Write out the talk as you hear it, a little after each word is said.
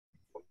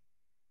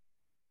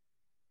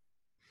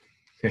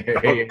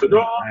Hey,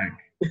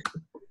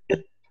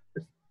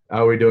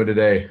 how are we doing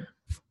today?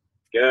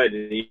 Good.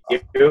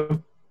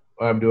 You?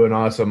 I'm doing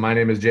awesome. My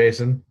name is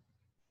Jason,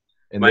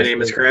 and My this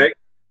name is is Craig.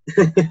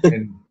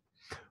 and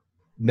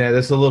now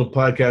this is a little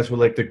podcast we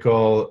like to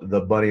call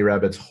the Bunny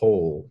Rabbit's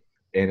Hole.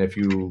 And if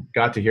you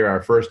got to hear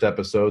our first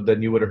episode,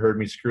 then you would have heard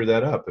me screw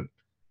that up. And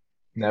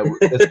now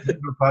this is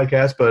a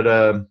podcast,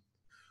 but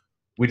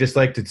we just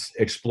like to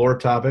explore a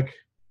topic,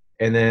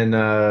 and then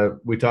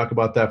we talk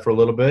about that for a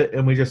little bit,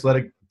 and we just let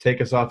it take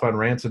us off on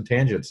rants and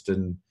tangents,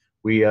 and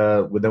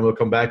then we'll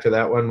come back to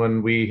that one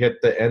when we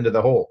hit the end of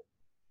the hole.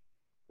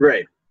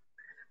 Right.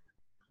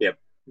 Yep.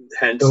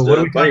 Hence So what are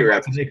the we bunny talking about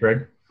rabbit. today,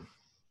 Craig?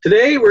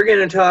 Today we're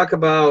going to talk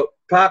about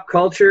pop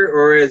culture,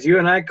 or as you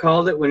and I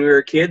called it when we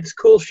were kids,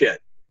 cool shit.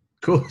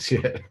 Cool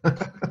shit.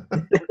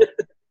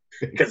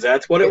 Because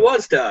that's what it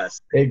was to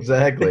us.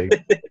 Exactly.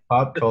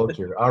 Pop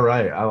culture. All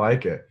right. I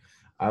like it.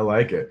 I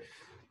like it.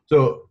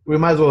 So we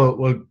might as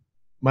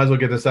well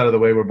get this out of the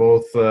way. We're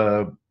both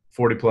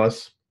 40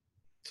 plus.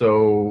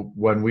 So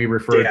when we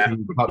refer to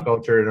pop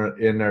culture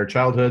in our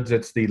childhoods,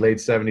 it's the late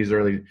 70s,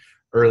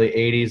 early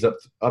 80s,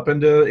 up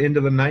into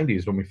the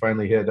 90s when we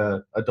finally hit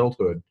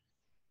adulthood.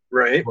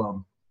 Right.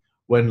 Well,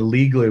 when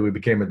legally we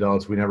became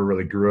adults, we never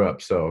really grew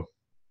up. So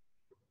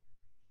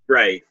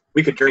right.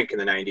 We could drink in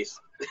the 90s.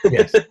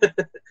 yes.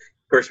 Of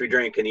course, we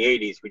drank in the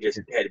 80s. We just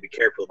had to be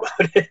careful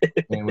about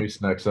it. And we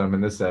snuck some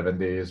in the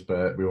 70s,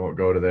 but we won't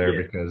go to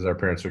there because our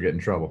parents would get in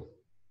trouble.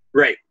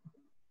 Right.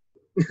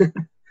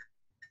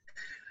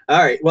 All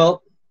right.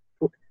 Well,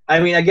 I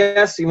mean, I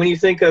guess when you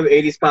think of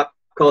 80s pop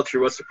culture,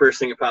 what's the first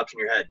thing that pops in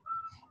your head?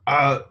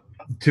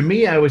 To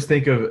me, I always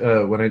think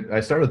of when I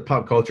started with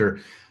pop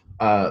culture.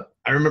 I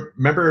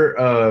remember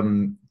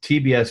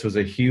TBS was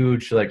a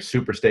huge like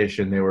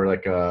superstation. They were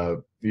like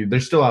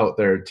they're still out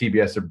there.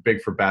 TBS, they're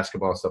big for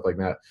basketball and stuff like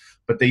that.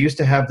 But they used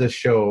to have this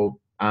show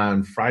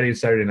on Friday and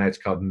Saturday nights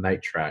called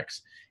Night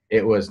Tracks.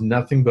 It was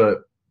nothing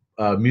but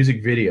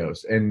music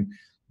videos, and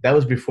that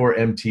was before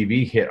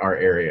MTV hit our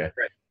area.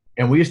 Right.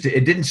 And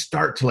it didn't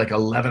start till like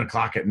 11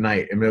 o'clock at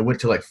night. I mean, it went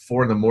to like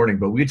 4 a.m,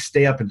 but we'd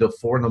stay up until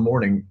 4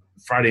 a.m,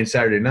 Friday and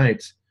Saturday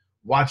nights,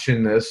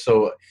 watching this.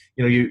 So,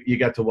 you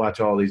got to watch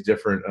all these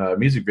different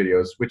music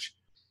videos, which,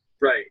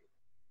 right.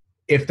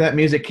 If that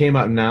music came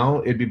out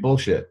now, it'd be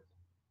bullshit.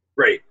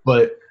 Right.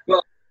 But,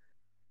 well,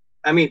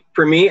 I mean,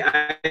 for me,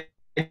 I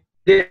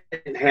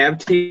didn't have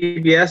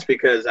TBS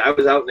because I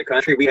was out in the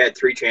country. We had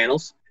 3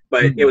 channels,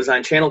 but it was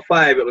on Channel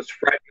 5. It was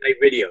Friday Night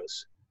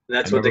Videos, and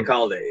that's what they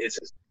called it. It's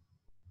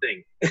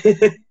thing.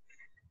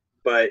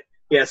 But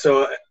yeah,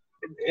 so,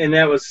 and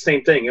that was the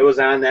same thing. It was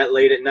on that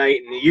late at night,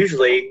 and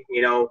usually,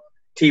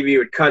 TV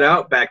would cut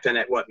out back then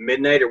at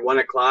midnight or 1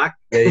 o'clock.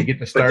 Yeah, you get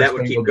the Star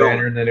Spangled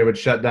Banner, and then it would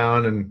shut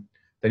down, and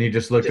then you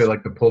just looked at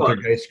like the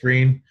poltergeist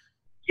screen.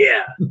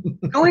 Yeah.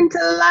 Go into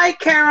the light,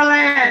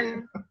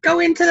 Carolyn. Go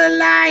into the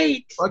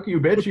light. Fuck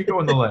you, bitch. You go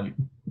in the light.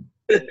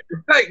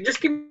 Right.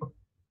 Just get me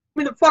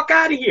the fuck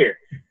out of here.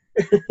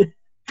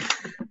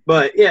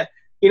 But yeah.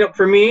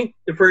 For me,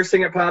 the first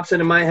thing that pops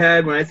into my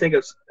head when I think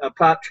of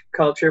pop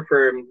culture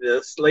from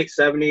the late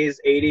 70s,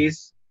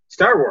 80s,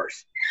 Star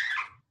Wars.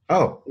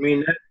 Oh. I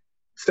mean,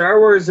 Star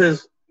Wars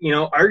is,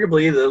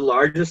 arguably the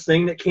largest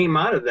thing that came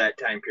out of that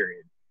time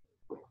period.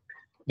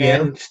 Yeah.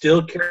 And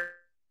still carries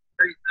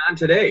on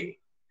today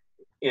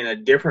in a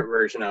different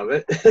version of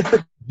it.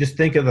 Just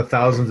think of the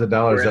thousands of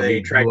dollars that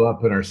we blew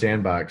up in our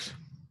sandbox.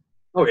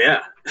 Oh,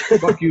 yeah.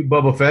 Fuck you,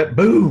 Boba Fett.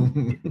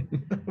 Boom.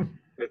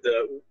 With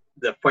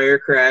the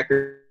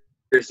firecrackers,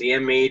 the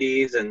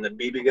M80s, and the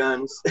BB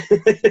guns.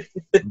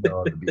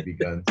 No, the BB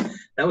guns.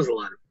 That was a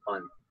lot of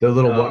fun. The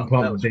little one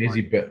pump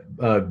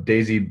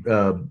Daisy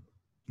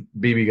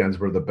BB guns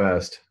were the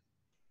best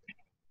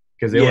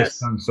because they only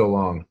stung so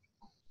long.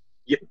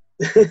 Yep.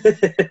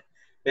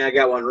 Yeah, I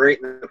got one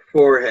right in the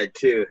forehead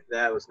too.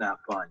 That was not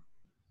fun.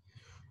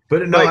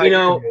 But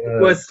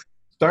with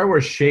Star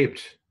Wars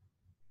shaped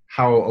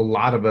how a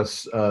lot of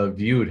us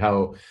viewed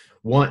how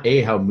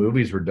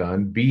movies were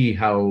done, B,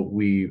 how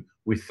we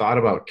thought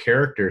about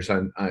characters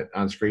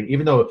on screen.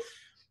 Even though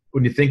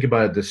when you think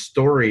about it, the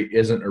story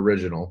isn't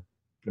original.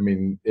 I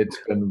mean, it's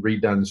been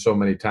redone so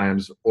many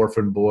times.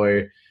 Orphan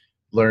boy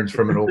learns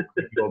from an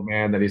old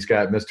man that he's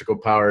got mystical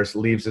powers,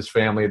 leaves his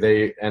family.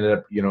 They ended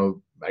up,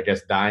 I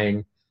guess,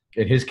 dying.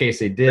 In his case,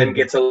 they did. Then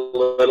gets a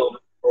little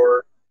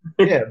more.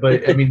 Yeah,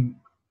 but I mean,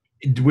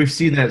 we've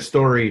seen that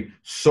story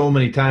so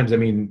many times. I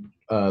mean,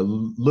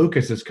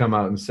 Lucas has come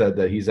out and said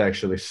that he's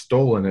actually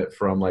stolen it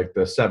from like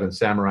the Seven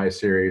Samurai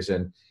series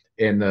and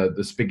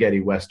the spaghetti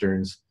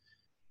westerns.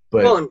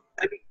 But I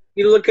mean,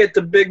 you look at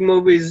the big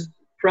movies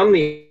from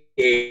the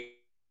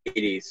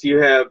 80s. You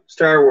have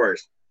Star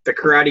Wars, The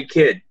Karate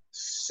Kid,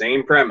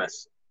 same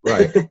premise,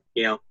 right?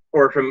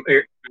 Or from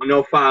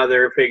no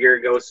father figure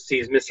goes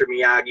sees Mr.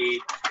 Miyagi,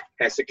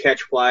 has to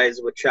catch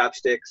flies with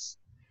chopsticks.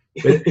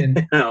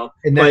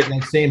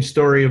 That same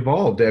story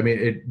evolved. I mean,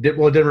 it didn't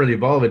really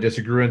evolve. It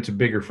just grew into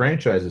bigger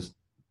franchises.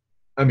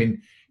 I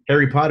mean,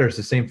 Harry Potter is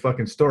the same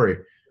fucking story.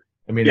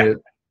 I mean,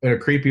 and a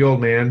creepy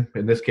old man,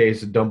 in this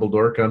case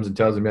Dumbledore, comes and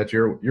tells him that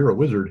you're a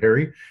wizard,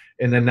 Harry.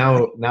 And then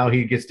now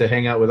he gets to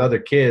hang out with other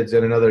kids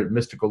in another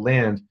mystical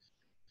land.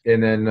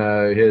 And then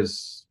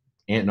his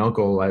aunt and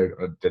uncle,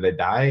 did they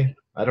die?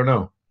 I don't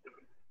know.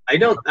 I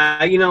don't.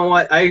 You know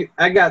what? I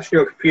got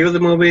through a few of the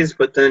movies,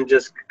 but then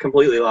just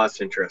completely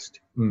lost interest.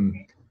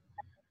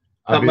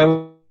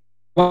 My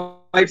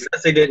wife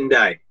says they didn't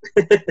die.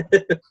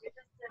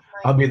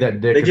 I'll be that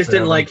dick. They just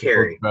didn't like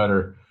Harry.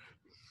 Better.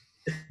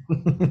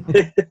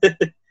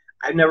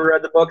 I've never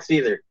read the books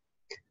either.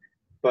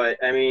 But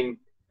I mean,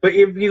 but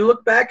if you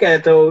look back at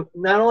it, though,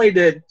 not only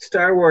did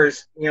Star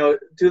Wars,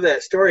 do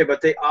that story,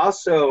 but they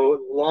also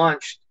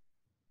launched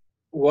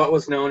what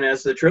was known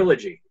as the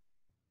trilogy.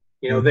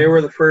 They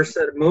were the first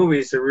set of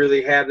movies to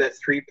really have that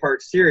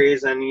 3-part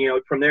series, and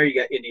from there you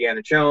got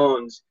Indiana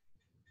Jones,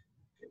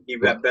 you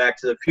got Back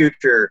to the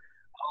Future.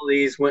 All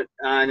these went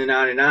on and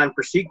on and on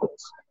for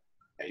sequels.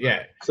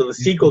 Yeah. So the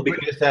sequel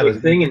became a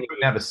thing, and you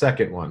couldn't have a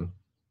second one.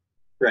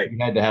 Right. You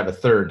had to have a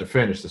third to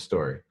finish the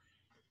story.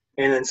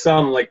 And then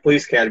some, like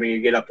Police Academy,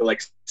 you get up to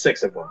like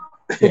 6 of them.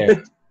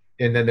 Yeah.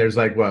 And then there's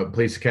like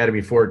Police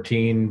Academy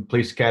 14,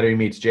 Police Academy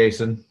meets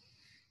Jason.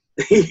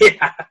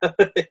 Yeah.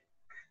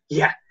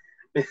 Yeah.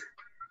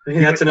 I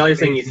mean, that's another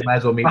thing you might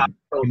as well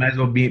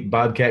meet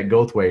Bobcat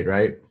Goldthwait,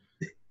 right?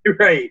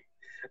 Right.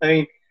 I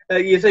mean,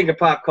 you think of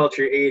pop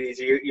culture 80s,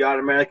 you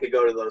automatically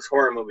go to those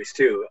horror movies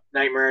too.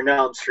 Nightmare on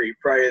Elm Street,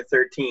 Friday the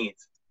 13th,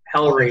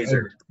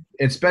 Hellraiser.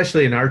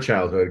 Especially in our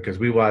childhood, because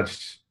we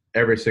watched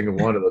every single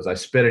one of those. I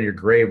Spit on Your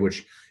Grave,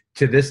 which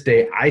to this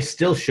day I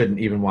still shouldn't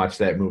even watch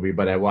that movie,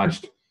 but I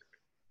watched.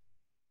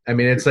 I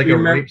mean, it's like a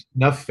rape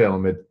snuff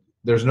film.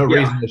 There's no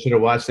reason I should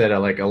have watched that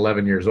at like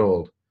 11 years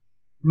old.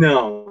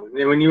 No.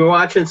 When you were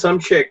watching some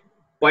chick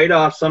bite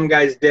off some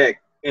guy's dick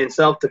in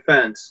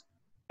self-defense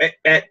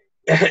at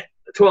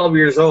 12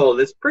 years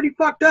old, it's pretty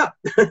fucked up.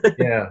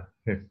 Yeah.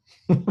 And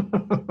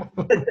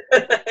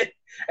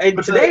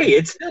today,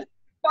 it's still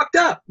fucked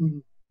up.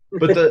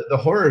 But the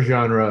horror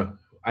genre,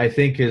 I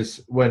think,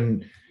 is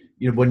when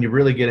you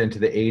really get into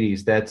the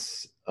 80s,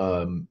 that's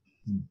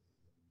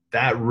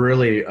that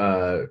really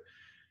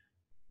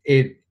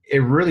it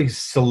really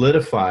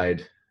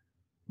solidified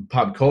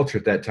pop culture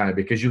at that time,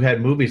 because you had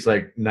movies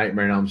like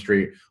Nightmare on Elm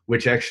Street,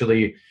 which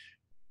actually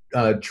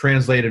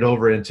translated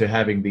over into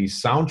having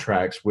these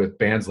soundtracks with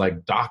bands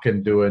like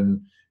Dokken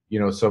doing,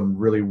 some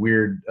really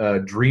weird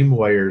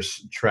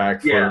Dreamwires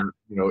track for,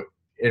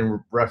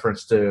 in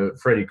reference to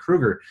Freddy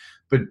Krueger.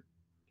 But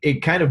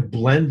it kind of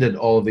blended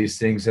all of these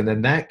things, and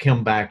then that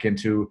came back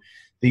into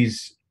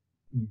these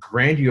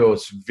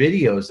grandiose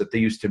videos that they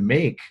used to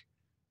make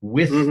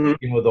with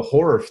the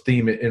horror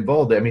theme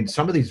involved. I mean,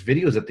 some of these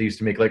videos that they used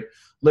to make, like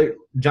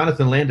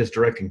Jonathan Landis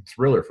directing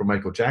Thriller for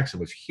Michael Jackson,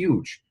 was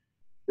huge.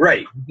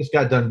 Right. He just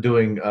got done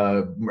doing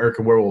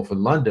American Werewolf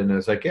in London, and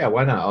it's like, yeah,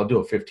 why not? I'll do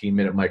a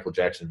 15-minute Michael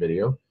Jackson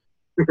video.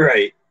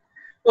 Right.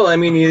 Well, I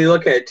mean, you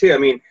look at it too. I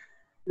mean,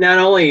 not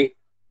only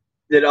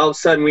did all of a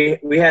sudden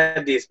we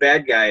had these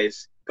bad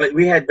guys, but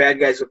we had bad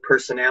guys with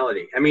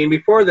personality. I mean,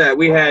 before that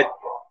we had,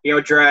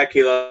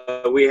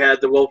 Dracula, we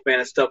had the Wolfman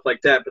and stuff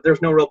like that, but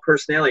there's no real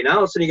personality. Now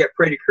all of a sudden you got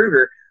Freddy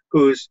Krueger,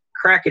 who's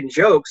cracking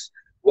jokes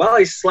while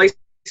he's slicing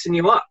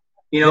you up.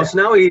 So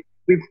now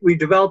we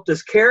developed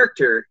this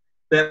character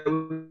that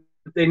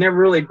they never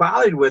really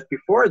bothered with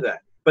before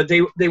that. But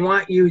they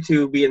want you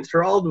to be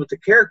enthralled with the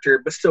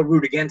character, but still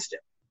root against him.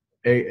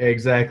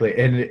 Exactly.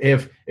 And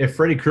if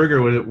Freddy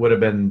Krueger would have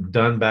been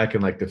done back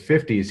in like the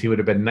 50s, he would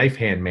have been Knife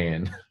Hand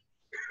Man.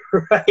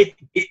 Right.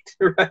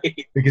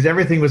 Because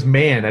everything was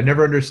man. I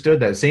never understood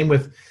that. Same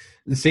with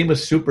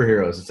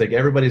superheroes. It's like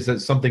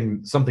everybody's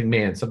something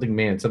man.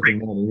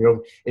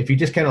 And, if you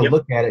just kind of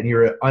look at it and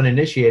you're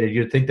uninitiated,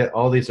 you'd think that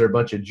all these are a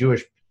bunch of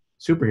Jewish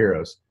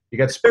superheroes. You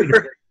got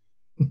Spider-Man.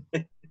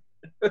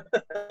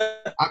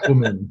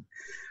 Aquaman.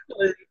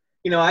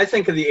 I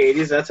think of the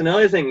 80s. That's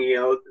another thing,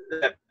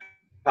 that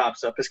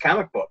pops up is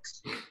comic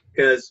books.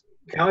 Because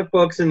comic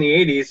books in the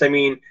 80s, I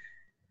mean,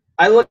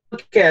 I look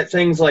at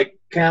things like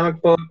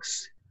comic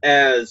books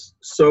as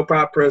soap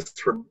operas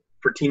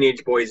for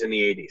teenage boys in the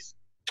 80s.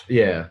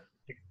 Yeah.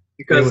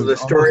 Because of the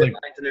storylines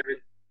and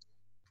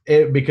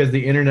everything. Because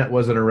the internet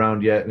wasn't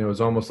around yet, and it was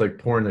almost like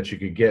porn that you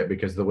could get,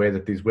 because the way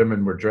that these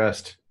women were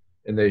dressed,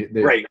 and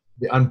the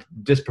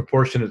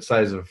disproportionate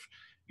size of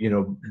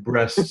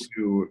breasts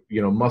to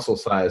muscle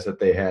size that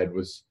they had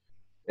was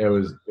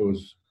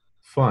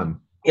fun.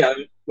 Yeah,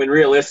 when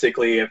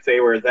realistically, if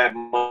they were that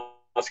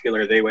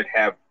muscular, they would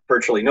have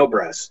virtually no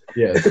breasts.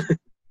 Yes,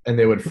 and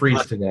they would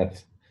freeze to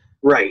death.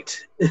 Right.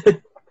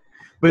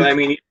 But I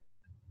mean,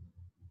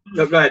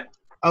 no, go ahead.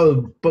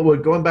 Oh, but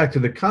going back to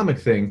the comic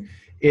thing,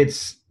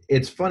 it's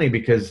funny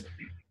because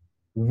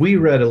we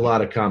read a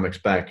lot of comics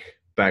back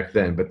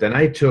then, but then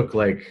I took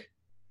like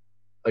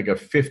a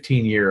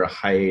 15-year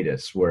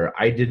hiatus where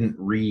I didn't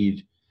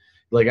read.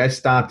 Like, I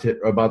stopped at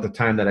about the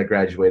time that I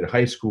graduated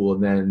high school,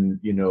 and then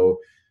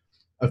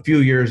a few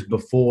years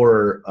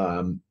before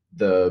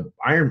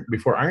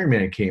before Iron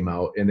Man came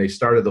out and they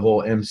started the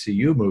whole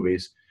MCU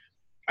movies,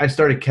 I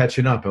started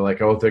catching up. I'm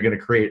like, oh, if they're going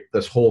to create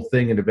this whole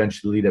thing and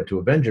eventually lead up to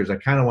Avengers, I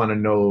kind of want to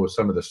know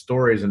some of the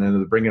stories, and then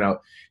they're bringing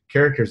out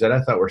characters that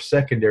I thought were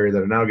secondary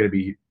that are now going to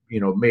be,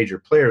 major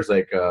players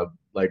like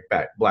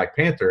Black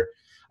Panther.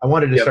 I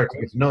wanted to start to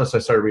get to know this. So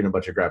I started reading a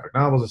bunch of graphic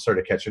novels and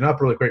started catching up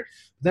really quick.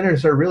 But then I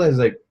started realizing,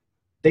 like,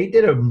 they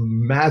did a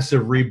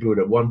massive reboot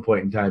at one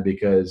point in time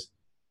because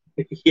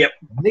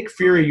Nick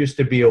Fury used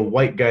to be a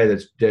white guy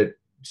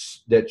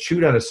that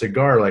chewed on a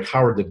cigar like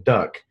Howard the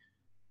Duck.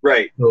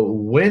 Right. So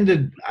when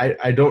did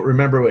I don't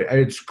remember.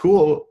 It's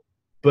cool,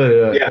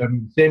 but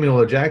Samuel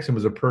L. Jackson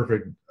was a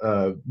perfect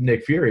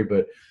Nick Fury,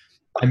 but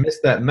I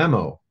missed that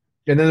memo.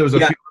 And then there was a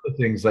few other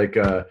things like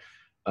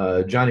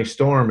Johnny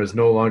Storm is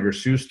no longer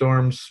Sue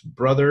Storm's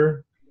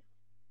brother,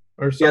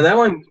 or something. Yeah,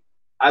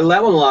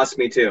 that one lost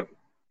me too.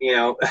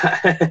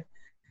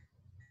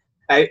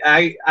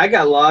 I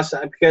got lost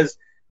because,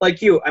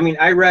 like you, I mean,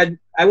 I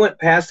went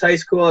past high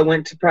school. I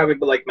went to probably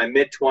like my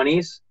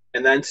mid-20s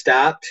and then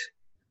stopped.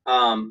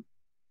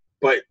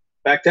 But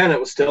back then it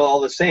was still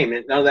all the same.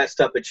 None of that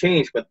stuff had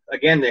changed. But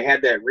again, they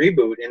had that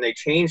reboot and they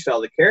changed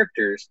all the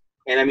characters.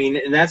 And I mean,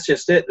 and that's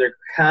just it. They're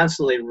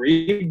constantly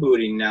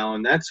rebooting now.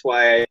 And that's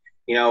why,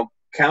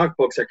 comic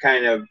books are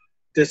kind of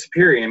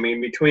disappearing. I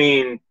mean,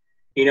 between,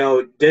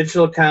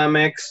 digital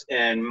comics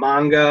and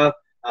manga,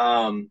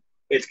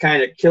 it's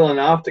kind of killing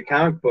off the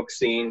comic book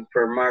scene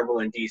for Marvel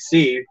and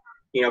DC,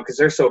 because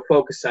they're so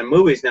focused on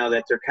movies now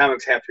that their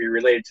comics have to be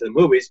related to the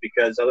movies,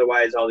 because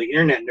otherwise all the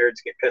internet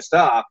nerds get pissed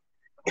off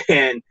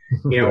and,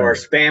 are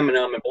spamming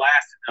them and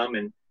blasting them,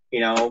 and,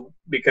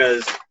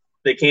 because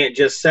they can't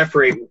just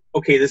separate,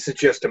 okay, this is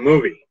just a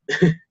movie.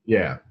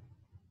 Yeah.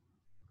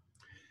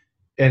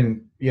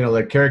 And,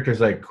 like characters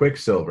like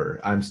Quicksilver,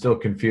 I'm still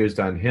confused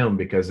on him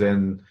because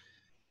in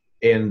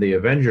the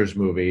Avengers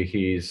movie,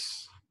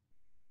 he's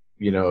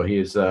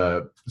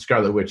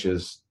Scarlet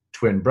Witch's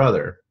twin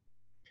brother.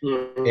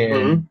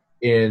 Mm-hmm.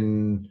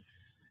 And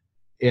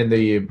in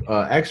the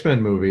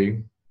X-Men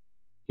movie,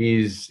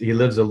 he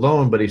lives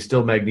alone, but he's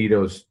still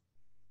Magneto's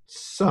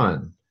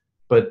son.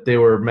 But they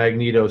were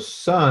Magneto's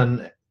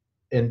son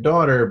and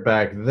daughter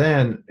back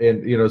then,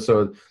 and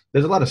so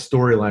there's a lot of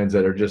storylines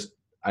that are just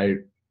I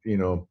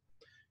didn't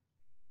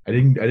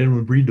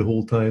read the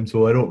whole time,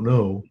 so I don't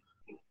know.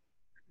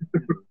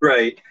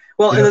 Right.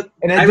 Well,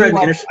 and I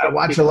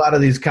watch a lot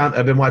of these.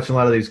 I've been watching a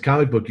lot of these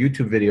comic book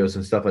YouTube videos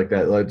and stuff like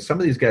that. Like, some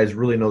of these guys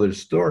really know their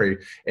story,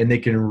 and they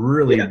can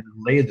really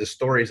relay the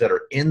stories that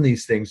are in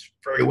these things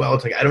very well.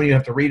 It's like I don't even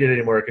have to read it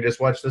anymore. I can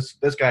just watch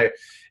this guy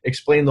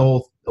explain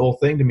the whole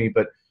thing to me.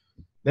 But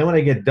then when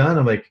I get done,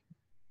 I'm like,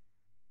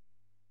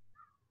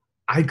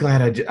 I'm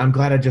glad I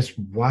just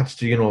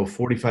watched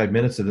 45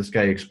 minutes of this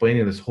guy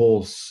explaining this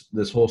whole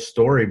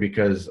story,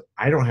 because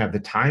I don't have the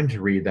time to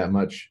read that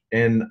much,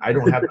 and I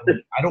don't have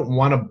I don't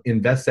want to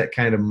invest that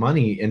kind of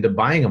money into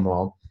buying them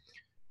all,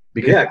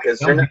 because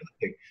they're not.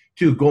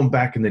 Too, going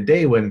back in the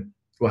day when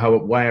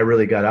why I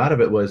really got out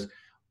of it was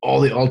all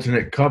the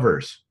alternate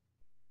covers.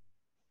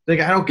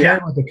 Like, I don't care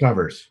about the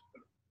covers.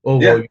 Oh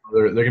well,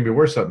 they're gonna be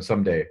worth something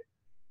someday.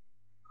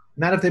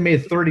 Not if they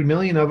made 30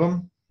 million of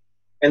them.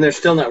 And they're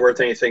still not worth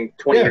anything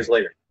 20 years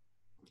later.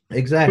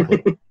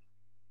 Exactly.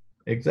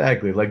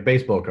 Exactly, like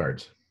baseball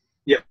cards.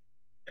 Yeah.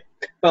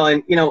 Well,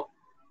 and,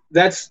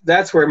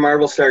 that's where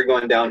Marvel started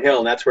going downhill,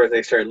 and that's where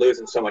they started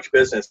losing so much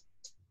business,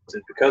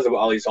 because of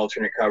all these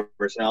alternate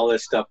covers and all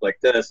this stuff like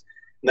this.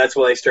 And that's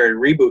why they started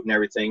rebooting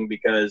everything,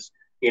 because,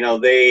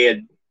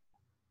 they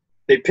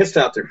pissed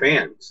off their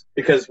fans.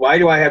 Because why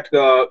do I have to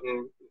go out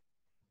and,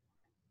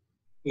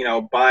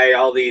 buy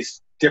all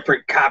these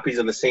different copies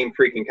of the same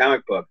freaking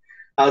comic book?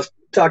 I was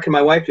talking to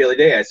my wife the other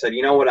day. I said,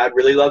 you know what I'd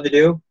really love to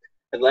do?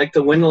 I'd like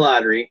to win the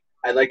lottery.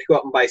 I'd like to go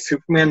out and buy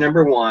Superman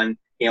 #1,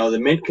 the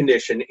mint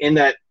condition, in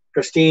that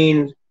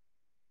pristine,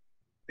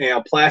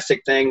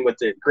 plastic thing with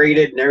it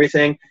graded and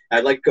everything.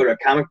 I'd like to go to a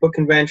comic book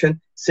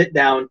convention, sit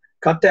down,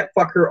 cut that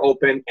fucker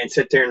open, and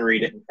sit there and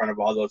read it in front of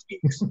all those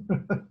geeks.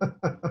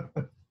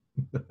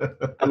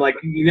 I'm like,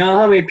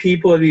 how many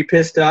people would be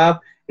pissed off?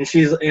 And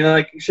she's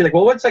like,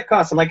 well, what's that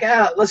cost? I'm like,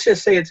 let's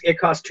just say it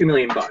costs $2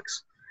 million.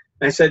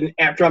 And I said,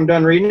 after I'm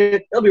done reading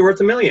it, it'll be worth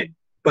 $1 million,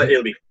 but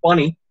it'll be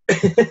funny.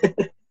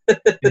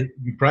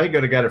 You probably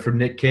could have got it from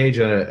Nick Cage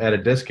at a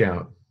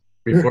discount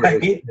before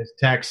his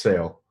tax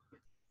sale.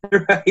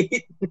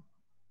 Right.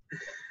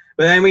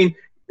 But I mean,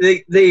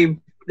 they've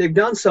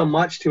done so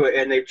much to it,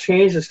 and they've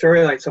changed the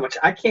storyline so much.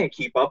 I can't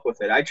keep up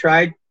with it. I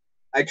tried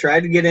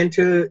to get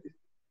into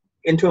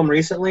them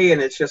recently,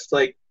 and it's just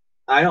like,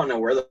 I don't know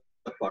where the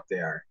fuck they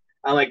are.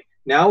 I'm like,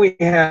 now we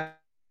have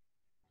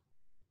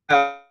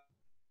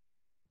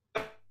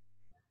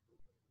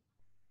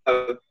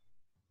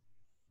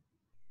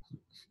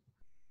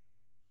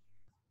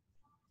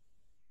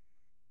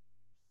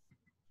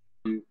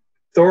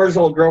Thor's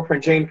old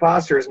girlfriend Jane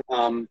Foster's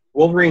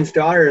Wolverine's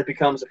daughter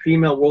becomes a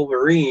female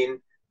Wolverine.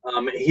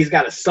 He's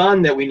got a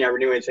son that we never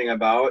knew anything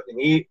about, and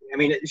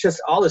it's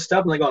just all this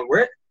stuff. And like, going,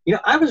 where?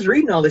 I was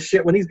reading all this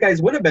shit when these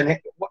guys would have been.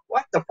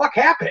 what the fuck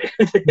happened?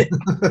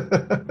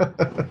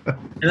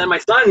 And then my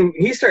son,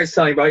 he starts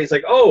telling about it. He's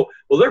like, oh,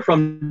 well, they're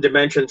from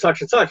dimension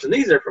such and such, and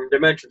these are from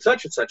dimension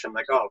such and such. I'm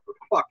like, oh, for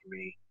fuck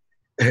me.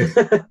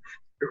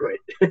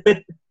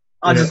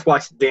 I'll just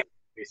watch the damn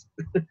movies.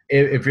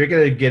 If you're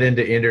going to get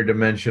into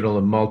interdimensional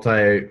and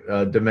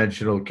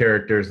multi-dimensional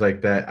characters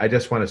like that, I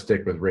just want to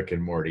stick with Rick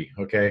and Morty,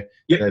 okay?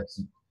 Yep.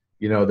 That's,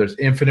 there's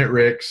infinite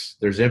Ricks,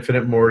 there's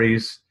infinite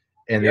Mortys,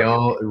 and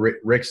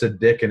Rick's a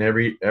dick in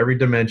every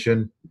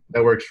dimension.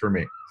 That works for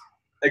me.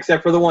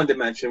 Except for the one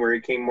dimension where he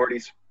became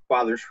Morty's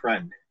father's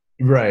friend.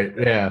 Right,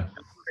 yeah.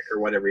 Or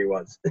whatever he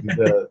was.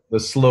 the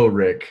slow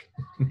Rick.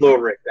 Slow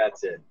Rick,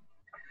 that's it.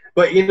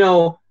 But,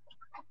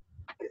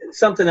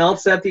 something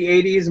else that the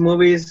 80s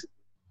movies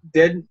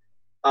did,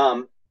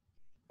 and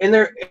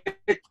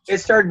it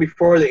started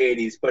before the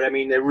 80s, but, I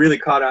mean, they really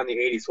caught on the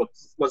 80s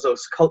was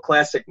those cult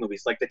classic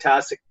movies, like the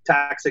Toxic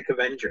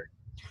Avenger.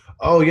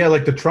 Oh, yeah,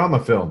 like the trauma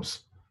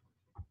films.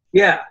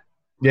 Yeah.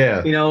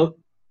 Yeah.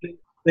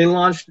 They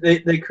launched,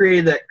 they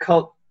created that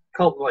cult,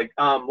 like,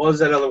 what was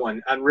that other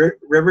one? On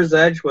River's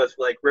Edge with,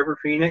 like, River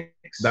Phoenix.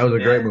 That was a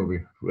great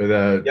movie. With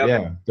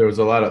yeah, there was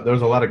a lot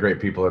of great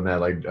people in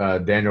that, like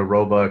Daniel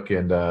Roebuck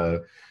and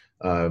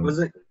was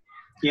it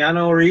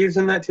Keanu Reeves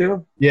in that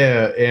too?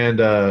 Yeah, and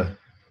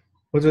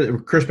was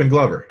it Crispin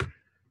Glover?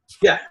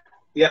 Yeah.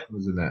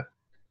 Was in that.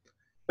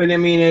 But I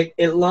mean,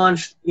 it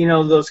launched,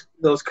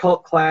 those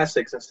cult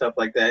classics and stuff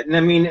like that. And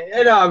I mean,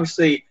 it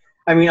obviously,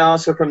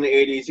 also from the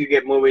 80s, you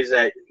get movies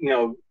that,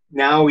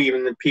 now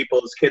even the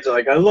people's kids are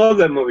like, I love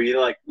that movie,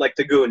 like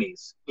The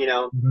Goonies,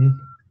 Mm-hmm.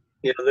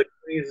 The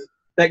Goonies,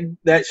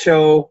 that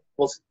show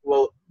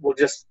will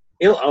just,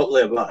 it'll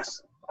outlive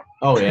us.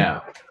 Oh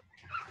yeah.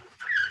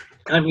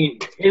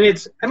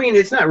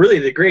 It's not really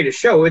the greatest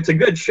show. It's a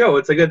good show.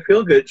 It's a good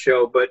feel-good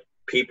show, but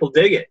people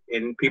dig it,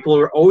 and people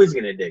are always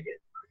going to dig it.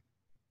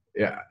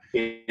 Yeah.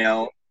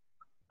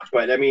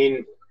 But I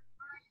mean,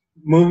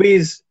 the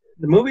movies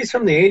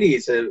from the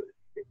 80s.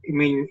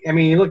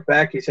 You look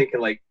back, you're thinking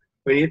like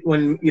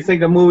when you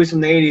think of movies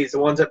from the 80s, the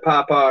ones that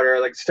pop out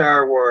are like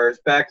Star Wars,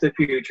 Back to the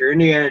Future,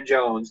 Indiana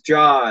Jones,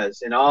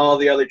 Jaws, and all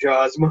the other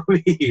Jaws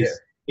movies.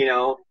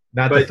 Yeah.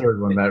 The third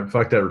one.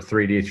 Fuck that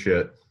 3D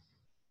shit.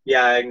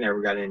 Yeah, I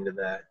never got into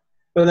that.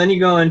 But then you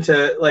go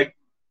into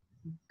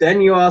then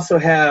you also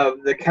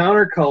have the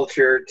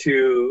counterculture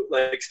to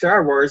like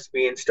Star Wars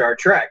being Star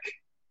Trek.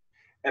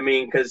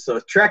 Because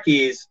those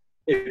Trekkies,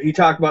 if you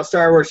talk about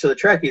Star Wars to the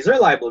Trekkies, they're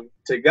liable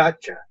to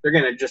gotcha. They're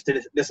gonna just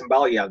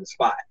disembowel you on the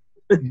spot.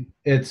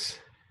 It's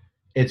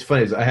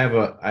funny. I have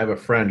a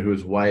friend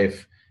whose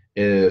wife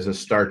is a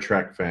Star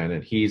Trek fan,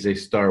 and he's a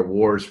Star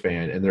Wars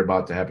fan, and they're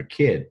about to have a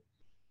kid.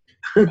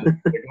 They're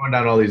going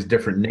down all these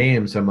different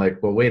names. I'm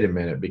like, well, wait a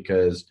minute,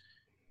 because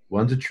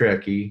one's a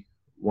Trekkie,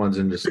 one's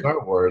into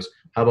Star Wars.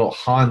 How about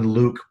Han,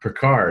 Luke,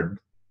 Picard?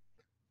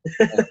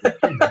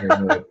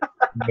 Like,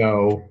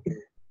 no.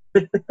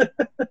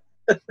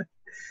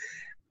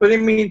 But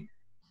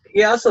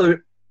also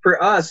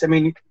for us,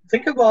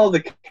 think of all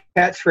the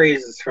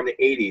catchphrases from the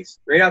 80s,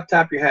 right off the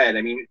top of your head.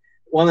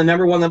 One of the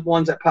number one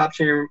ones that pops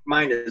in your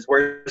mind is,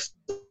 where's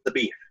the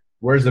beef?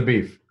 Where's the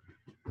beef?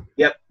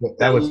 Yep.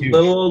 That was huge.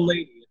 Little old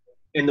lady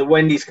in the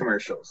Wendy's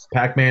commercials.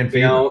 Pac-Man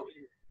fever.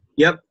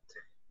 Yep.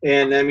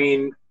 And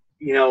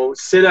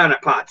sit on a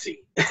potsy.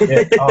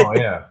 Yeah. Oh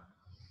yeah.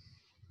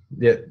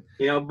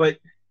 Yeah. But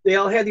they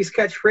all had these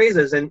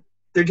catchphrases, and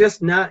they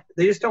just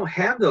don't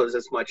have those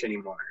as much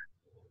anymore.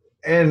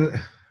 And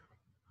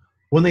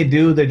when they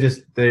do, they're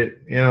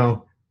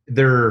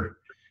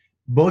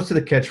most of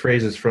the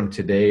catchphrases from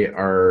today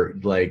are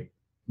like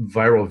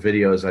viral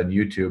videos on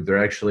YouTube.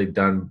 They're actually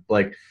done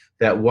like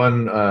that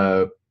one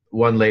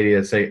lady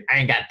that say, I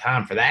ain't got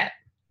time for that.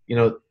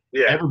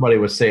 Everybody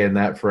was saying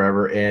that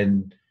forever,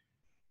 and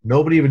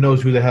nobody even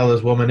knows who the hell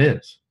this woman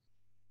is.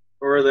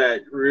 Or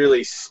that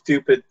really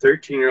stupid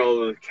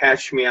 13-year-old with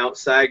Cash Me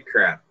Outside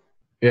crap.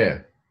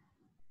 Yeah.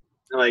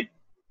 Like,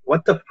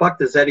 what the fuck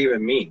does that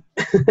even mean?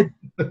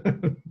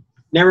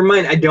 Never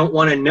mind, I don't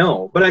want to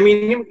know. But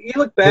you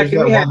look back. There's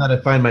that one that I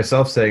find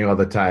myself saying all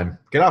the time.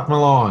 Get off my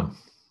lawn.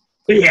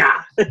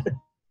 Yeah.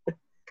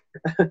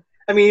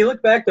 You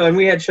look back though, and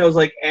we had shows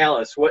like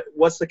Alice.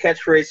 What's the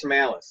catchphrase from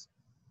Alice?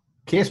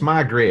 Kiss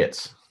my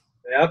grits.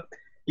 Yep.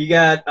 You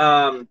got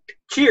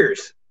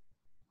Cheers.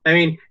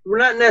 We're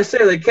not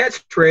necessarily a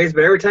catchphrase,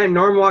 but every time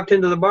Norm walked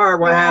into the bar,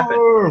 what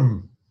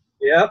happened?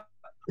 Yep.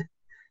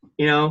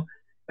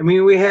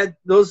 We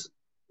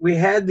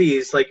had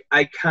these like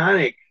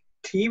iconic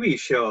TV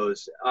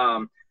shows.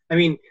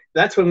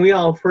 That's when we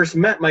all first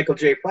met Michael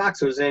J. Fox,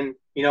 who was in,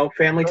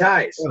 Family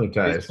Ties. Family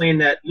Ties. He was playing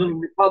that little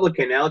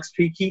Republican, Alex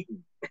P.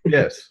 Keaton.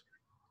 Yes.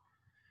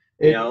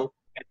 That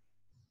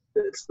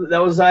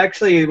was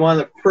actually one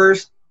of the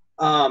first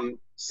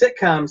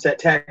sitcoms that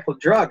tackled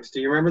drugs.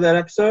 Do you remember that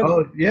episode?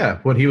 Oh yeah,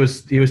 when he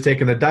was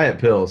taking the diet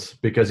pills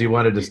because he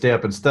wanted to stay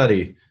up and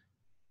study.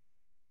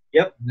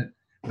 Yep.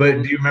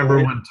 But do you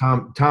remember when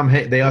Tom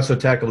Hanks, they also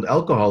tackled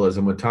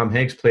alcoholism when Tom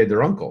Hanks played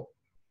their uncle?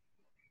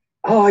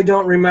 Oh, I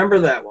don't remember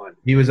that one.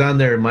 He was on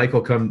there, and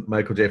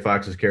Michael J.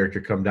 Fox's character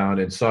come down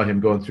and saw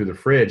him going through the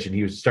fridge, and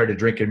he started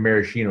drinking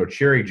maraschino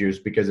cherry juice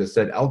because it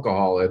said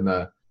alcohol in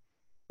the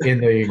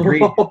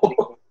ingredient.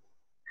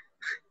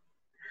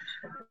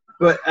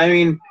 But I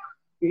mean,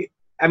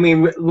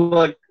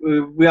 look,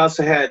 we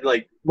also had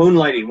like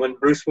Moonlighting when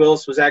Bruce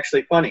Willis was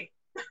actually funny,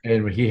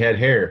 and he had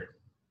hair.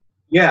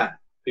 Yeah,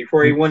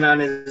 before he went on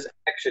his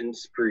action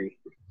spree.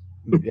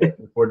 Yeah,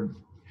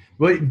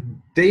 well,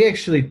 they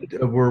actually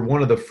were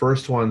one of the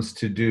first ones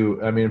to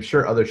do. I mean, I'm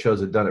sure other shows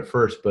had done it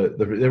first, but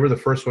they were the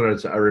first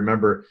ones I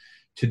remember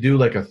to do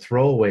like a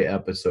throwaway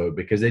episode,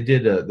 because they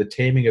did the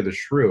Taming of the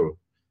Shrew.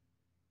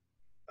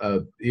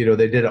 They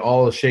did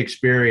all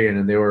Shakespearean,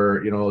 and they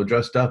were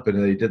dressed up,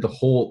 and they did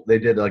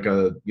like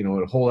a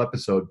whole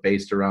episode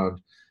based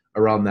around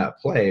that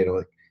play. And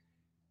like,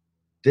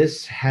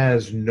 this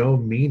has no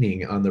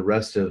meaning on the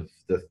rest of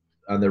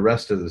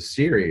the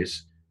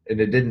series. And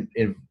it didn't,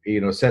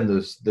 send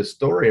the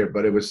story,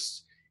 but it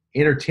was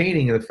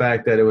entertaining in the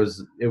fact that it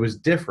was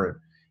different.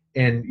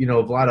 And a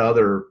lot of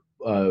other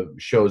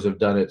shows have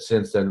done it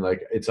since then.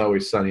 Like It's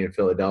Always Sunny in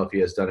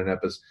Philadelphia has done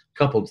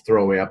couple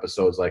throwaway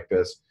episodes like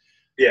this.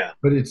 Yeah,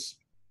 but it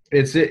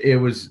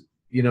was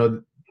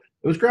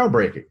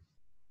groundbreaking.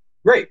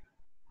 Right.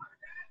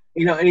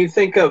 And you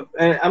think of,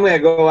 and I'm going to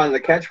go on the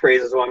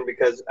catchphrases one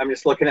because I'm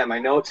just looking at my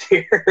notes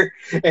here,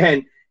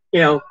 and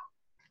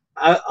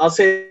I'll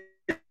say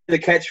the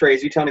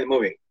catchphrase, you tell me the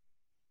movie.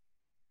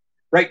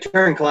 Right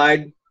turn,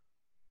 Clyde.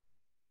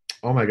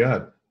 Oh my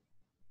God.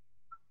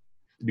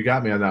 You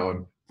got me on that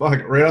one.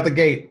 Fuck, right out the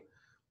gate.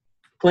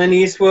 Clint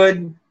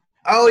Eastwood.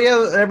 Oh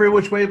yeah, Every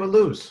Which Way But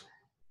Loose.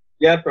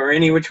 Yep, or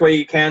Any Which Way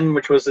You Can,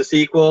 which was the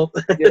sequel.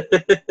 Yeah.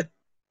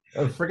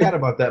 I forgot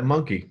about that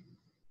monkey.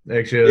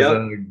 Actually, it was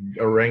an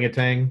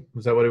orangutan.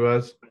 Was that what it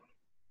was?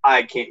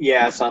 I can't.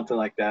 Yeah, something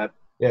like that.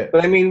 Yeah.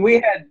 But I mean, there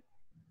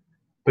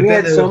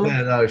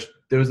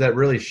was that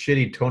really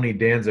shitty Tony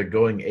Danza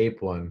Going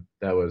Ape one.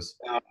 That was.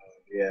 Oh,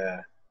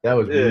 yeah. That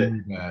was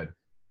really bad.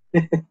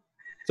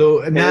 So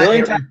not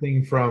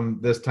everything from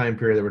this time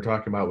period that we're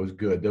talking about was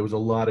good. There was a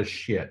lot of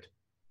shit.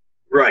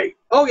 Right.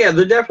 Oh yeah,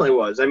 there definitely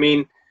was. I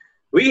mean,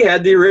 we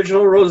had the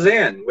original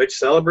Roseanne, which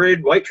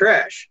celebrated white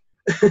trash.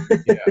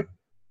 Yeah.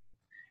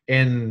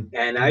 And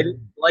I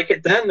didn't like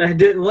it then. I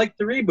didn't like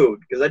the reboot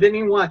because I didn't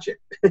even watch it.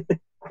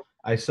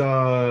 I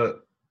saw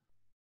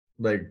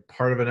like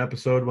part of an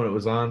episode when it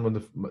was on, when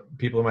the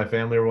people in my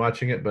family were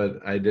watching it,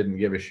 but I didn't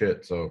give a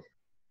shit. So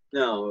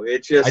no,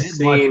 it just I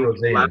didn't watch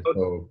Roseanne, loud.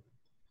 So.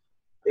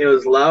 It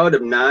was loud,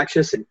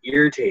 obnoxious, and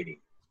irritating.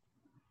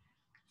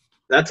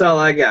 That's all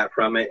I got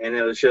from it, and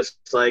it was just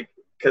like,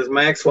 because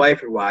my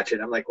ex-wife would watch it.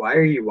 I'm like, why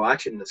are you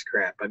watching this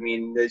crap? I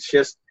mean, it's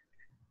just.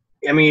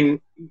 I mean,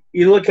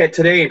 you look at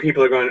today and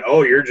people are going,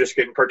 oh, you're just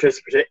getting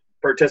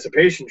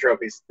participation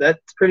trophies.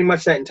 That's pretty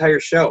much that entire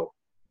show.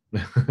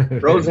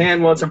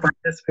 Roseanne wants a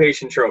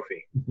participation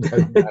trophy.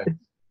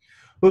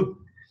 But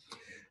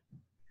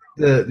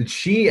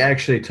she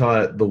actually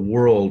taught the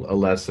world a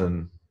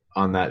lesson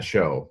on that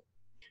show.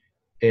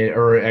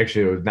 Or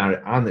actually, it was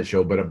not on the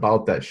show, but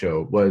about that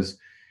show, was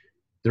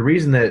the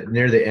reason that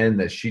near the end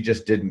that she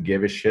just didn't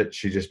give a shit,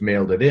 she just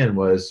mailed it in,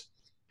 was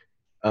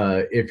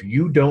if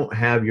you don't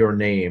have your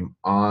name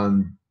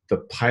on the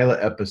pilot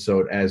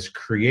episode as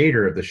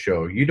creator of the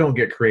show, you don't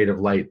get creative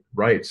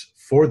rights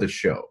for the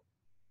show.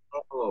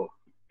 Oh.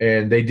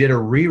 And they did a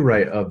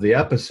rewrite of the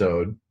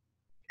episode,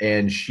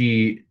 and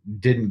she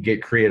didn't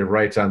get creative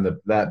rights on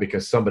that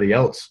because somebody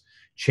else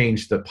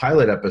changed the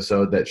pilot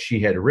episode that she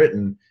had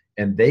written,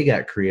 and they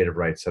got creative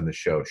rights on the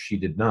show. She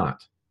did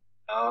not.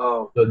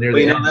 Oh. So near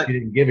the end, she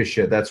didn't give a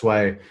shit. That's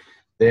why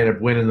they ended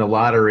up winning the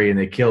lottery, and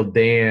they killed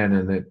Dan,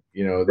 and that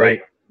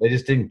they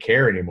just didn't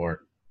care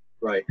anymore.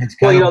 Right. It's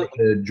kind of like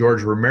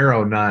George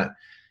Romero not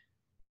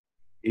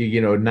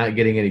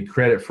getting any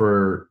credit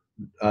for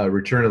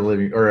Return of the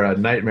Living or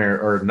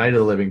Nightmare or Night of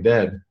the Living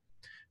Dead,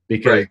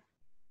 because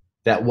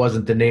that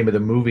wasn't the name of the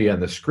movie on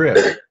the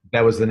script.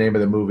 That was the name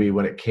of the movie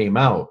when it came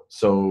out.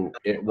 So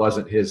it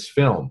wasn't his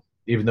film.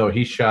 Even though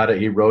he shot it,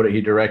 he wrote it,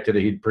 he directed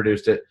it, he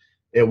produced it,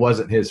 it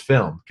wasn't his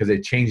film because they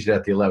changed it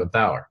at the 11th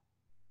hour.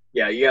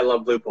 Yeah, you gotta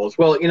love loopholes.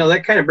 Well,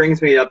 that kind of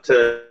brings me up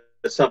to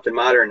something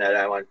modern that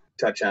I want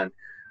to touch on.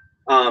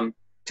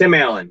 Tim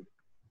Allen,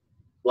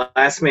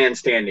 Last Man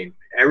Standing.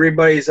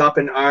 Everybody's up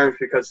in arms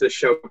because this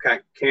show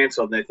got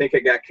canceled, and they think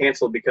it got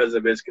canceled because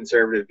of his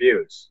conservative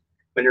views.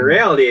 But in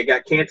reality, it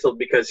got canceled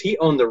because he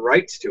owned the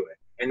rights to it,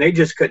 and they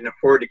just couldn't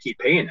afford to keep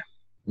paying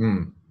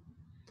him.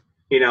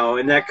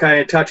 And that kind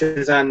of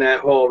touches on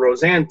that whole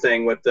Roseanne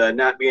thing with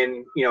not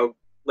being,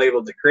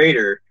 labeled the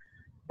creator.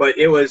 But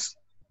it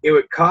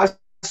would cost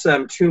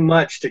them too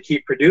much to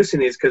keep producing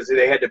these because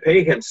they had to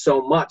pay him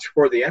so much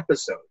for the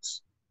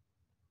episodes.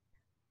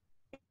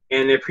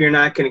 And if you're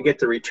not going to get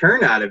the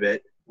return out of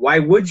it, why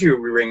would you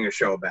bring a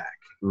show back?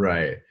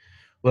 Right.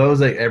 Well, it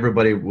was like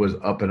everybody was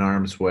up in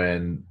arms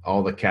when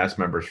all the cast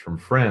members from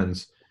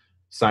Friends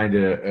signed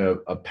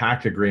a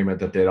pact agreement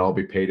that they'd all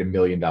be paid $1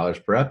 million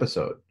per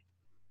episode.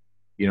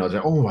 it's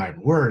like, oh my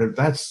word,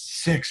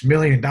 that's $6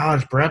 million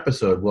per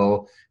episode.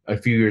 Well, a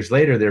few years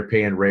later, they're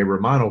paying Ray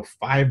Romano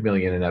 $5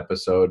 million an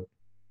episode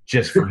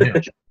just for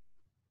him.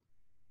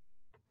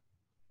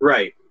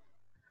 Right.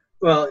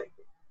 Well,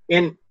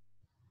 and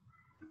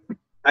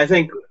I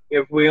think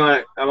if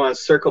I want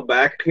to circle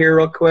back here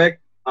real quick.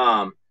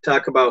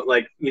 Talk about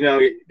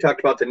you talked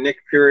about the Nick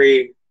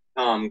Fury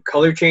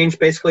color change,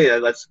 basically.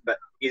 That's the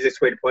easiest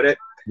way to put it.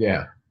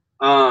 Yeah.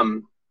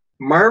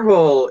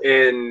 Marvel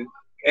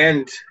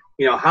and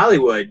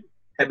Hollywood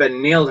have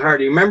been nailed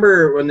hard. You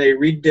remember when they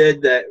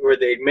redid that, where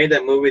they made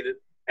that movie,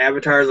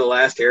 Avatar: The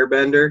Last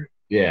Airbender?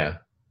 Yeah.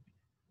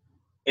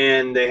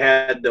 And they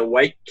had the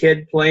white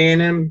kid playing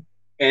him,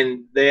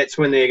 and that's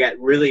when they got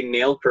really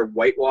nailed for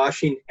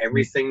whitewashing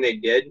everything they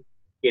did.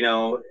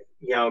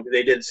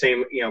 They did the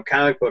same,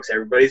 comic books.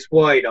 Everybody's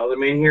white. All the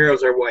main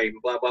heroes are white.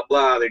 Blah blah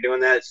blah. They're doing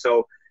that.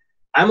 So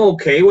I'm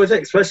okay with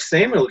it. Especially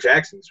Samuel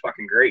Jackson's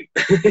fucking great.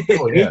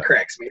 Oh, yeah. He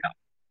cracks me up,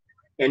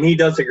 and he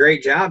does a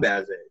great job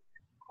as it.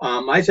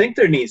 I think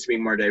there needs to be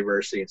more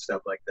diversity and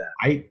stuff like that.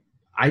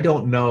 I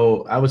don't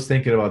know. I was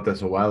thinking about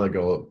this a while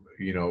ago.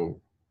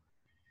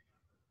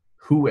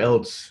 Who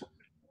else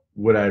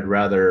would I'd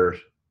rather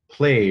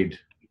played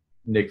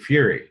Nick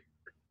Fury?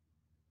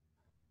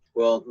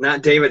 Well,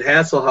 not David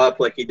Hasselhoff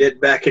like he did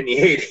back in the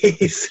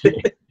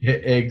 80s.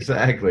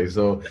 Exactly.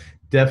 So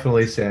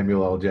definitely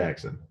Samuel L.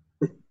 Jackson.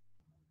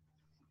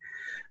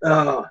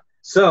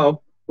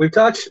 So we've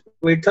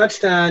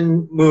touched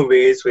on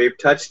movies, we've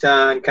touched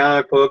on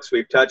comic books,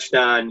 we've touched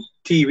on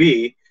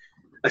TV.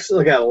 I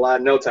still got a lot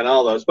of notes on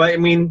all those, but I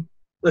mean,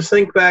 let's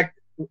think back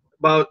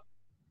about,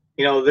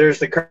 there's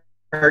the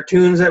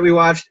cartoons that we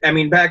watched. I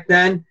mean, back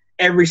then,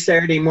 every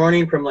Saturday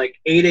morning from like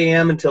 8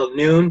 a.m. until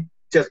noon,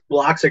 just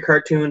blocks of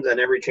cartoons on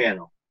every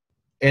channel.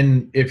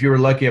 And if you were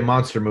lucky, a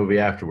monster movie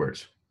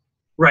afterwards.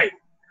 Right.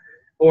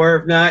 Or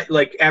if not,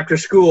 like after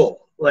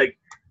school. Like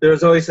there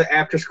was always the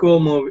after school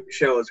movie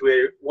shows.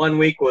 One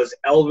week was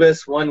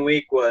Elvis, one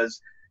week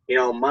was,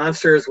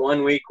 monsters,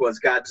 one week was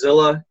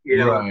Godzilla,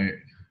 Right.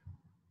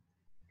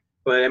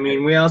 But I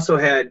mean, we also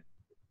had,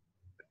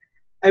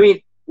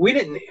 we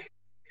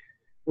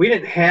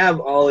didn't have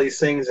all these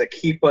things that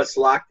keep us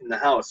locked in the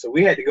house, so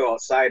we had to go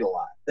outside a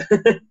lot.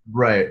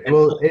 Right.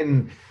 Well,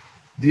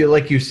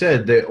 like you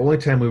said, the only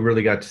time we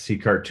really got to see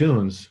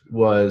cartoons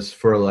was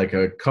for like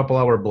a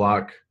couple-hour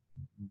block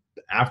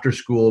after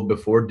school,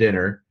 before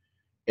dinner,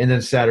 and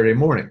then Saturday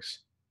mornings.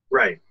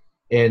 Right.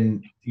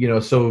 And,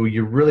 so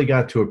you really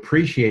got to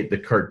appreciate the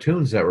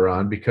cartoons that were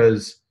on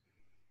because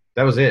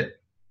that was it.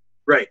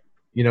 Right.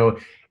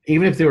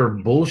 Even if they were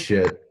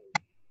bullshit,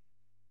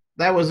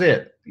 that was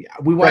it.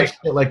 We watched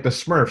it like the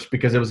Smurfs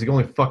because it was the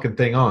only fucking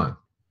thing on.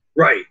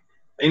 Right.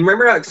 And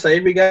remember how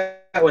excited we got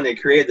when they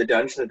created the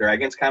Dungeons and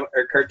Dragons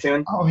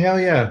cartoon? Oh, hell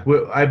yeah.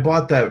 I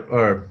bought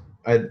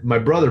that, my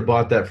brother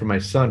bought that for my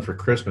son for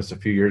Christmas a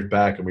few years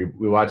back, and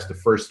we watched the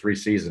first 3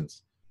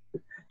 seasons.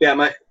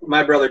 Yeah,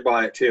 my brother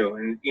bought it too.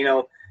 And,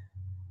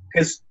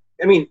 because,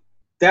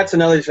 that's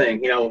another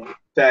thing,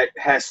 that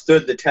has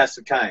stood the test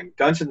of time.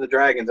 Dungeons and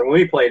Dragons, and when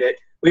we played it,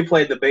 we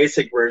played the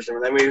basic version,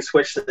 and then we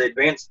switched to the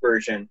advanced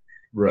version.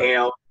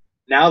 Right.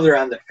 Now they're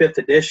on the 5th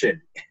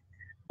edition.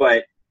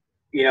 But,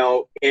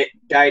 it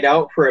died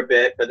out for a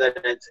bit, but then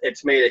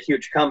it's made a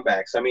huge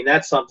comeback. So,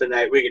 that's something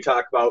that we could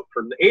talk about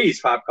from the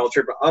 80s pop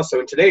culture, but also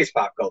in today's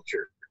pop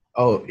culture.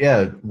 Oh,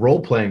 yeah.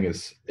 Role-playing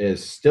is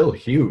still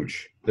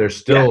huge. There's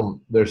still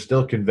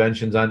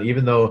conventions on,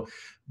 even though,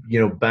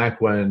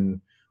 back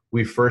when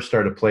we first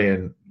started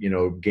playing,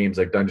 games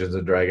like Dungeons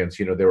and Dragons,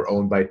 they were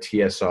owned by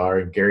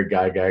TSR, and Gary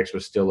Gygax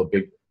was still a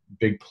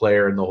big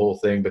player in the whole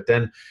thing. But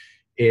then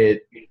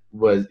it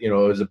was, it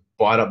was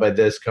bought up by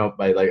this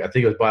company, I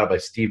think it was bought up by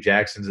Steve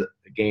Jackson's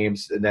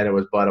Games, and then it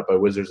was bought up by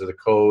Wizards of the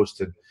Coast,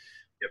 and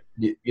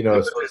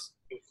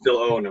still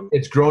own them.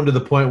 It's grown to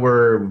the point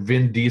where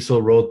Vin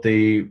Diesel wrote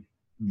the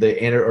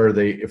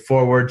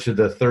forward to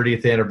the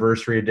 30th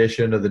anniversary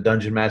edition of the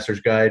Dungeon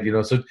Master's Guide.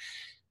 So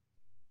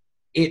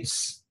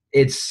it's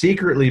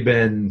secretly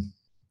been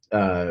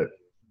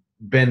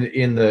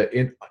in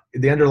the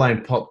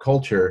underlying pulp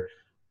culture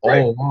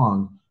all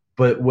along.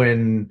 But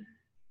when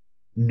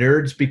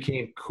nerds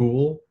became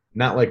cool,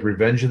 not like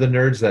Revenge of the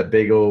Nerds, that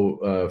big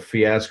old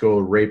fiasco,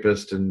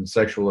 rapist and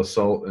sexual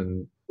assault,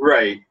 and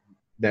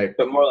that,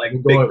 but more like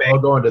I'll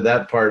go into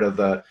that part of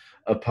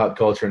pop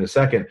culture in a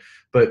second.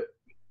 But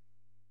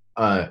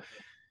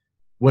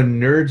when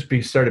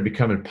nerds started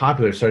becoming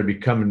popular, it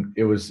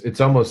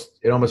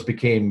almost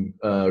became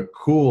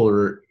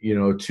cooler,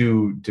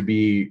 to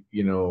be,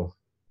 a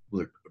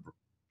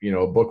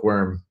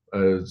bookworm,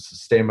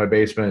 stay in my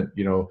basement,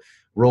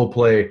 role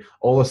play.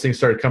 All those things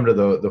started coming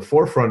to the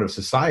forefront of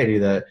society,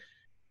 that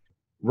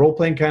role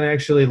playing kind of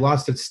actually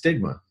lost its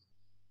stigma.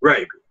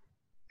 Right.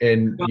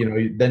 And,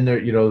 then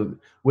there,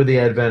 with the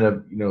advent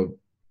of,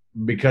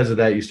 because of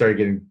that, you started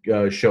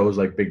getting shows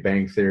like Big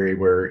Bang Theory,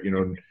 where,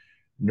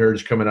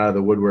 nerds coming out of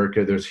the woodwork.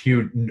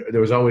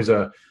 There was always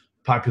a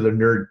popular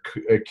nerd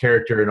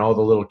character in all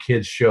the little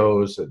kids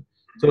shows. And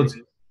so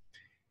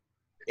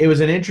it was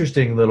an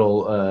interesting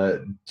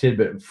little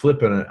tidbit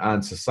flipping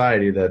on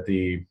society that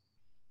the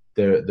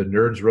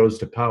nerds rose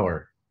to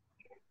power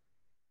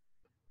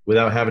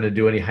without having to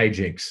do any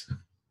hijinks.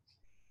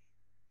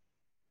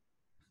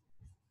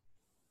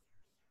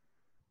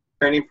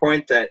 Turning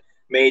point that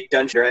made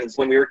Dungeons & Dragons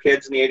when we were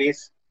kids in the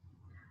 80s?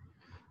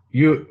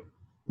 You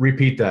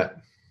repeat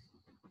that.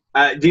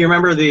 Do you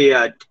remember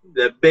the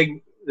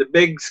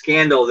big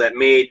scandal that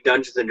made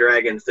Dungeons and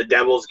Dragons the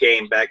Devil's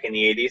Game back in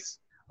the 80s?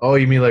 Oh,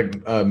 you mean like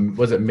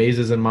was it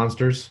Mazes and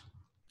Monsters?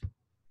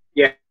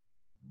 Yeah.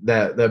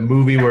 That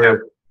movie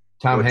where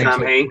Tom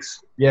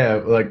Hanks. Yeah,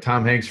 like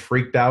Tom Hanks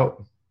freaked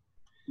out.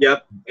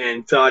 Yep,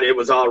 and thought it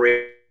was all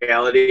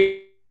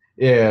reality.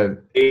 Yeah.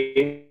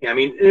 I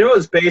mean, it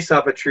was based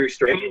off a true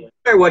story. No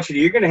matter what you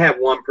do, you're going to have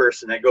one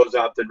person that goes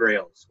off the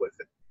rails with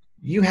it.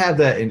 You have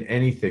that in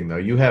anything, though.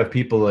 You have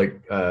people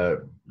like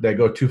that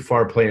go too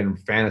far playing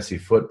fantasy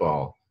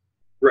football.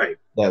 Right.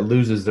 That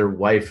loses their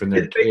wife and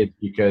their kid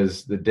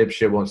because the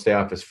dipshit won't stay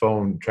off his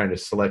phone trying to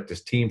select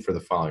his team for the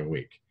following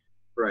week.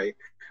 Right.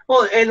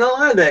 Well, and a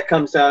lot of that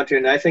comes down to,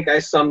 and I think I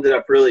summed it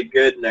up really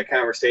good in that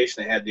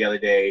conversation I had the other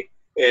day,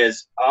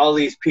 is all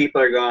these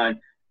people are going,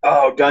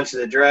 oh,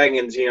 Dungeons and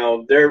Dragons, you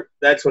know,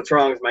 that's what's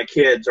wrong with my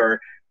kids,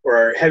 or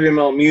heavy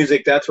metal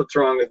music, that's what's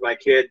wrong with my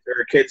kids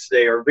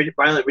today, or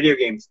violent video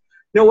games.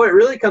 No, what it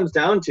really comes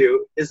down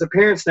to is the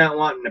parents not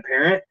wanting to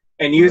parent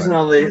and using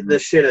all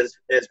this shit as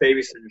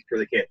babysitters for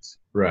the kids.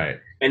 Right.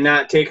 And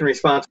not taking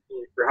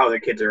responsibility for how their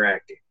kids are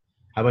acting.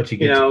 How about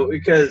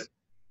because,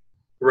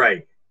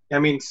 right. I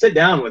mean, sit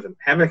down with them,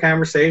 have a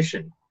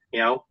conversation,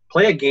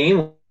 play a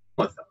game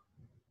with them.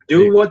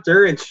 Do what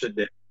they're interested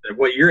in,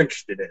 what you're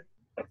interested in.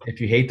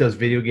 If you hate those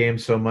video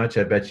games so much,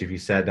 I bet you if you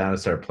sat down and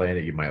started playing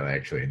it, you might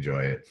actually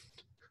enjoy it.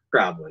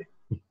 Probably.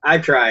 I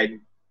tried.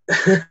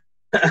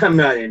 I'm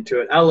not into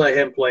it. I'll let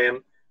him play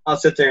them. I'll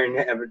sit there and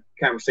have a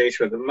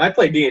conversation with him. I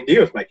play D&D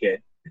with my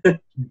kid.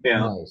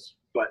 Nice.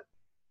 But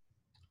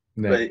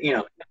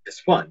it's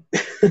fun.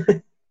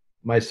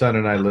 My son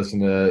and I listen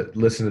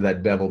to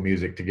that devil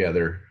music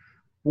together.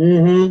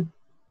 Mm-hmm.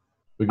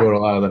 We go to a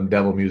lot of them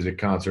devil music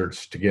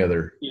concerts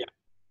together. Yeah.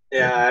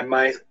 Yeah,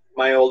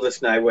 my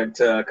oldest and I went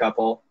to a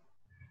couple.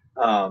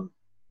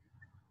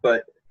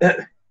 But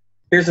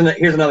here's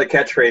another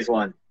catchphrase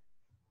one.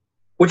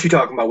 What you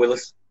talking about,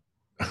 Willis?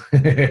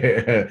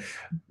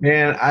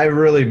 Man, I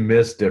really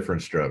miss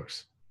Different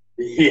Strokes.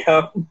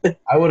 Yeah.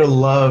 I would have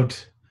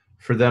loved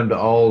for them to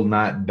all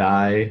not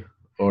die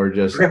or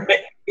just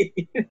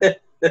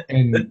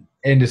and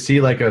to see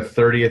like a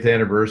 30th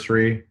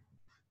anniversary.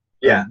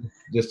 Yeah.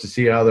 Just to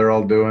see how they're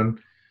all doing.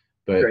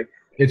 But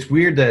It's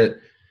weird to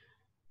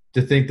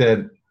think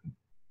that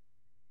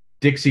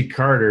Dixie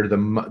Carter, the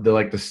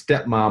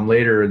stepmom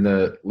later in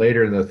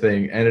the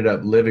thing, ended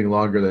up living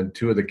longer than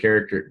two of the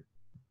cast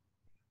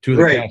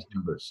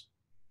members.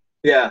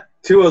 Yeah,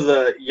 two of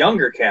the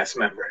younger cast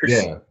members.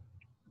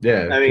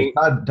 Yeah. I mean,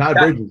 Todd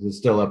Bridges is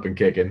still up and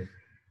kicking.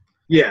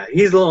 Yeah,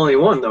 he's the only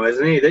one though,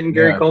 isn't he? Didn't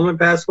Gary Coleman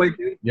pass away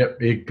too? Yep,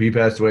 he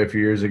passed away a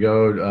few years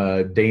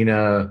ago.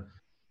 Dana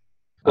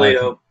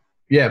Plato.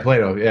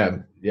 Plato.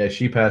 Yeah,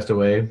 she passed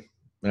away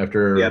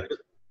after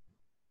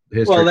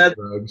history of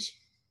drugs.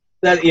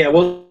 That's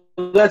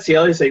the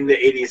other thing the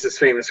 80s is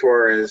famous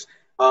for is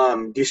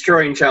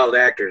destroying child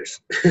actors.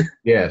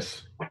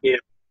 Yes.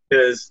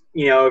 Because,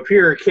 if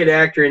you're a kid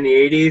actor in the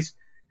 80s,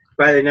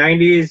 by the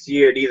 90s,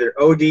 you had either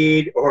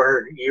OD'd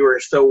or you were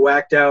so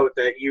whacked out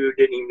that you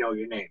didn't even know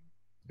your name.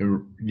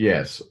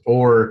 Yes.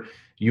 Or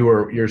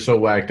you're so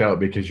whacked out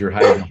because you're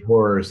hiding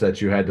horrors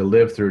that you had to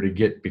live through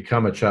to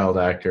become a child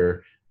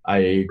actor,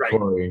 i.e.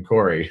 Corey and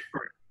Corey.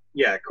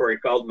 Yeah, Corey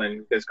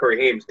Feldman, because Corey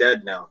Haim's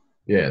dead now.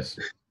 Yes.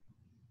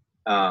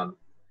 But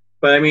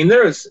I mean,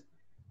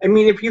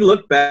 if you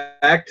look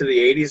back to the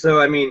 80s,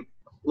 though, I mean,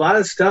 a lot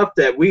of stuff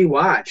that we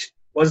watched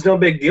was no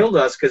big deal to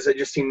us because it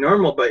just seemed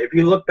normal. But if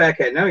you look back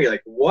at it now, you're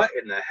like, what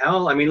in the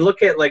hell? I mean,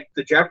 look at like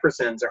the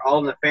Jeffersons or All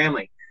in the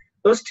Family.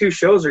 Those two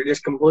shows are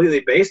just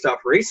completely based off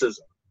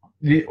racism.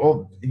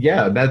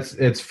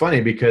 It's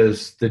funny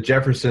because the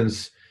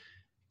Jeffersons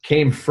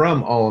came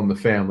from All in the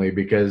Family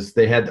because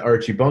they had the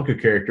Archie Bunker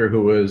character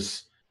who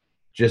was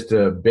just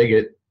a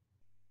bigot.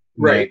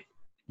 Right.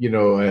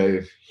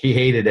 He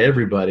hated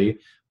everybody.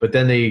 But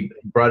then they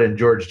brought in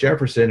George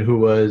Jefferson, who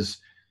was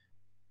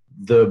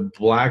the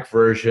black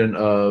version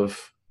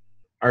of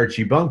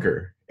Archie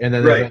Bunker. And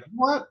then they're like,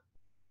 what?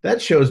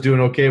 That show's doing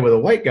okay with a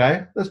white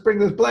guy. Let's bring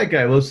this black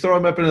guy. Let's throw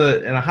him up in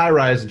a high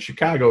rise in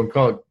Chicago and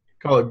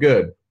call it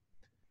good.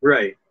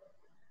 Right.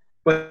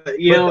 But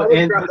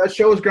that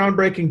show was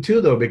groundbreaking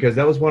too, though, because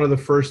that was one of the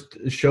first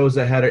shows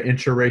that had an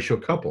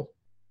interracial couple.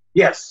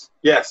 Yes.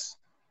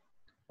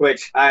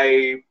 Which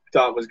I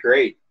thought was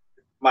great.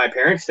 My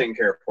parents didn't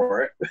care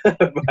for it,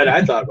 but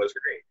I thought it was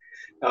great.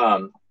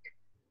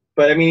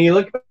 But I mean, you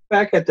look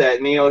back at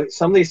that, and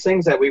some of these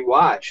things that we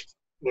watched,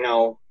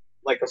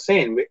 like I was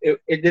saying, it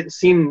didn't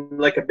seem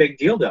like a big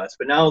deal to us.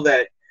 But now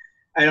that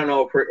I don't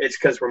know if it's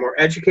because we're more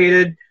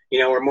educated,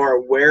 we're more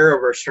aware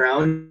of our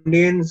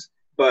surroundings.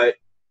 But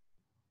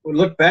we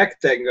look back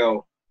at that and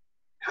go,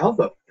 how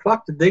the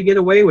fuck did they get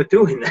away with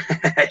doing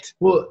that?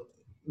 Well,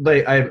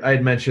 like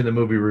I'd mentioned the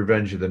movie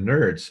Revenge of the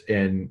Nerds,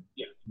 and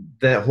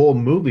that whole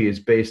movie is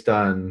based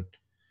on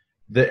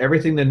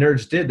everything the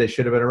nerds did. They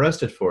should have been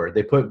arrested for.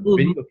 They put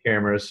video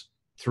cameras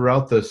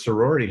throughout the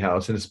sorority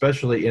house, and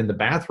especially in the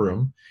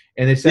bathroom,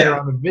 and they sat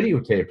around and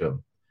videotaped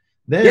them.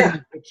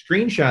 Then took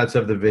screenshots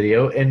of the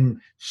video and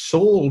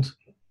sold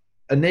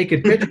a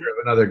naked picture of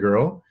another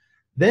girl.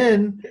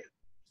 Then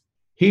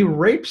he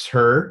rapes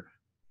her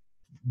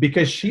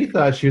because she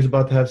thought she was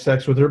about to have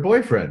sex with her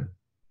boyfriend.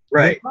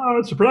 Right. Like,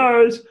 oh,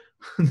 surprise.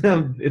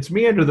 It's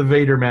me under the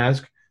Vader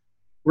mask.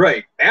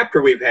 Right.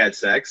 After we've had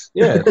sex.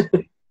 Yeah.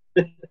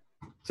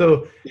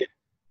 So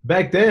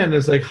back then,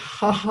 it's like,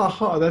 ha, ha,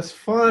 ha, that's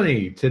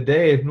funny.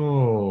 Today,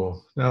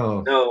 no.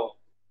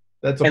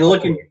 That's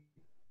looking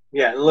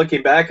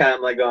back on it,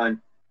 I'm like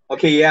going,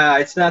 okay,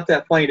 it's not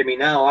that funny to me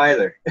now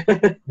either.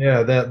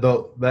 Yeah,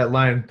 that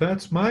line,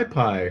 that's my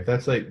pie.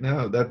 That's like,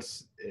 no,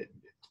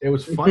 it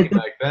was funny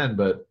back then,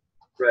 but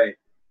right.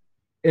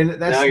 And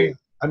that's,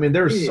 I mean,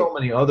 there's so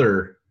many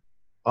other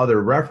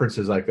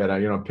references like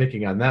that. You know,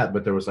 picking on that,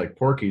 but there was like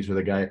Porky's where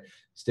the guy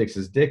sticks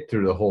his dick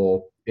through the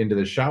hole into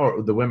the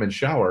shower, the women's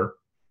shower.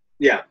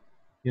 Yeah.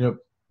 You know,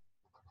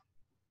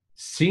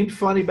 seemed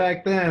funny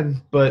back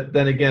then, but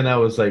then again, I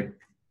was like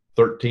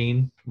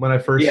 13 when I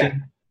first seen it.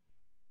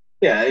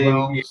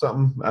 Yeah.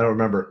 Something. I don't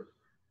remember.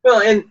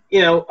 Well, and,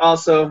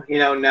 also,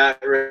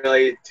 not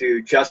really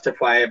to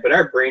justify it, but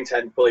our brains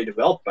hadn't fully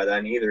developed by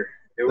then either.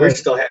 We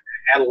still had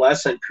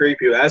adolescent,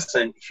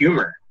 prepubescent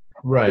humor.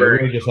 Right. We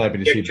were just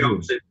happy to see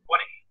jokes is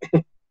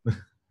funny.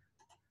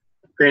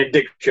 Granted,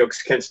 dick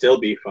jokes can still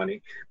be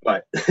funny,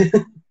 but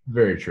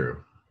very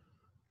true.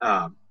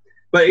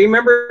 But you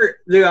remember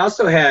they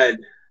also had,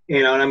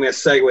 and I'm going to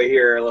segue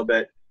here a little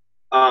bit,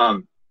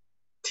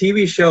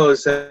 TV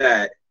shows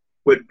that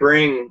would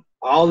bring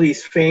all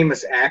these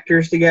famous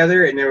actors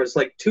together, and there was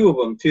like two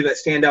that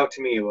stand out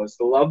to me. It was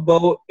The Love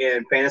Boat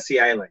and Fantasy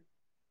Island.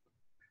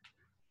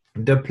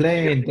 The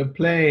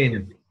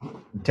plane,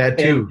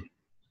 tattoo. And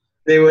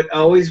they would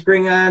always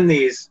bring on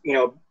these,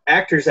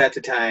 actors at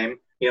the time,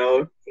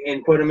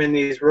 and put them in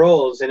these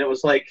roles, and it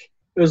was like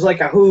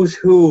a who's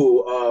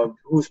who of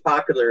who's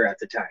popular at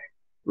the time.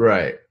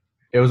 Right.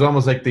 It was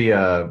almost like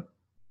it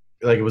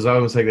was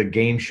almost like a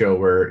game show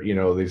where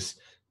these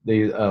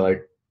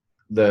like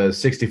the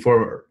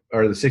 64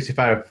 or the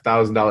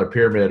 $65,000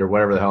 pyramid or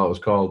whatever the hell it was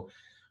called.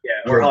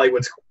 Yeah, or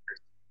Hollywood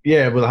Squares.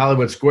 Yeah, with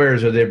Hollywood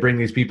Squares, or they bring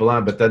these people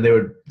on, but then they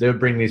would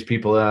bring these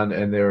people on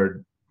and they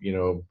would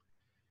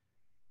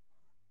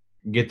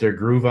get their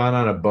groove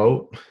on a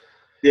boat.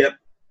 Yep.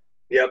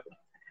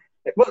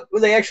 Well,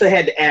 they actually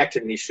had to act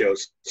in these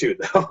shows too,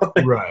 though.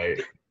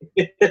 Right.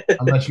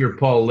 Unless you're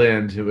Paul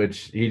Lynde,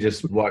 which he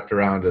just walked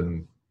around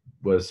and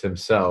was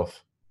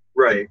himself.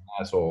 Right.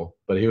 Asshole.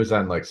 But he was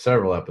on like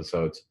several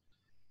episodes.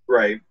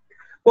 Right.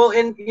 Well,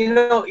 and you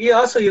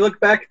look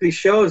back at these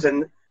shows,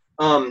 and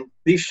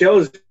these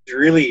shows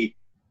really,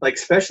 like,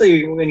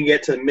 especially when you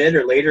get to the mid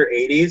or later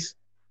 80s,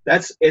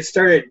 it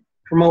started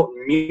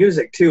promoting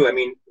music too. I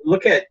mean,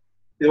 look at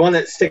the one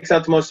that sticks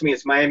out the most to me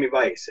is Miami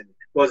Vice, and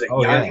was it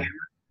Jan Hammer?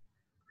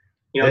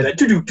 That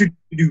do.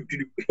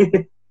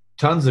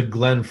 Tons of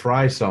Glenn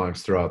Frey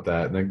songs throughout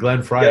that, and then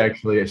Glenn Frey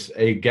actually is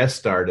a guest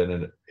starred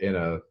in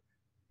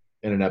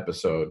an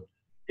episode.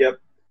 Yep.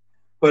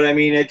 But I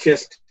mean,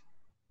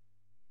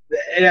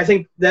 and I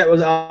think that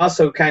was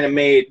also kind of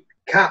made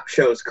cop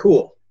shows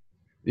cool.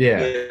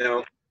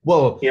 Yeah.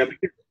 Well,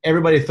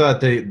 everybody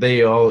thought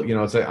they all,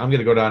 it's like, I'm going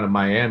to go down to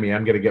Miami.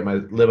 I'm going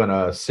to live on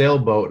a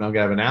sailboat, and I'm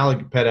going to have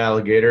an pet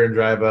alligator and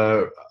drive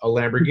a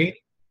Lamborghini.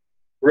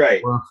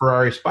 Right. Or a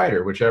Ferrari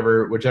Spider,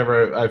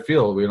 whichever I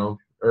feel,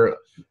 or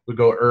we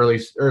go early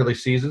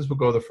seasons, we'll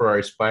go the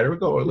Ferrari Spider. We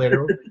go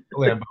later, the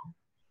Lambo.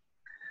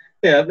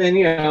 Yeah, and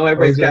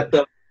everybody's got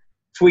the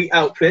sweet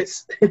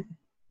outfits.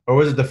 Or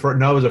was it it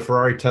was a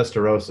Ferrari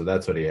Testarossa.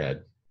 That's what he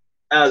had.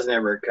 I was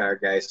never a car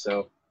guy,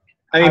 so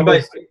I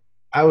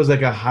was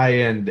like a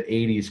high-end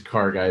 80s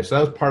car guy, so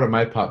that was part of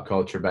my pop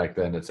culture back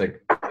then. It's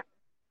like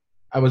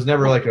I was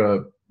never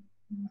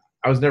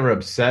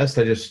obsessed.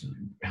 I just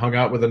hung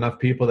out with enough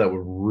people that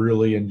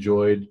really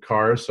enjoyed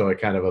cars, so I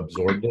kind of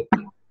absorbed it.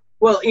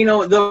 Well,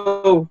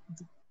 though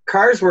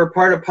cars were a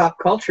part of pop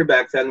culture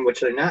back then, which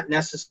they're not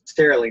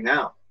necessarily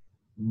now.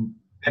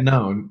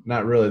 No,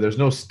 not really. There's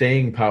no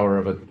staying power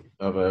of a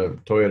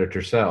Toyota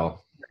Tercel.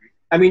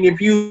 I mean, if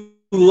you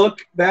look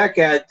back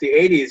at the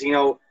 80s,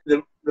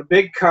 the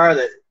big car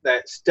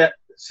that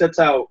sets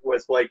out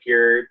with like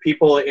your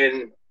people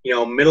in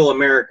middle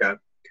America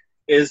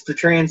is the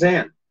Trans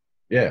Am.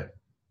 Yeah,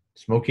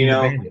 Smokey and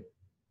the Bandit.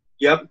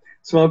 Yep,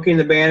 Smokey and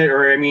the Bandit,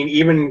 or I mean,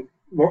 even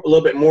a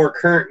little bit more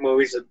current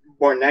movies,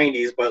 more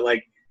 90s, but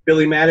like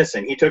Billy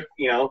Madison, he took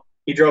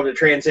he drove the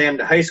Trans Am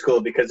to high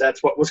school because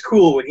that's what was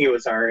cool when he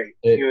was our age.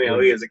 He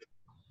was a kid.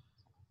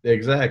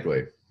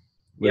 Exactly.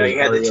 Yeah, he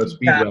had the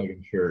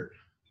Speedwagon shirt.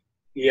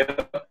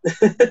 Yep.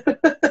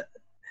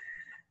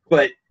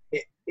 But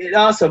it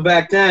also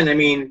back then, I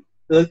mean,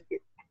 let's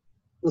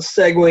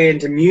segue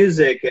into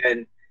music,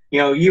 and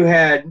you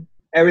had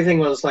everything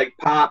was like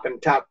pop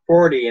and top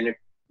 40, and if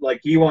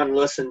like you want to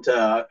listen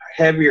to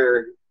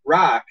heavier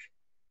rock,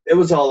 it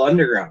was all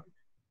underground.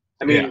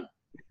 I mean,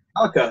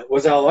 Metallica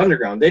was all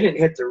underground. They didn't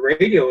hit the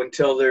radio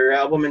until their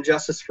album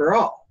Injustice for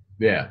All.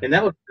 Yeah. And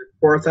that was their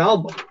fourth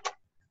album.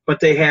 But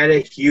they had a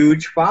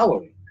huge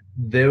following.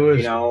 There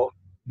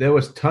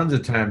was tons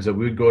of times that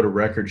we'd go to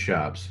record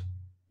shops.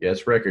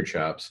 Yes, record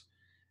shops.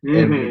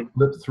 And we'd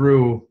flip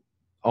through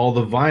all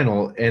the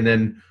vinyl, and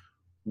then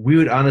we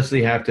would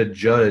honestly have to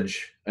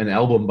judge an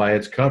album by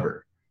its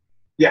cover.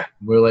 Yeah.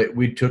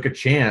 We took a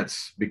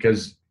chance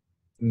because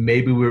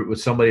maybe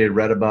somebody had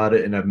read about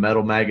it in a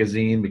metal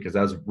magazine, because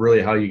that was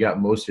really how you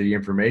got most of the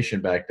information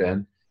back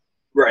then.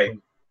 Right.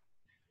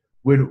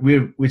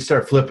 We'd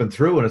start flipping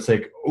through, and it's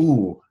like,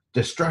 ooh,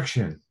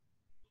 Destruction.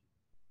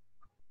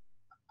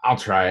 I'll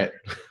try it.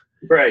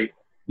 Right.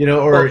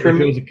 Or if it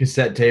was a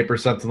cassette tape or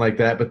something like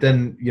that. But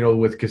then,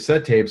 with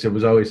cassette tapes, it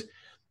was always,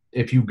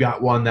 if you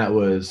got one that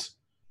was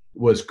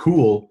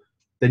cool,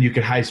 then you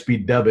could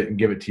high-speed dub it and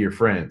give it to your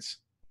friends.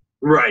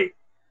 Right.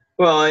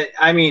 Well,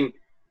 I mean,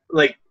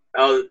 like,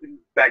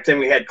 back then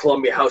we had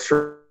Columbia House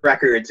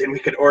Records, and we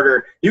could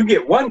order, you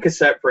get one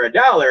cassette for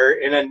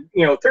 $1 and then,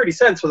 30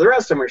 cents for the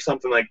rest of them or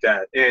something like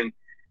that. And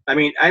I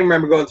mean, I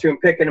remember going through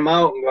and picking them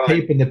out and going,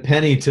 taping the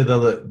penny to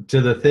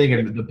the thing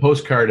and the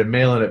postcard and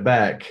mailing it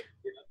back.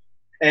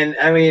 And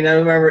I mean, I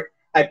remember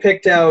I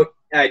picked out,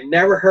 I'd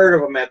never heard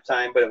of them at the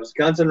time, but it was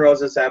Guns N'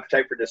 Roses'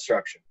 Appetite for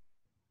Destruction.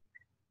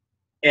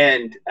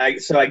 And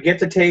so I get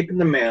the tape in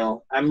the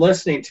mail. I'm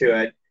listening to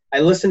it. I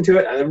listen to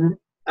it.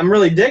 I'm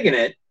really digging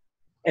it.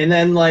 And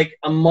then like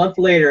a month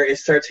later, it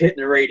starts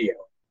hitting the radio.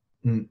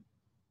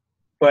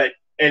 But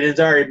it has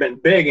already been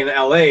big in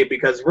LA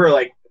because we're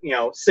like,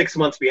 6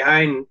 months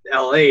behind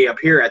LA up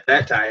here at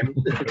that time.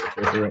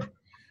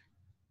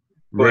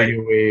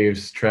 Radio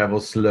waves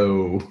travel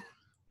slow.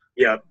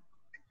 Yep.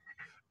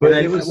 But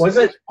it was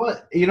fun,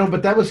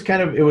 but that was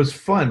it was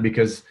fun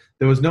because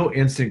there was no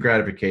instant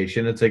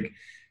gratification. It's like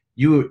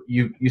you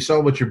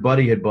saw what your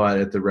buddy had bought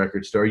at the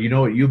record store. You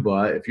know what you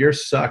bought. If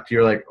yours sucked,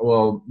 you're like,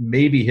 well,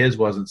 maybe his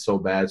wasn't so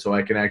bad, so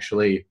I can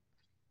actually,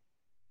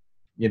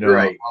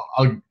 right.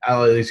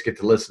 I'll at least get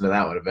to listen to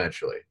that one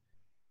eventually.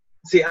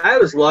 See, I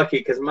was lucky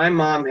because my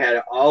mom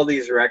had all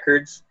these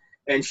records,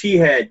 and she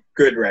had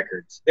good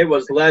records. It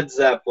was Led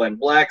Zeppelin,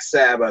 Black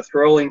Sabbath,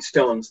 Rolling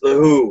Stones, The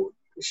Who.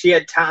 She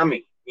had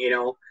Tommy,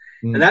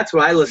 and that's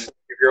what I listened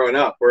to growing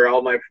up, where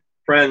all my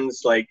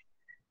friends, like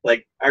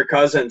our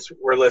cousins,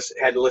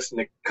 had to listen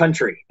to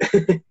country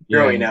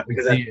growing up.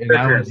 Because I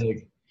was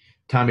like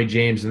Tommy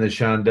James and the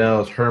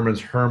Shondells,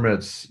 Herman's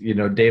Hermits,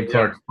 Dave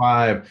Clark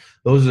 5.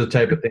 Those are the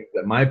type of things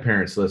that my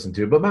parents listened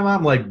to. But my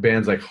mom liked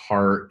bands like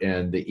Heart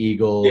and the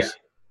Eagles,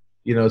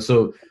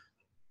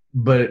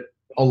 but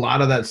a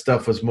lot of that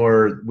stuff was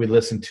more, we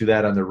listened to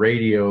that on the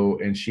radio,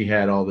 and she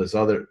had all this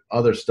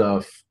other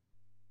stuff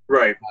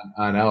right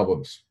on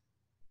albums.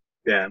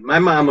 Yeah, my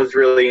mom was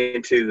really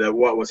into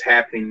what was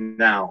happening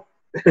now.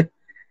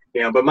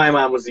 But my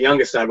mom was the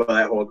youngest out of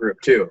that whole group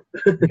too.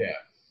 Yeah.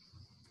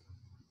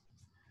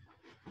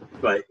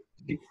 But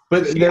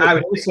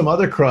there was some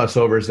other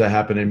crossovers that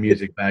happened in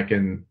music back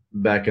in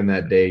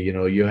that day.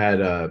 You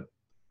had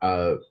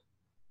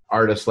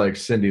artists like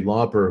Cyndi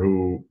Lauper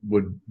who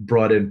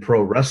brought in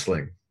pro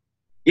wrestling.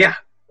 Yeah.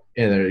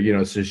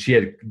 And so she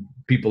had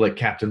people like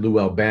Captain Lou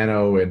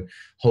Albano and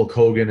Hulk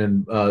Hogan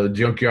and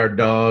Junkyard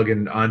Dog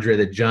and Andre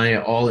the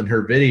Giant all in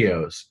her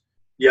videos.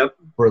 Yep.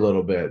 For a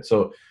little bit.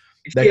 So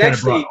that kind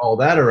of brought all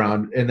that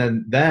around. And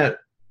then that,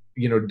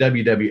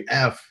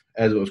 WWF,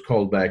 as it was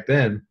called back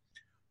then,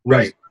 was,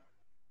 right.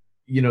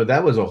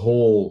 That was a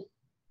whole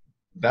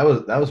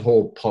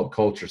pop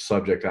culture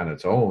subject on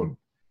its own.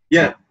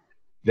 Yeah.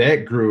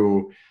 That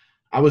grew.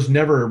 I was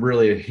never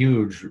really a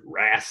huge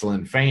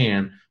wrestling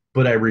fan,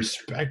 but I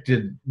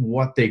respected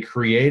what they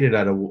created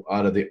out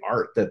of the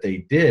art that they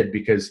did,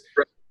 because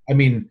I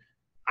mean,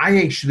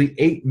 I actually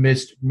ate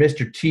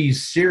Mr.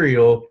 T's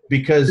cereal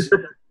because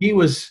he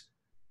was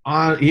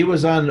on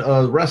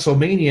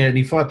WrestleMania and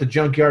he fought the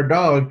Junkyard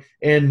Dog,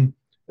 and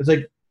it's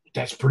like,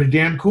 that's pretty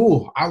damn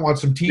cool. I want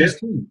some T's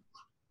too.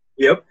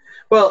 Yep.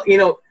 Well,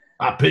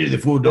 I pity the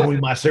fool don't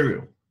eat my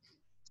cereal.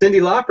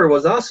 Cyndi Lauper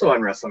was also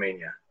on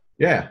WrestleMania.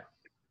 Yeah.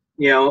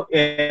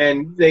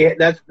 And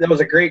that was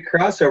a great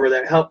crossover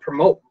that helped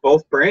promote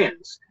both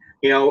brands.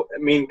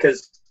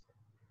 Because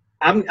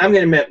I'm going to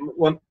admit,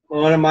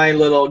 one of my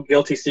little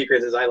guilty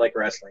secrets is I like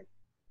wrestling.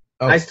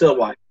 Oh. I still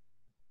watch,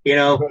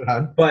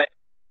 but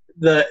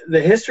the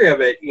history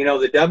of it, the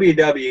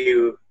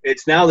WW,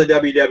 it's now the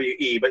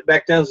WWE, but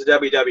back then it was the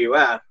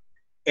WWF.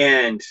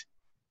 And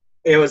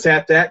it was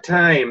at that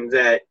time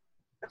that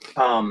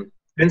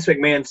Vince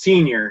McMahon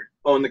Sr.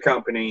 owned the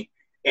company,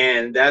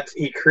 and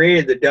he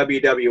created the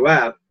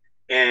WWF.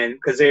 And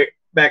because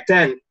back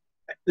then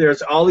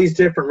there's all these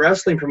different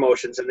wrestling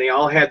promotions, and they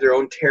all had their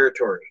own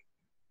territory.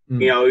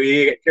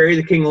 Terry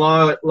the King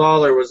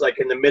Lawler was like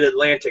in the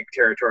Mid-Atlantic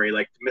territory,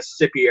 like the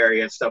Mississippi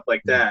area and stuff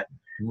like that.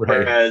 Right.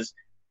 Whereas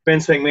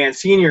Vince McMahon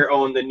Sr.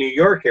 owned the New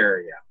York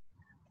area.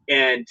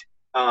 And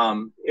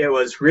It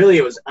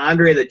was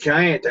Andre the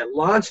Giant that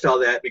launched all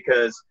that,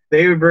 because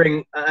they would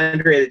bring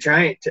Andre the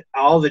Giant to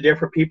all the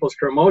different people's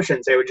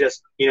promotions. They would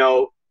just, he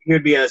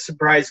would be a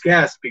surprise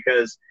guest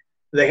because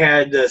they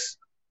had this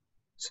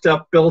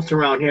stuff built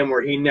around him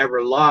where he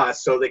never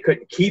lost, so they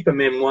couldn't keep him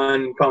in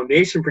one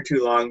foundation for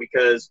too long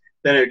because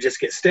then it would just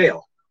get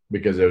stale.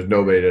 Because there's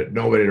nobody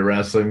to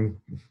wrestle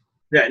him.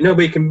 Yeah,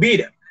 nobody can beat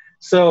him.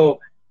 So,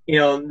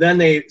 then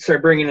they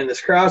start bringing in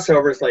this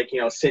crossovers like,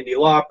 Cyndi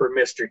Lauper,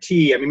 Mr.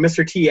 T. I mean,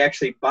 Mr. T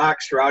actually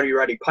boxed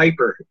Roddy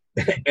Piper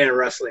in a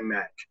wrestling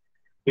match.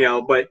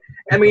 But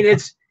I mean,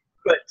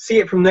 but see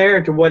it from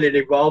there to what it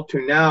evolved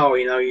to now.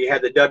 You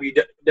had the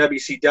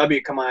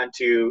WCW come on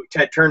to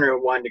Ted Turner,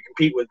 who wanted to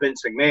compete with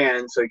Vince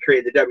McMahon, so he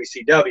created the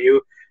WCW,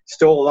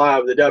 stole a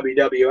lot of the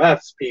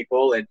WWF's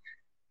people, and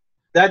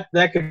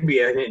that could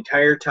be an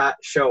entire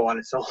show on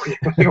its own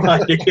if you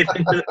wanted to get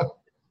into it.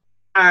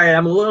 All right,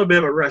 I'm a little bit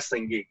of a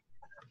wrestling geek.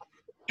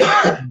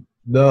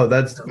 No,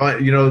 that's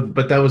fine.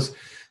 But that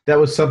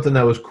was something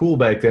that was cool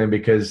back then,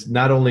 because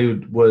not only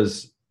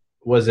was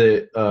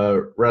it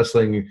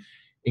wrestling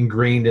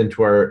ingrained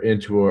into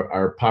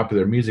our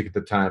popular music at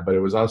the time, but it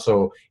was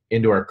also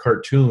into our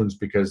cartoons,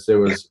 because there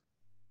was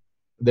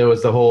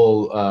the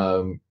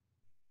whole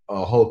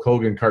Hulk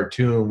Hogan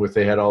cartoon with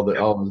they had all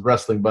the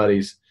wrestling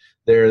buddies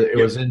there. It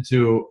was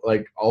into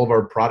like all of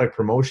our product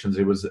promotions.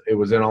 It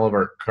was in all of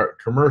our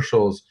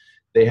commercials.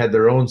 They had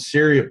their own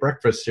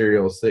breakfast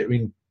cereals.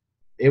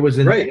 It was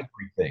in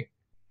everything.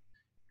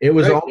 It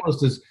was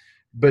almost as,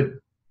 but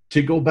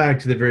to go back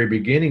to the very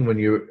beginning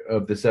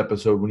of this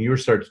episode, when you were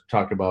starting to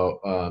talk about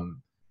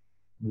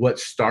what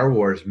Star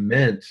Wars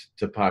meant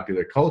to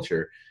popular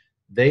culture,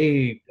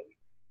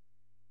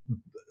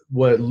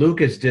 what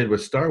Lucas did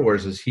with Star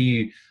Wars is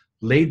he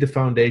laid the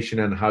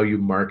foundation on how you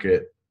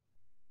market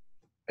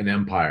an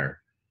empire.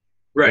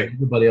 Right. And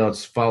everybody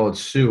else followed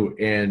suit,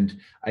 and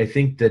I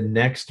think the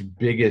next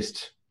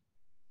biggest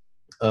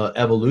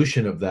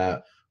evolution of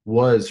that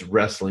was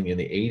wrestling in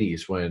the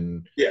 80s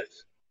when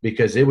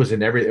because it was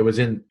in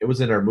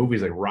our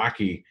movies like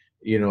Rocky.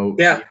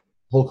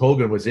 Hulk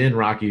Hogan was in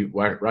Rocky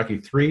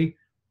 3,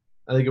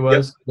 I think it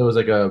was. Yep. There was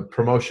like a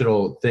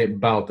promotional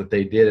bout that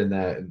they did in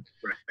that,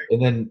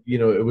 and then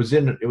it was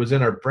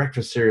in our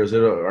breakfast cereals,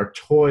 our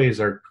toys,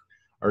 our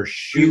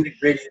shoes.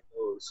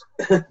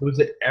 It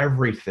was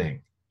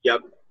everything.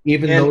 Yep.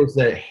 Even those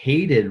that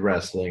hated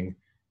wrestling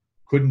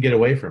couldn't get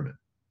away from it.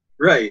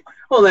 Right.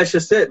 Well, that's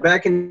just it.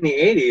 Back in the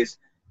 80s,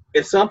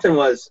 if something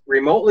was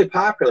remotely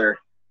popular,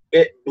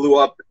 it blew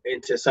up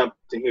into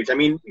something huge. I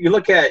mean, you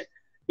look at,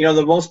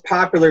 the most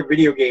popular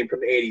video game from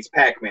the 80s,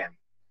 Pac-Man.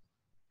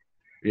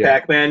 Yeah.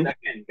 Pac-Man,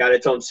 again, got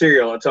its own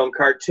cereal, its own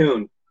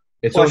cartoon,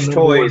 plush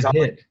toys.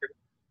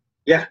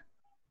 Yeah.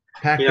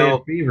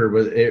 Pac-Man Fever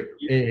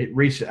it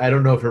reached. I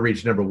don't know if it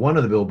reached number 1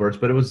 of the billboards,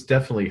 but it was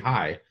definitely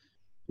high.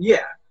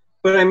 Yeah,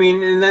 but I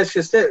mean, and that's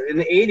just it. In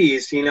the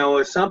 80s,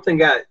 if something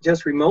got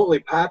just remotely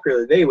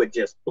popular, they would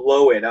just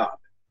blow it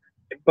up.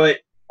 But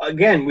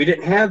again, we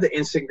didn't have the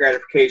instant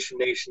gratification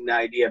nation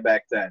idea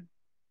back then.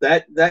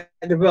 That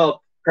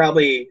developed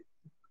probably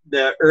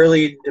the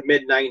early to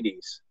mid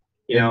 90s.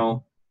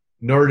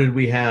 Nor did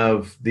we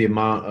have the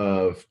amount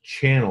of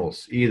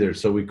channels either,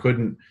 so we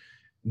couldn't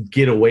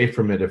get away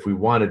from it if we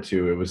wanted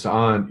to. It was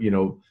on,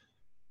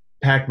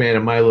 Pac-Man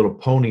and My Little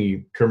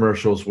Pony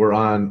commercials were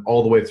on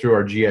all the way through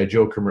our G.I.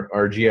 Joe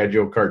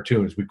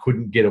cartoons. We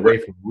couldn't get away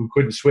from it. We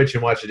couldn't switch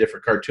and watch a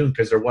different cartoon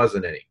because there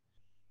wasn't any.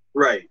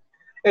 Right.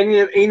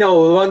 And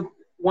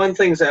one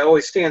things that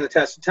always stand the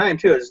test of time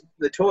too is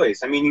the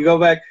toys. I mean, you go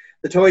back,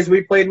 the toys we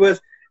played with,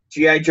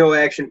 G.I. Joe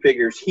action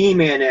figures,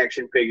 He-Man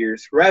action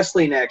figures,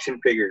 wrestling action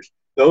figures.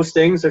 Those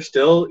things are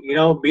still,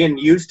 being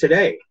used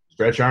today.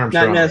 Stretch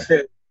Armstrong. Not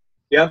necessarily.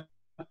 Yep.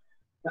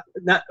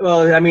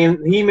 Well, I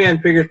mean, He-Man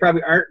figures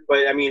probably aren't,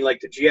 but I mean, like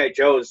the G.I.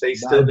 Joes, they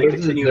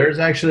continue. There's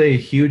actually a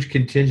huge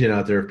contingent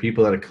out there of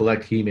people that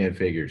collect He-Man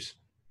figures.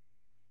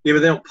 Yeah,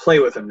 but they don't play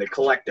with them; they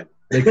collect them.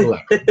 They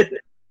collect.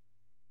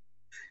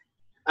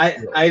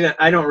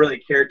 I don't really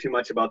care too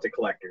much about the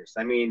collectors.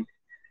 I mean,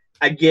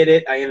 I get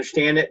it, I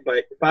understand it, but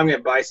if I'm going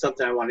to buy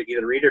something, I want to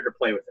either read it or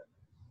play with it.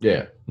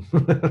 Yeah.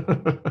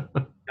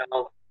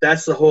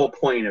 That's the whole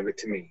point of it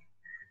to me.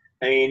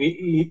 I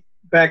mean,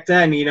 back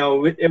then,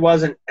 it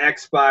wasn't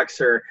Xbox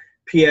or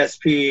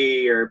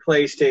PSP or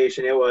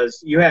PlayStation. It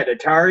was, you had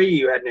Atari,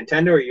 you had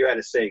Nintendo, or you had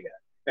a Sega.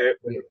 At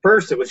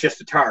first, it was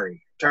just Atari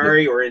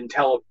or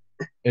Intel.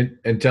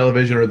 And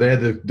television, or they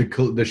had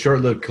the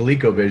short-lived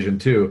ColecoVision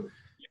too,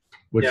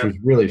 which was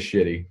really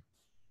shitty.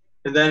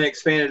 And then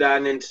expanded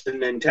on into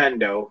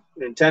Nintendo.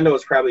 Nintendo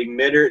was probably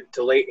mid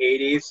to late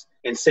 80s,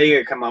 and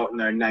Sega come out in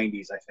the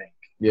 90s, I think.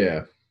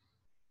 Yeah.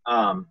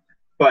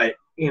 But,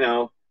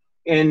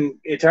 in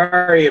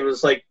Atari, it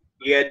was like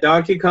you had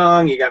Donkey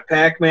Kong, you got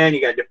Pac-Man,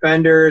 you got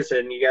Defenders,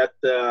 and you got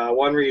the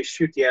one where you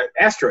shoot the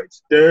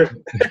asteroids.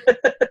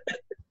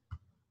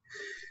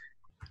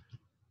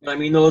 I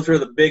mean, those were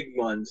the big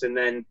ones. And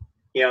then,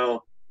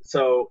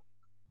 so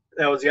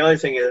that was the other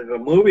thing. If a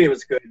movie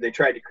was good, they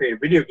tried to create a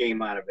video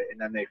game out of it, and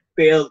then they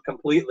failed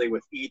completely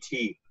with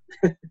E.T.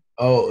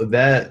 Oh,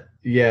 that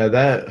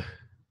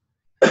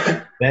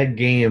that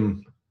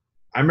game.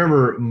 I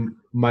remember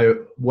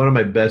one of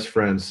my best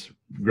friends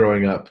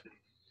growing up.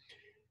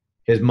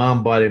 His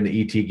mom bought him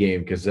the ET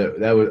game because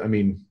that was, I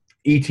mean,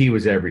 ET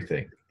was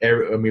everything.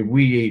 I mean,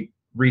 we ate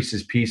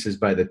Reese's Pieces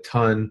by the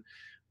ton.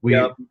 We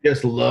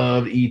just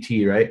loved ET,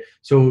 right?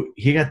 So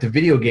he got the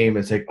video game.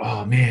 It's like,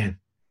 oh man,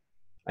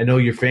 I know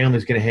your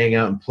family's gonna hang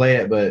out and play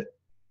it, but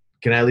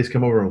can I at least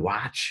come over and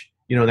watch?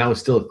 You know, that was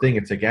still a thing.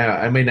 It's like, yeah,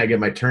 I may not get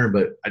my turn,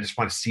 but I just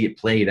want to see it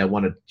played. I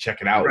want to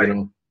check it out. Right. You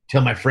know,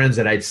 tell my friends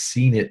that I'd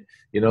seen it.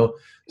 You know,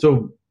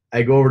 so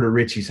I go over to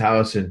Richie's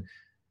house and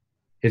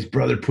his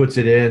brother puts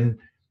it in,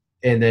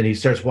 and then he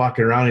starts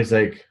walking around. He's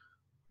like,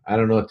 I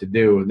don't know what to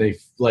do. And they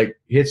like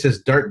hits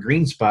this dark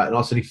green spot, and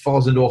all of a sudden he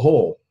falls into a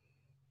hole.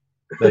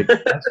 Like,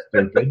 that's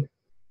stupid.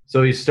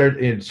 So he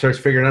starts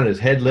figuring out, his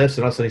head lifts,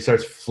 and all of a sudden he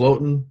starts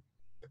floating,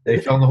 and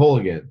he fell in the hole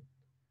again.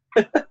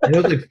 And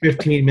it was like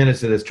 15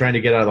 minutes of this trying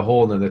to get out of the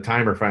hole, and then the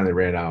timer finally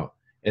ran out.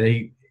 And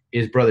then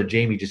his brother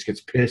Jamie just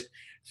gets pissed,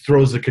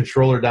 throws the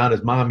controller down.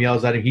 His mom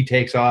yells at him. He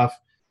takes off.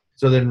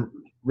 So then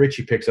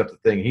Richie picks up the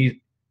thing.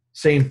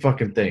 Same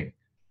fucking thing.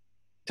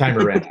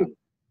 Timer ran out.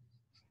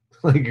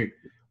 Like,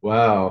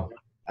 wow.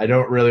 I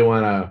don't really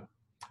want to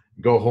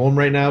go home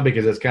right now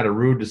because it's kind of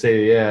rude to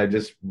say, yeah, I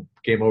just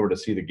came over to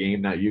see the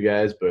game, not you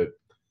guys. But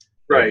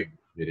right,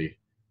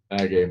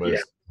 that game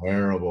was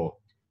terrible.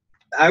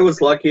 I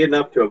was lucky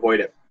enough to avoid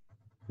it.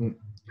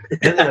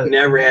 I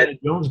never had a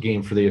Jones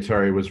game for the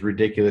Atari was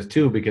ridiculous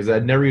too because I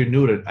never even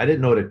knew it. I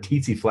didn't know what a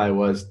Tsetse Fly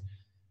was,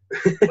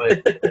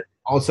 but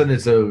all of a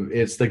sudden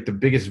it's like the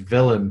biggest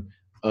villain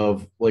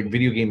of like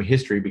video game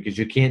history because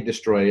you can't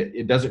destroy it.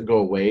 It doesn't go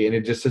away, and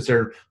it just sits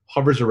there,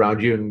 hovers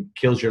around you, and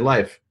kills your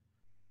life.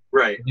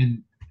 Right.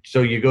 And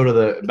so you go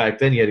to back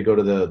then you had to go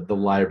to the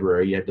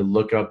library. You had to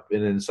look up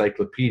in an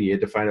encyclopedia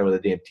to find out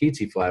what the damn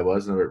Tsetse Fly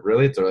was, and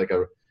really it's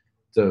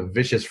a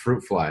vicious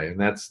fruit fly, and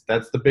that's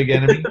the big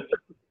enemy.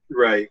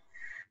 Right.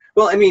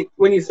 Well, I mean,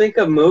 when you think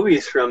of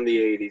movies from the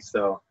 80s,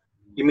 though,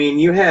 you mean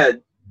you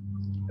had,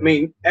 I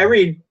mean,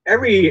 every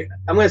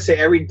I'm going to say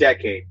every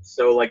decade,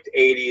 so like the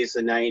 80s,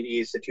 the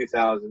 90s, the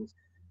 2000s,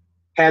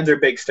 had their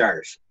big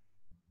stars.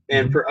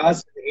 And for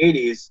us in the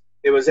 80s,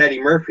 it was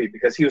Eddie Murphy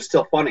because he was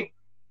still funny.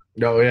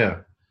 Oh,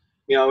 yeah.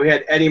 You know, we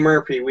had Eddie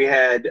Murphy. We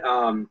had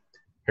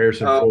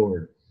Harrison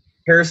Ford.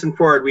 Harrison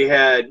Ford. We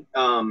had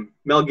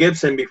Mel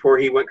Gibson before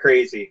he went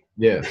crazy.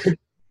 Yeah.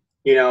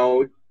 You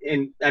know,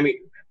 and I mean,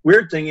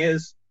 weird thing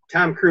is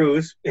Tom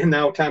Cruise, and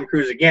now Tom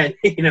Cruise again,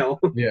 you know.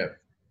 Yeah.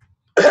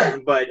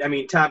 But, I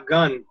mean, Top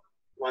Gun,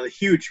 one of the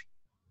huge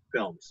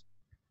films.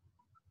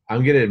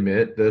 I'm going to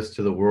admit this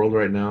to the world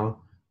right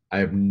now. I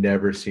have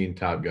never seen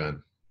Top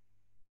Gun.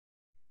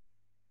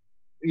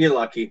 You're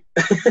lucky.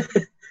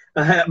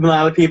 A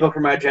lot of people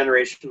from my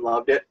generation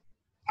loved it.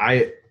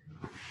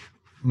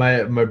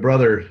 My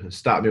brother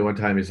stopped me one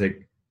time. He's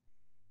like,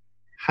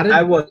 how did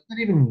that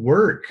even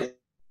work?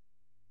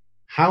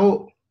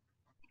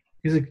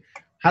 He's like,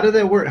 how did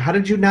that work? How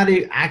did you not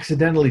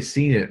accidentally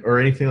seen it or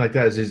anything like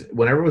that? It's just,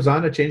 whenever it was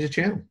on, I changed the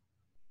channel.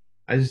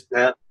 I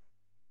don't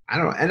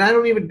know. And I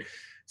don't even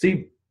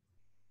see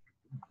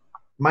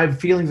my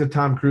feelings of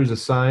Tom Cruise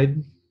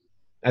aside.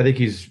 I think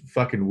he's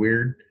fucking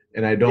weird.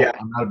 And I'm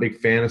not a big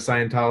fan of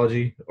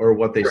Scientology or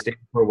what they stand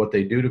for, what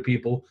they do to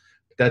people.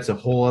 That's a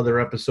whole other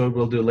episode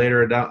we'll do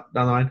later down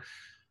the line.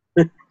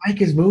 I like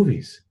his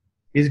movies.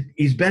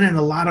 He's been in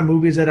a lot of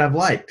movies that I've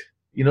liked.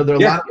 You know, a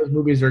lot of those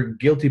movies are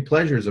guilty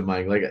pleasures of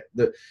mine. Like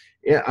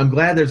I'm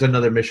glad there's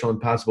another Mission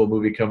Impossible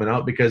movie coming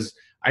out because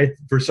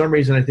for some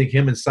reason I think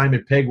him and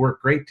Simon Pegg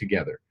work great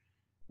together.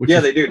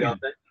 They do, don't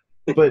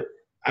they? But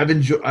I've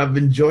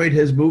enjoyed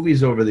his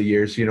movies over the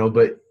years, you know.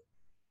 But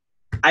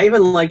I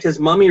even liked his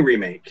Mummy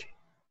remake.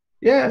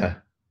 Yeah.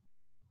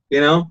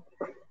 You know,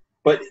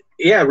 but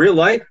real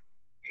life,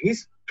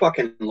 he's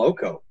fucking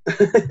loco.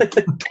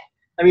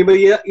 I mean, but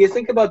you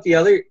think about the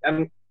other.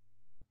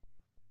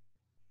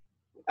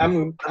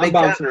 I'm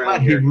bouncing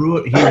around here. He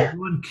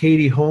ruined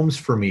Katie Holmes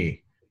for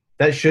me.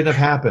 That shouldn't have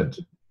happened.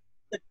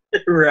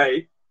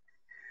 Right.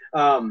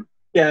 I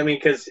mean,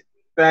 because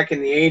back in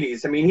the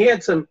 80s, I mean, he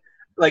had some,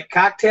 like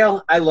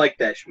Cocktail. I liked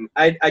that.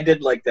 I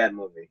did like that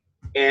movie.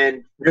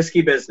 And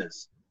Risky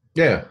Business.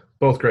 Yeah,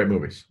 both great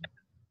movies.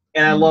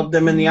 And I loved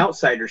them in The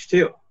Outsiders,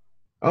 too.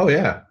 Oh,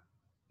 yeah.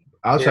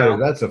 Outsiders,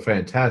 that's a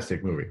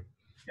fantastic movie.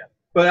 Yeah.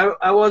 But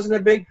I wasn't a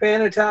big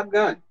fan of Top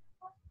Gun.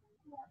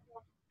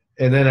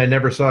 And then I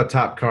never saw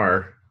Top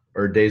Car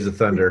or Days of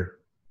Thunder.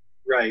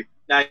 Right.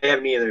 I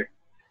haven't either.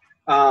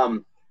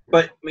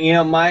 But, you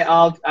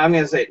know, I'm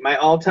going to say my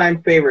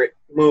all-time favorite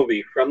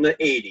movie from the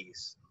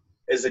 80s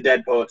is The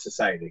Dead Poets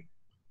Society.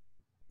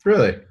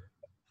 Really?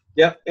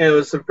 Yep. It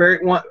was the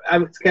very one. I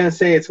was going to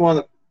say it's one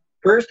of the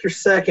first or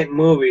second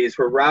movies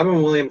where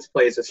Robin Williams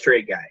plays a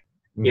straight guy.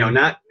 Mm-hmm. You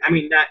know,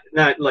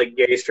 not like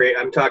gay straight.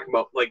 I'm talking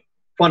about like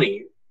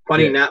funny,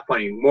 not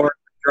funny, more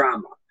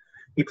drama.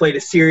 He played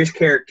a serious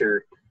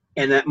character.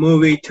 And that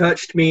movie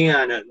touched me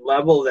on a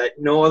level that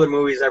no other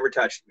movies ever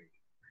touched me.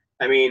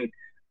 I mean,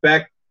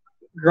 back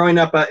growing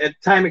up, at the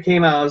time it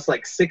came out, I was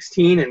like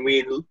 16, and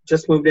we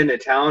just moved into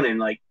town, and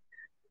like,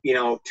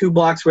 2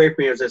 blocks away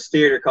from me was this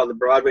theater called the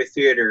Broadway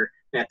Theater.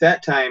 And at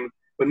that time,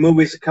 when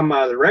movies would come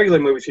out of the regular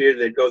movie theater,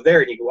 they'd go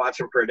there, and you could watch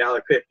them for $1.50.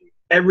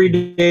 Every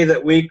day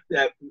that week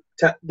that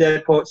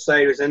Dead Poets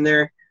Society was in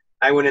there,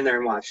 I went in there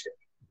and watched it.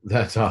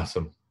 That's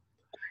awesome.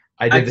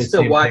 I did the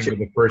same thing with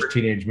the first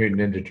Teenage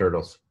Mutant Ninja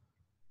Turtles.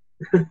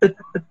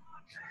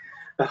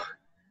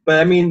 But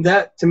I mean,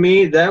 that to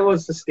me, that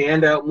was the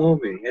standout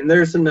movie. And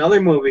there's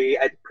another movie,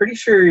 I'm pretty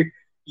sure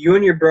you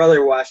and your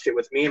brother watched it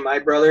with me and my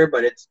brother,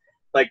 but it's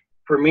like,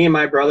 for me and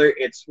my brother,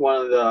 it's one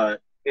of the,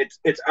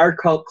 it's our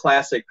cult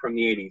classic from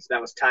the 80s.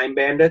 That was Time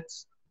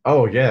Bandits.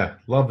 Oh, yeah.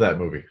 Love that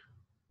movie.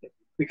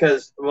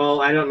 Because,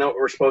 well, I don't know what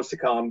we're supposed to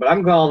call them, but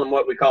I'm calling them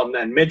what we called them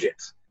then,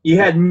 midgets. You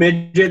had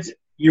midgets,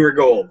 you were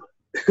gold.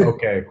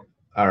 Okay.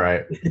 All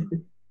right.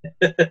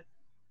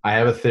 I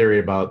have a theory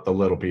about the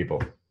little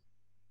people.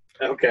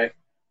 Okay.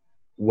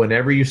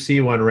 Whenever you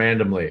see one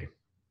randomly,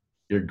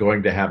 you're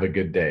going to have a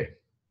good day.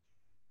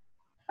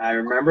 I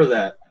remember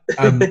that.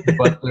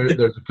 But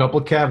there's a couple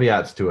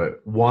caveats to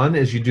it. One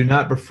is you do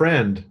not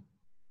befriend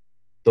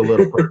the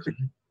little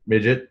person,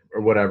 midget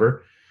or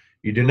whatever.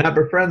 You do not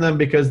befriend them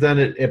because then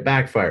it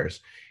backfires.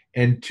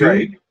 And two,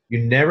 right. You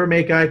never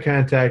make eye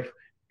contact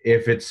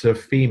if it's a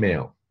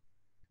female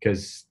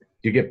because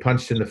you get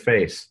punched in the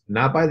face.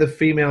 Not by the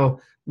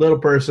female little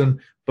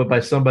person, but by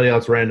somebody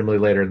else randomly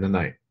later in the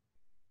night.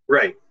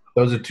 Right.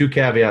 Those are 2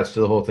 caveats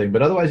to the whole thing.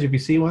 But otherwise, if you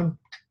see one,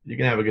 you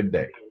can have a good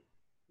day.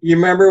 You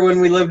remember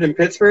when we lived in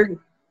Pittsburgh?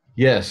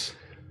 Yes.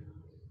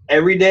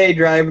 Every day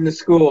driving to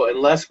school,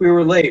 unless we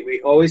were late, we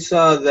always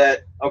saw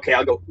that, okay,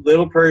 I'll go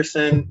little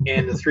person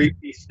and the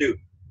 3-piece suit.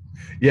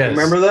 Yes.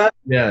 Remember that?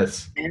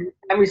 Yes. And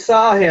we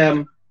saw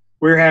him,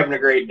 we were having a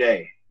great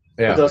day.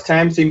 Yeah. But those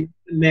times,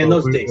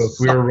 those days. If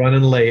we were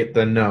running late,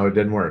 then no, it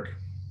didn't work.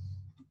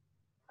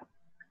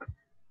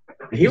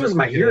 He was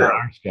my hero.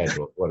 Our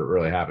schedule, what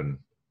really happened.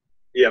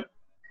 Yep.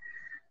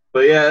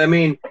 But yeah, I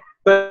mean,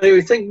 but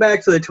we think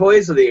back to the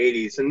toys of the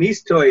 80s, and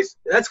these toys,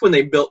 that's when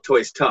they built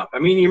toys tough. I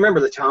mean, you remember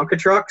the Tonka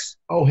trucks?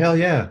 Oh, hell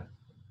yeah.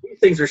 These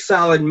things are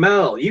solid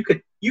metal. You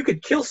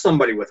could kill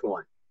somebody with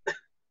one.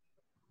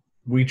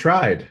 We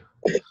tried.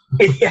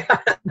 Yeah.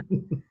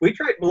 We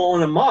tried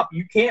blowing them up.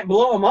 You can't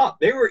blow them up.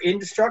 They were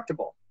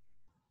indestructible.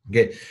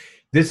 Okay.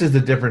 This is the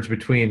difference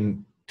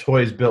between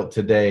toys built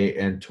today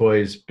and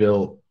toys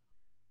built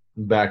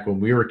back when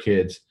we were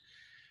kids.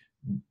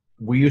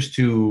 We used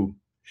to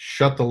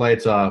shut the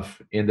lights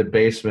off in the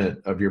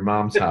basement of your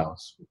mom's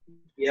house.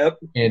 Yep.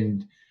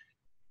 And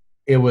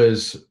it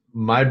was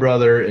my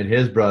brother and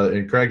his brother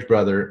and Craig's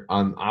brother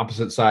on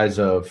opposite sides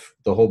of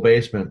the whole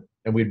basement.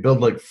 And we'd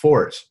build like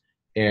forts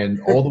and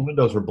all the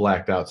windows were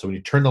blacked out. So when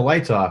you turn the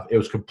lights off, it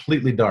was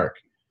completely dark.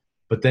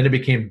 But then it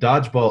became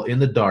dodgeball in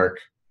the dark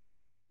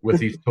with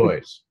these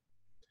toys.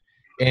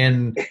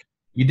 And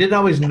you didn't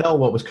always know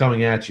what was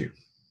coming at you.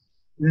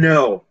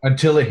 No.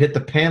 Until it hit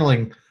the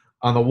paneling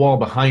on the wall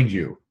behind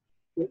you.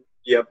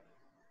 Yep.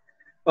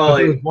 Well,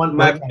 I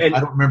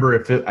don't remember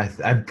if it.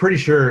 I'm pretty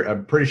sure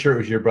it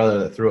was your brother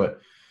that threw it,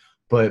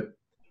 but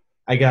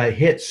I got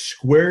hit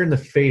square in the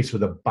face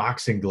with a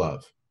boxing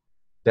glove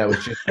that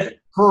was just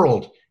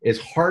hurled as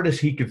hard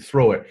as he could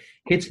throw it.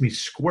 Hits me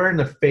square in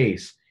the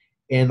face,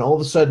 and all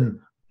of a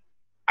sudden,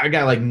 I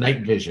got like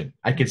night vision.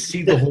 I could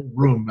see the whole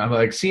room. I'm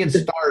like seeing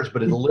stars,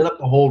 but it lit up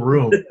the whole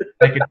room.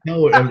 I could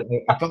tell.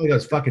 I felt like I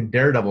was fucking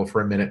Daredevil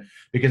for a minute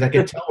because I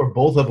could tell where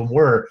both of them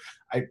were.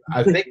 I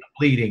think I'm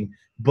bleeding,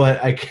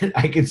 but I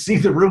can see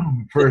the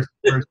room for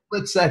a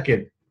split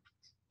second.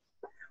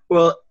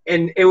 Well,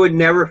 and it would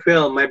never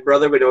fail. My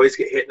brother would always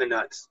get hit in the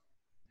nuts.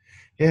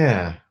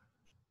 Yeah.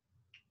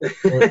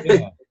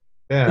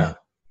 Yeah.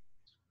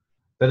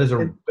 That is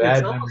a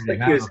bad memory to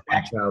have of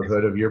my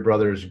childhood of your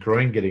brother's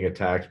groin getting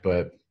attacked,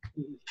 but.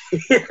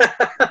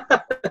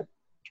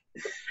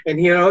 And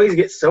he would always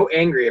get so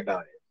angry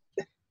about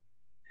it.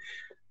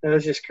 That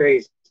was just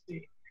crazy.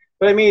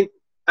 But I mean,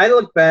 I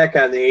look back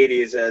on the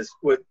 80s as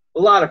with a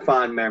lot of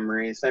fond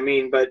memories. I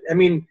mean,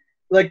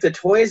 like the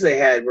toys they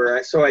had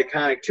were so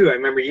iconic too. I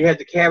remember you had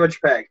the Cabbage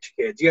Patch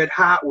Kids, you had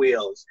Hot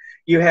Wheels,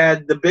 you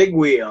had the Big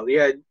Wheel, you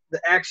had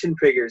the action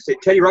figures, the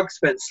Teddy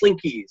Ruxpin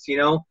Slinkies,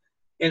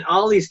 and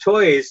all these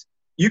toys,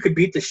 you could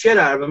beat the shit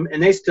out of them,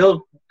 and they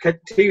still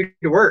continue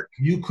to work.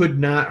 You could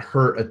not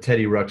hurt a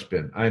Teddy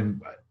Ruxpin.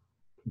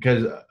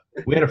 Because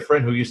we had a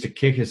friend who used to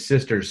kick his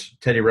sister's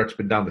Teddy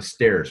Ruxpin down the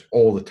stairs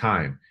all the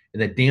time,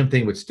 and that damn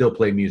thing would still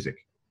play music.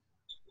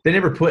 They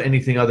never put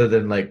anything other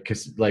than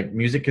like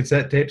music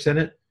cassette tapes in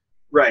it.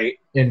 Right.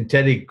 And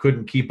Teddy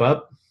couldn't keep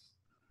up.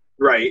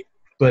 Right.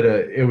 But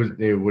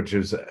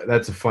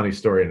that's a funny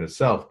story in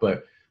itself.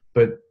 But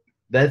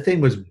that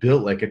thing was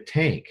built like a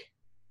tank.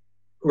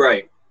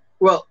 Right.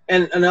 Well,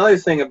 and another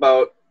thing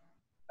about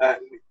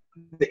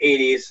the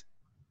 80s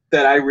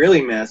that I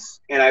really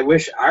miss, and I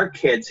wish our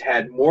kids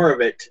had more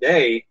of it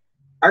today,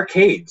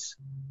 arcades.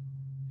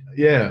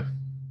 Yeah.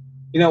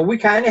 We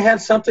kind of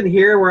have something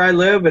here where I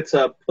live. It's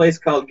a place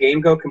called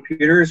Game Go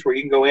Computers where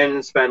you can go in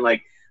and spend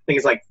like, I think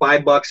it's like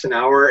 $5 an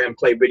hour and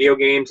play video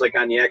games like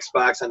on the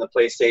Xbox, on the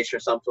PlayStation, or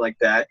something like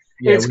that.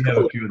 Yeah, we have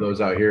a few of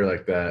those out here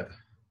like that.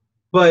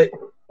 But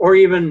or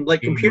even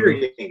like computer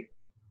games.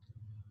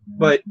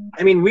 But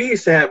I mean, we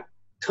used to have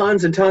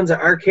tons and tons of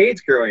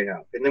arcades growing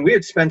up, and then we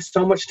would spend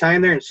so much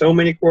time there and so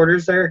many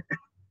quarters there.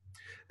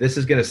 This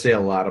is going to say a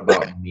lot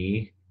about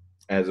me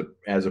as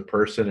a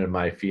person and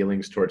my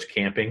feelings towards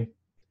camping.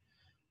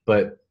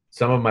 But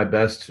some of my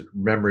best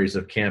memories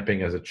of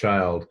camping as a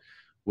child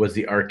was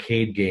the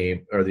arcade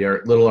game, or the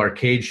little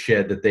arcade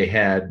shed that they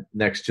had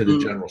next to the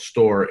general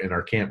store in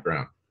our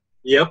campground.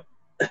 Yep.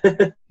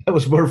 That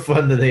was more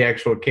fun than the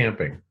actual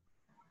camping.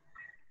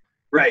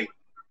 Right.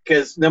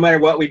 Because no matter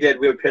what we did,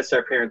 we would piss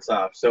our parents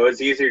off. So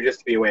it's easier just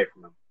to be away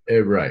from them.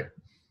 Right.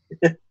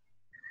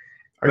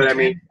 But I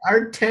mean,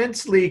 our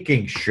tent's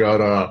leaking.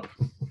 Shut up.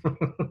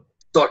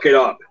 Suck it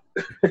up.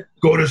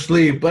 Go to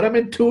sleep. But I'm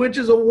in 2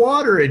 inches of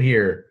water in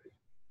here.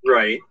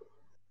 Right.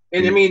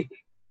 And I mean,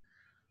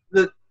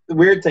 the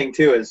weird thing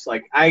too is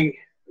like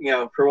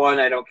for one,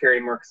 I don't care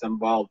anymore because I'm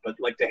bald. But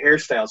like the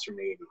hairstyles from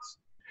the 80s.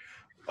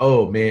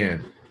 Oh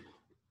man.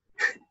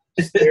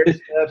 Stair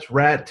steps,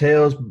 rat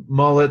tails,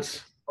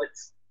 mullets.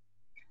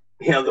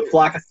 The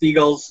flock of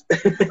seagulls.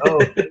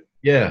 Oh,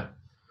 yeah.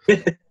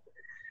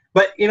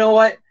 But you know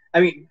what?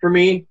 I mean, for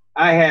me,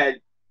 I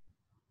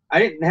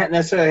didn't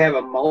necessarily have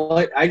a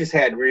mullet. I just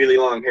had really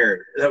long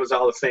hair. That was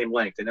all the same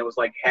length, and it was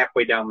like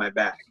halfway down my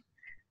back.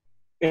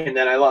 And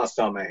then I lost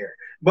all my hair.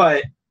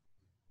 But,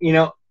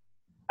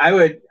 I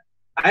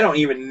don't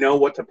even know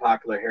what the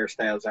popular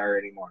hairstyles are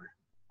anymore.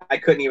 I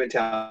couldn't even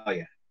tell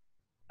you.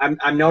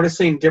 I'm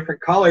noticing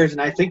different colors,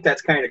 and I think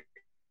that's kind of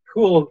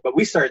cool, but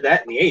we started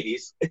that in the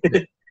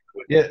 80s.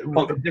 Yeah,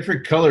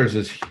 different colors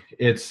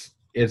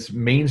it's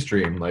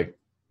mainstream. Like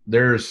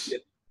there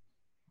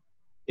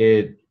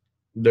in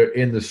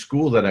the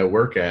school that I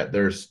work at,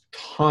 there's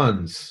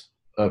tons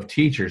of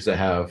teachers that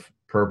have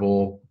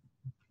purple,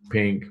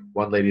 pink.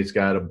 One lady's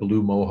got a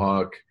blue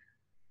mohawk,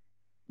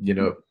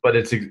 but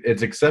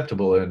it's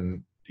acceptable.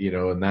 And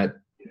and that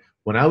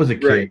when I was a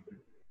kid,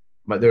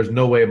 there's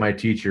no way my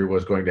teacher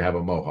was going to have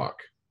a mohawk.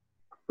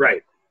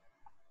 Right.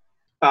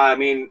 I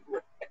mean,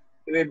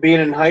 being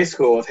in high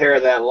school with hair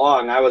that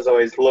long, I was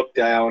always looked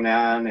down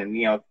on, and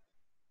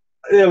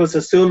it was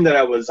assumed that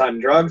I was on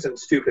drugs and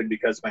stupid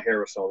because my hair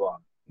was so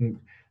long.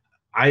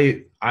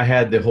 I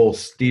had the whole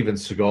Steven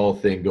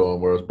Seagal thing going,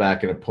 where I was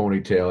back in a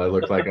ponytail. I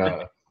looked like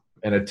an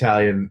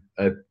Italian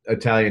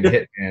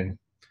hitman,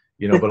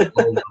 but a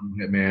full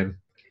hitman.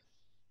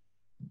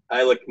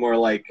 I looked more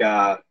like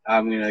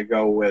I'm gonna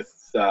go with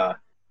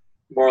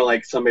more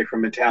like somebody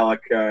from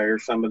Metallica or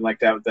something like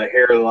that, with the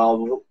hair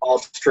all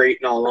straight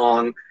and all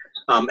long.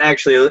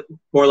 Actually,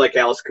 more like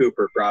Alice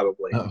Cooper,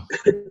 probably. Oh.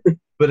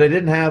 But I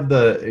didn't have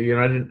the,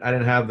 I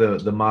didn't have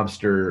the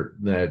mobster,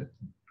 that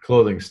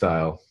clothing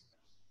style.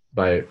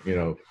 Right.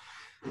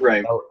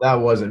 That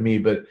wasn't me.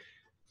 But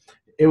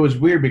it was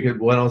weird because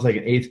when I was like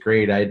in 8th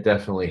grade, I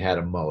definitely had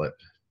a mullet,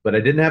 but I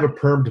didn't have a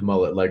permed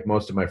mullet like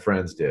most of my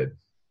friends did.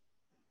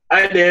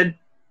 I did.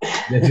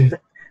 That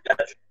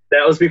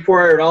was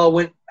before it all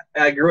went.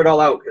 I grew it all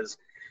out because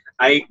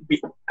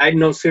I'd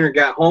no sooner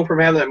got home from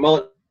having that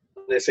mullet.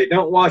 They say,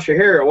 don't wash your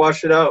hair or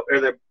wash it out, or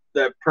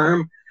the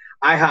perm.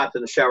 I hopped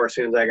in the shower as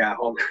soon as I got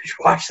home to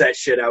wash that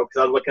shit out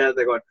because I was looking at it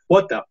there going,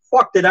 what the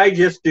fuck did I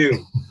just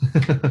do?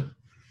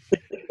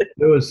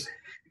 There was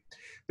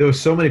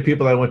so many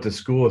people I went to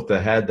school with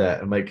that had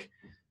that. I'm like,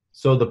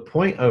 so the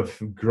point of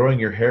growing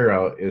your hair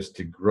out is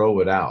to grow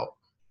it out.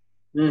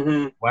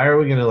 Mm-hmm. Why are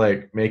we going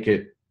to make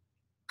it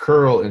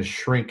curl and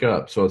shrink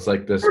up? So it's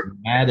like this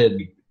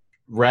matted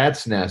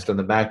rat's nest on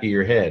the back of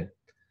your head.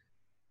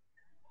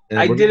 And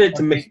I did it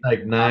to make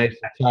nice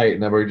and tight,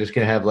 and then we're just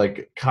gonna have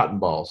cotton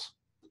balls.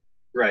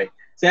 Right.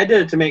 See, I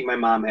did it to make my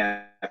mom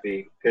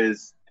happy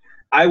because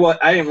I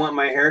didn't want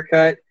my hair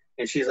cut,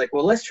 and she's like,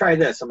 "Well, let's try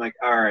this." I'm like,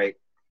 "All right,"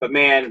 but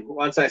man,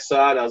 once I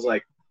saw it, I was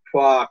like,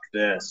 "Fuck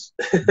this."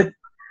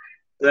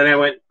 Then I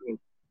went,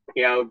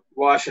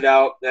 wash it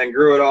out, then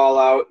grew it all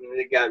out, and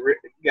it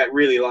got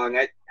really long.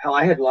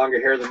 I had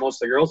longer hair than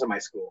most of the girls in my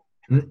school.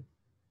 Mm-hmm.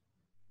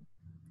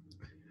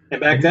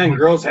 And back then,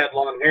 girls had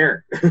long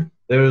hair.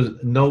 There was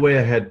no way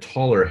I had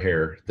taller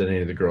hair than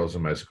any of the girls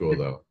in my school,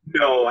 though.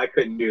 No, I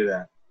couldn't do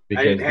that.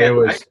 Because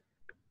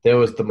there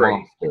was the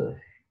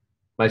monster.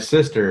 My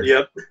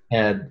sister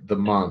had the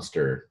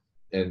monster,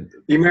 and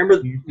you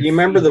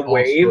remember the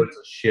wave? Sorts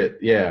of shit,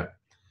 yeah.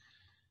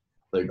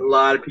 A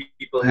lot of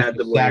people had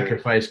the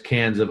sacrifice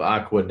cans of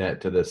Aquanet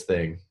to this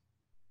thing,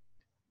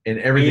 and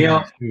everything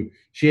else too.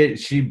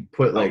 She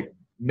put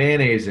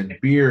mayonnaise and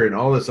beer and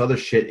all this other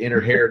shit in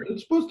her hair.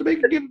 It's supposed to make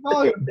her get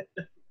volume.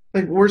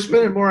 We're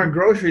spending more on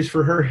groceries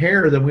for her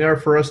hair than we are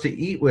for us to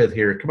eat with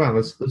here. Come on,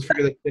 let's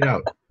figure that shit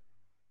out.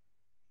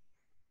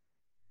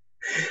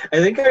 I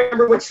think I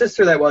remember which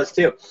sister that was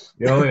too.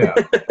 Oh yeah.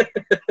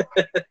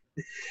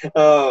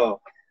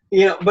 Oh,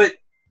 but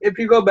if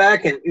you go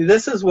back, and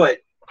this is what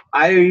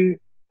I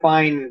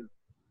find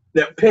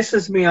that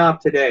pisses me off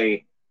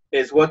today,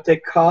 is what they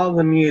call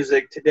the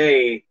music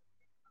today.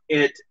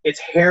 It's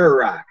hair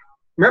rock.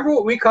 Remember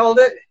what we called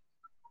it?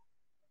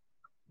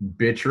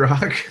 Bitch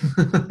rock.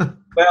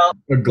 Well,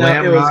 or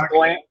glam rock.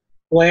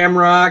 Glam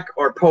rock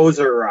or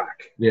poser rock.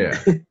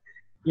 Yeah.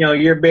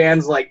 Your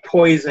bands like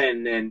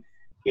Poison and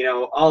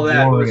all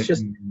that. It was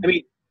just,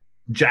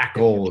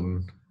 Jackal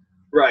and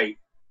right.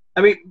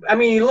 I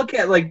mean, you look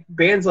at like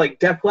bands like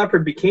Def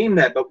Leppard became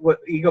that, but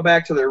you go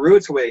back to their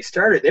roots, the way they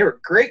started, they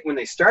were great when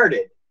they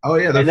started. Oh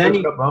yeah, their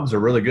first couple albums are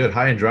really good.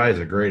 High and Dry is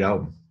a great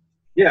album.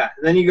 Yeah,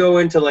 and then you go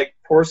into like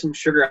Pour Some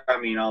Sugar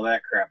on Me and all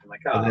that crap. I'm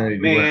like, oh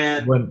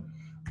man.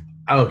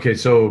 Okay,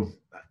 so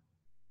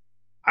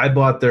I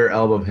bought their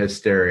album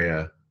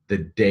Hysteria the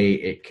day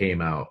it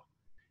came out,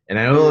 and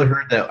I only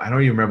heard that. I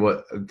don't even remember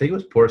what. I think it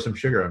was Pour Some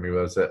Sugar on Me.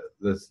 Was that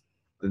the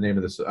name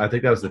of this? I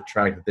think that was the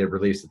track that they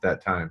released at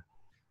that time.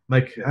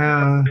 Like,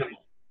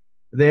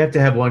 they have to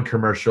have one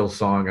commercial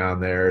song on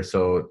there,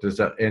 so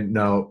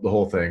the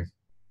whole thing.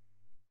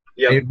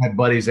 Yeah, my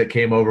buddies that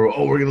came over.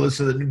 Oh, we're gonna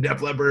listen to the new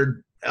Def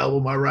Leppard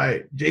album. All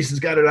right, Jason's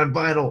got it on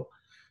vinyl.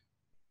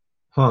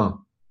 Huh?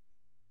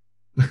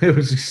 It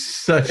was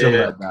such a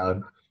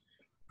letdown.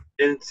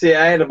 And see,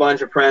 I had a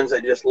bunch of friends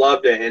that just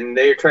loved it, and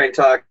they were trying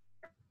to talk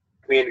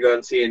me into going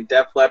and seeing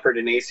Def Leppard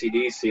and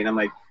AC/DC, and I'm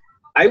like,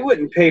 I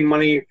wouldn't pay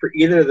money for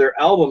either of their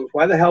albums.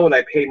 Why the hell would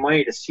I pay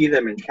money to see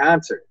them in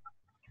concert?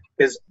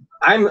 Because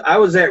I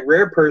was that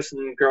rare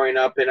person growing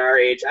up in our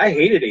age. I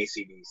hated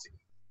AC/DC.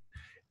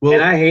 Well,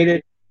 and I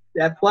hated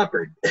Def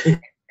Leppard.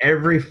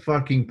 Every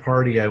fucking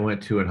party I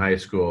went to in high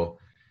school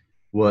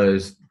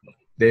was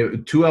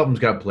two albums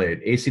got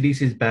played: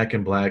 AC/DC's Back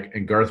in Black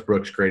and Garth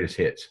Brooks' Greatest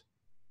Hits.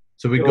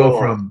 So we go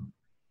from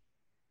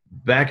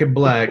Back in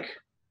Black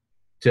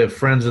to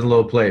Friends in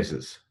Low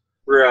Places.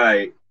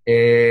 Right.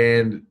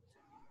 And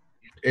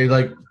it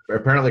like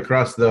apparently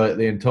crossed the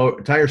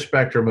entire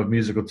spectrum of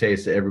musical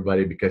taste to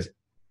everybody, because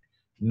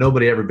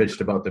nobody ever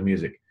bitched about the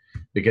music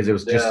because it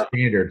was just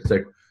standard. It's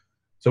like,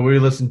 so what do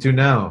you listen to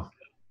now?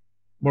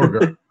 More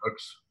Garth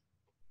Brooks.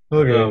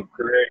 Okay. Oh,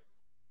 great.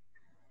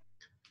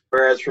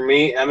 Whereas for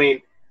me, I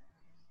mean,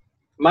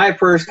 my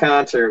first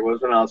concert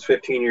was when I was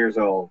 15 years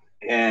old,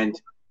 and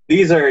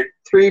these are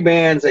three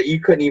bands that you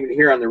couldn't even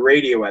hear on the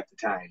radio at the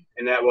time,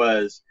 and that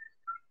was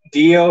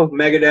Dio,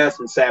 Megadeth,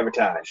 and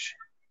Sabotage.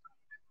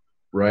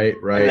 Right.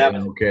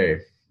 Okay.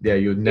 Yeah,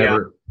 you would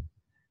never.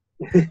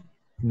 Yeah.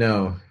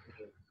 No.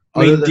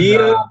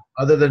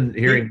 Other than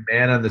hearing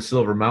Man on the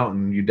Silver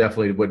Mountain, you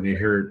definitely wouldn't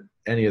hear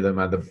any of them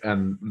on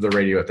the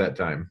radio at that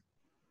time.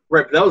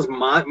 Right, but that was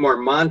more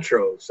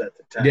Montrose at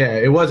the time. Yeah,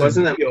 it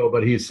wasn't Dio,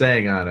 but he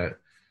sang on it.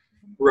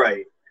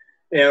 Right.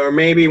 Yeah, or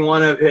maybe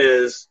one of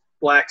his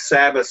Black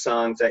Sabbath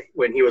songs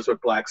when he was with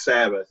Black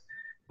Sabbath.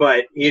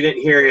 But you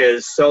didn't hear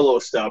his solo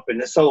stuff,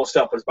 and the solo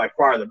stuff was by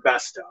far the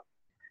best stuff.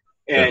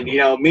 And,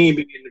 me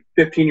being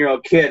a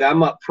 15-year-old kid,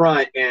 I'm up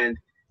front, and,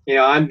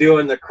 I'm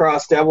doing the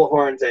cross devil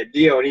horns at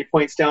Dio, and he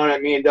points down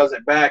at me and does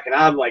it back, and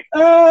I'm like,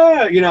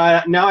 now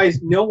I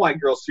know why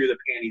girls threw the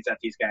panties at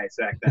these guys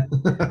back then.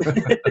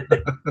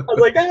 I was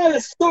like,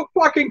 this is so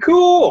fucking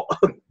cool.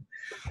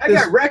 I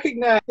got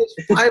recognized. This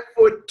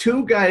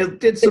 5'2" guy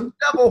did some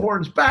devil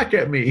horns back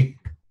at me.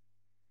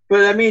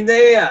 But, I mean,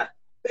 they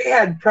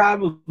had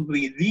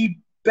probably the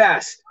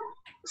best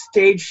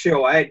stage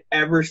show I had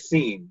ever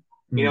seen.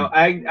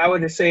 I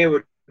would say it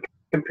would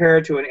compare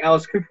it to an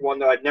Alice Cooper one,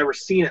 though I'd never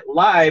seen it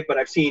live, but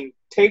I've seen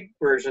tape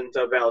versions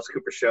of Alice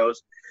Cooper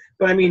shows.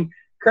 But, I mean,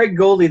 Craig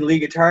Goldie, the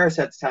lead guitarist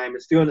at the time,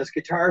 is doing this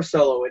guitar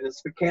solo, and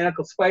this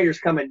mechanical spider's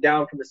coming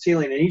down from the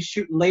ceiling, and he's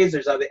shooting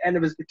lasers out the end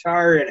of his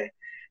guitar in it.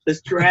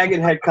 This dragon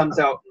head comes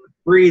out and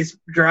breathes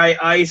dry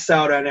ice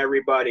out on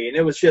everybody, and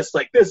it was just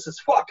like, this is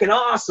fucking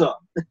awesome.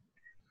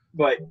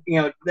 But,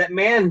 that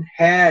man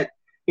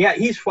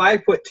he's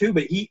 5'2",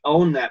 but he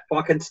owned that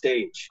fucking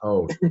stage.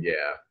 Oh,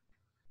 yeah.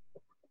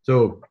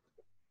 So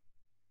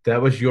that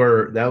was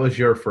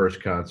your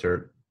first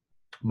concert.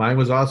 Mine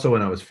was also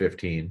when I was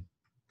 15,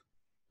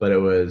 but it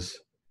was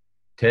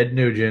Ted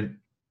Nugent,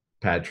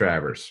 Pat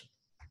Travers.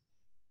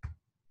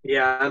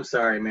 Yeah, I'm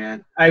sorry,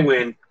 man. I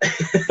win.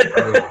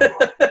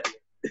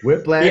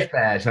 Whiplash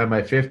Bash on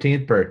my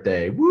 15th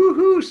birthday.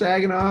 Woohoo!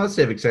 Saginaw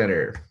Civic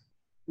Center.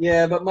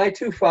 Yeah, but my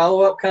two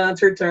follow-up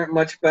concerts aren't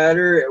much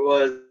better. It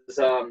was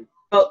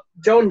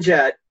Joan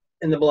Jett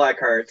and the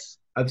Blackhearts.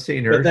 I've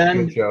seen her.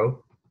 Good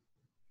show.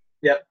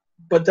 Yep.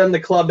 But then the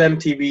Club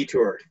MTV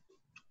tour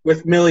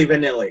with Milli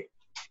Vanilli.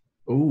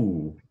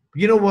 Ooh.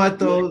 You know what,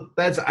 though?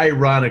 That's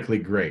ironically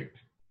great.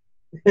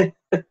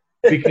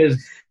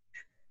 Because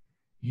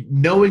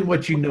knowing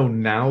what you know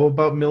now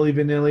about Milli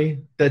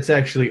Vanilli, that's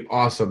actually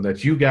awesome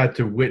that you got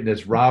to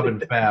witness Rob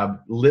and Fab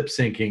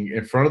lip-syncing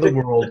in front of the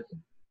world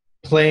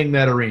playing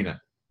that arena.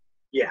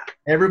 Yeah.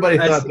 Everybody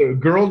thought,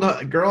 girl,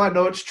 I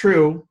know it's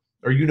true,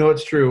 or you know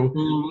it's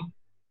true,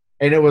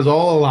 and it was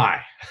all a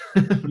lie.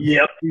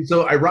 Yep.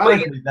 So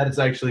ironically, that's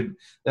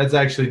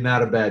actually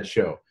not a bad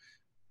show.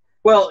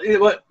 Well,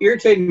 what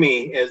irritated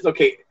me is,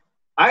 okay,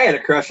 I had a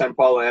crush on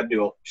Paula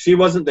Abdul. She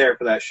wasn't there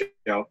for that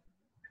show,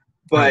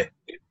 but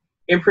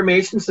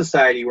Information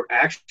Society were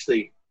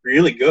actually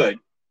really good.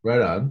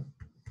 Right on.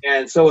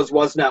 And so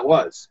was Not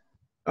Was.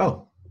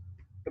 Oh.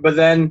 but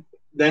then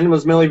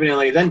was Milli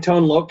Vanilli. Then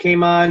Tone Loc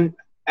came on.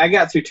 I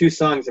got through 2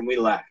 songs and we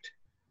left.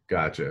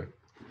 Gotcha.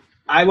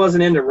 I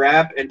wasn't into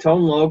rap, and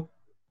Tone Loc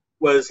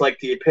was like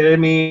the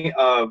epitome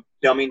of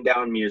dumbing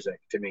down music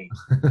to me.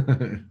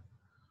 I'm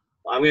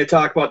going to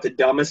talk about the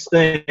dumbest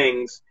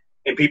things,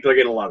 and people are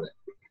going to love it.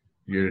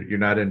 You're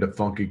not into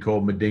Funky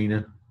Cold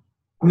Medina?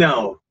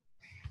 No,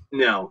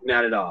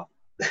 not at all.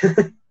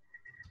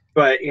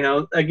 But,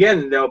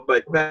 again, though,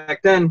 but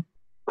back then,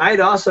 I had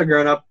also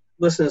grown up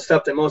listening to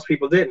stuff that most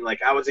people didn't.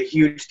 Like, I was a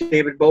huge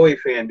David Bowie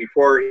fan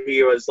before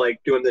he was, like,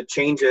 doing the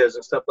changes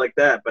and stuff like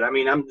that. But, I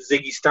mean, I'm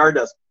Ziggy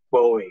Stardust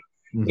Bowie,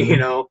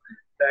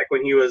 back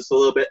when he was a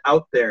little bit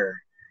out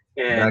there.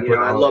 And,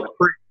 I love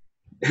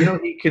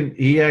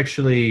he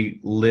actually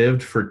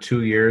lived for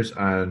 2 years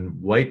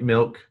on white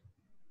milk,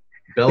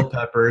 bell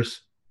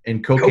peppers,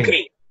 and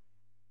cocaine.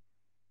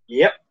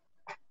 Yep.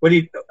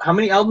 How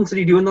many albums did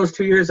he do in those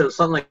 2 years? It was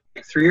something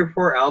like 3 or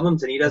 4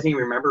 albums, and he doesn't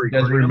even remember. He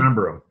doesn't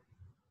remember them.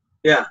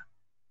 Yeah.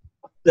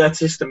 That's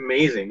just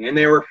amazing. And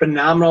they were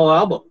phenomenal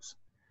albums.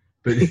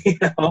 But,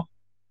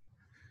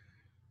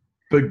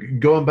 but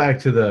going back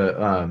to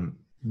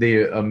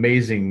the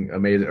amazing,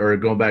 or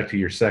going back to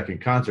your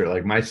second concert,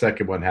 like my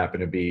second one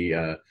happened to be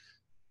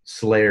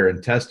Slayer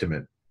and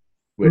Testament,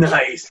 which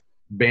nice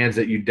bands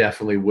that you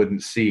definitely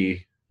wouldn't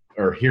see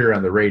or hear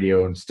on the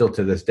radio, and still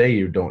to this day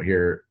you don't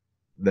hear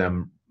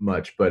them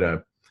much.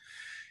 But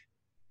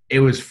it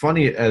was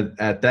funny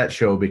at that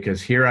show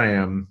because here I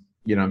am,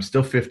 I'm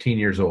still 15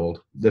 years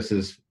old. This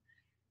is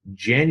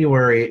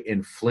January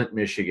in Flint,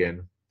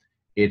 Michigan.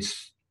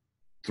 It's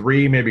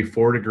 3, maybe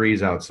 4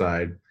 degrees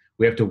outside.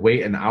 We have to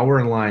wait an hour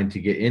in line to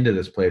get into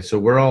this place. So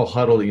we're all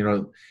huddled,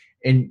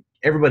 and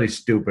everybody's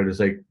stupid. It's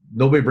like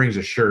nobody brings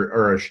a shirt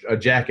or a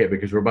jacket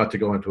because we're about to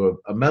go into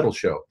a metal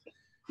show.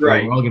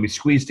 Right. We're all going to be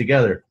squeezed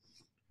together.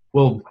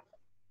 Well,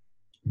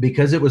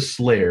 because it was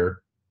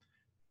Slayer,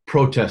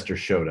 protesters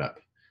showed up.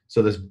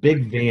 So this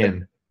big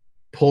van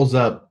pulls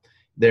up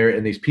there,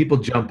 and these people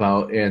jump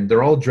out, and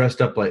they're all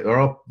dressed up like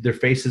their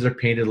faces are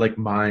painted like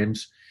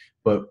mimes,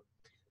 but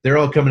they're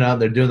all coming out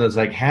and they're doing this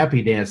like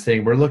happy dance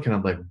thing. We're looking,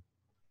 I'm like,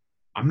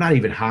 I'm not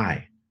even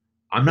high.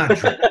 I'm not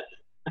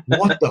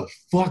what the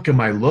fuck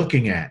am I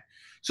looking at?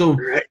 So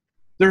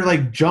they're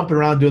like jumping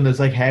around doing this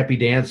like happy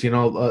dance,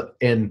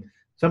 and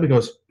somebody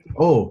goes,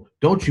 "Oh,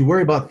 don't you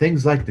worry about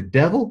things like the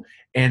devil?"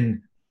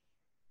 And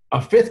a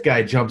 5th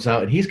guy jumps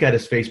out, and he's got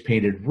his face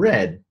painted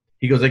red.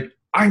 He goes like,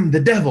 "I'm the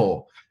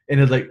devil." And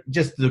it's like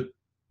just the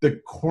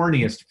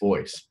corniest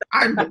voice.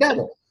 "I'm the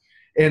devil."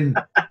 And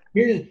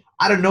here,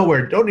 out of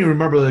nowhere, don't even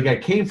remember where the guy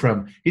came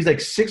from. He's like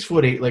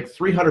 6'8", like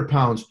 300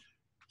 pounds,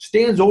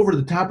 stands over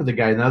the top of the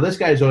guy. Now this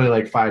guy's only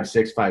like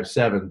 5'6",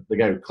 5'7", the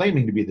guy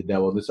claiming to be the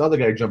devil. And this other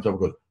guy jumps up and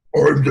goes,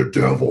 "I'm the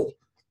devil."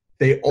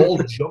 They all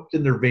jumped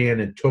in their van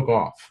and took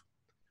off.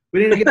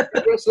 We didn't get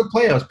the rest of the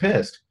play. I was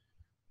pissed.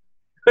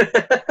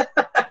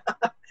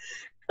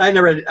 I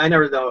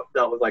never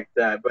dealt with like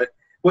that. But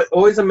what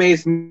always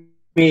amazed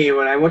me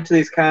when I went to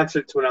these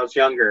concerts when I was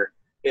younger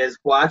is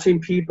watching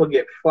people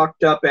get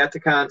fucked up at the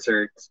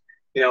concerts,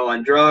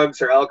 on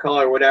drugs or alcohol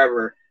or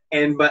whatever.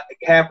 But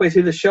halfway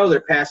through the show,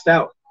 they're passed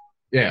out.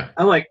 Yeah.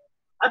 I'm like,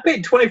 I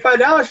paid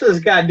 $25 for this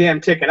goddamn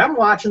ticket. I'm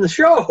watching the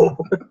show.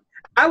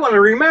 I want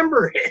to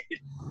remember it.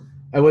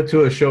 I went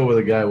to a show with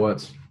a guy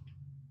once,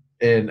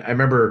 and I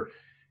remember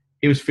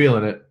he was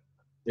feeling it.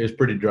 He was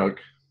pretty drunk.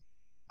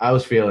 I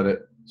was feeling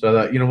it. So I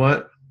thought, you know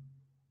what?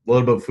 A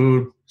little bit of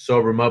food,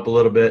 sober him up a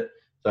little bit.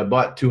 So I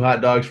bought 2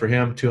 hot dogs for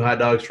him, 2 hot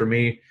dogs for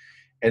me.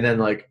 And then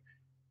like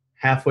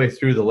halfway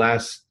through the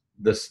last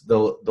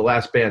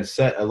band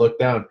set, I looked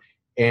down,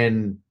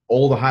 and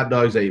all the hot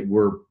dogs that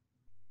were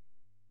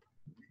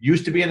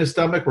used to be in his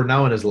stomach were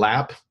now in his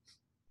lap.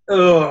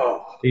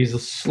 Oh. He's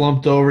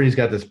slumped over. He's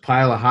got this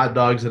pile of hot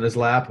dogs in his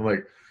lap. I'm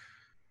like,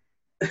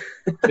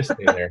 just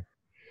stay there.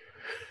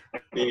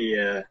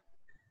 Yeah.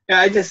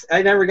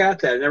 I never got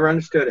that. I never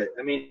understood it.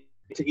 I mean,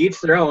 to each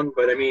their own,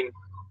 but I mean,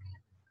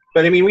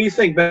 when you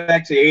think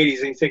back to the 80s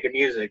and you think of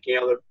music,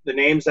 the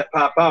names that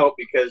pop out,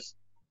 because,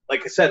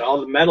 like I said,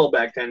 all the metal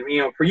back then,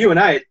 for you and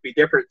I, it'd be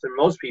different than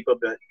most people,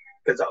 but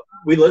because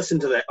we listened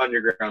to that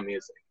underground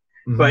music.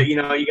 Mm-hmm. But, you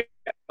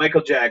got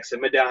Michael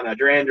Jackson, Madonna,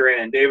 Duran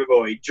Duran, David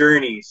Bowie,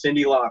 Journey,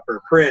 Cyndi Lauper,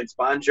 Prince,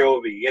 Bon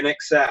Jovi,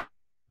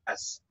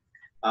 INXS,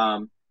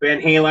 Van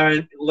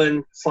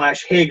Halen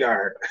 /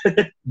 Hagar,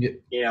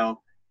 yeah.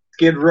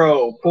 Skid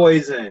Row,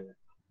 Poison.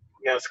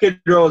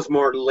 Skid Row is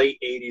more late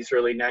 80s,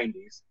 early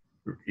 90s.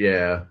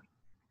 Yeah.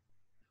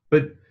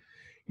 But,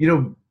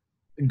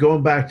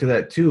 going back to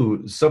that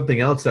too,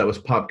 something else that was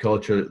pop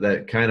culture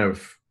that kind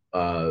of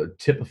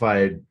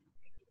typified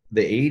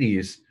the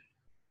 80s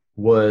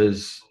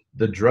was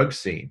the drug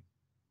scene,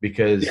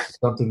 because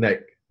something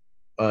that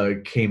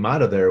came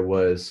out of there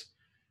was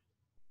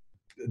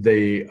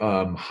the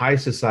high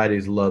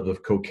society's love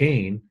of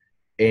cocaine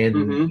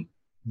and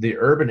the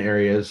urban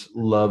area's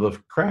love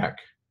of crack.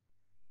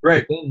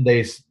 Right. But then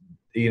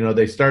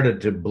they started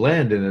to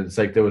blend, and it's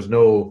like there was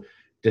no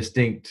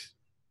distinct,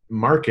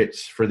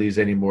 markets for these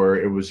anymore.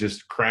 It was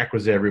just crack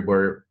was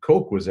everywhere,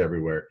 coke was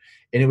everywhere,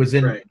 and it was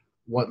in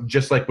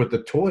just like with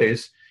the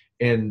toys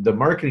and the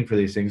marketing for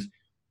these things.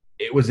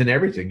 It was in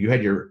everything.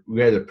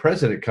 We had the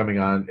president coming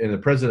on and the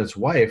president's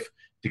wife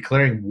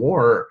declaring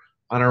war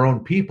on our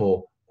own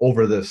people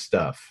over this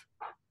stuff.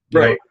 You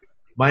know,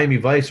 Miami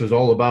Vice was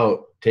all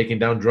about taking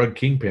down drug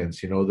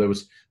kingpins. You know, there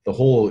was the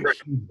whole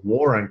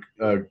war on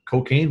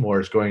cocaine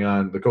wars going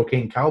on, the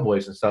cocaine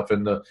cowboys and stuff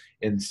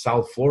in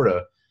South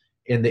Florida,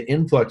 and the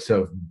influx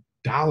of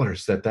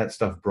dollars that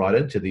stuff brought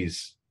into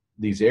these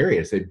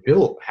areas. They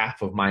built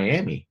half of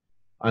Miami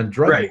on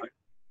drug. Right.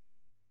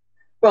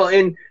 Well,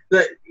 and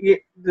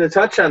the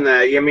touch on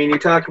that, I mean, you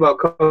talk about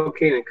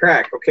cocaine and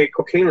crack. Okay,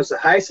 cocaine was the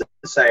high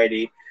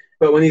society,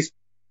 but when these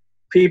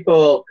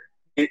people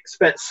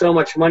spent so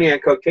much money on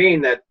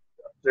cocaine that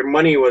their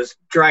money was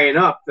drying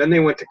up, then they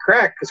went to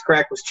crack because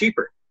crack was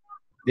cheaper.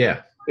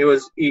 Yeah. It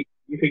was you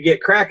could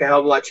get crack a hell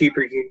of a lot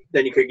cheaper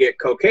than you could get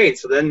cocaine.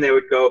 So then they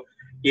would go,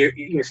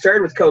 you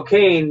started with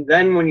cocaine,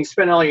 then when you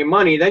spent all your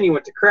money, then you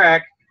went to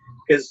crack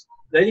because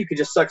then you could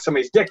just suck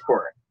somebody's dick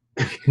for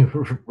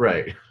it.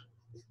 Right.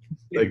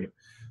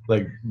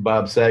 Like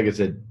Bob Saget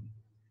said,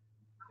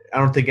 I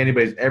don't think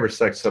anybody's ever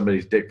sucked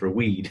somebody's dick for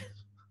weed.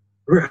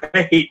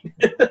 Right.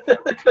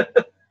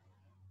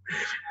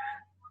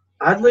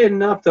 Oddly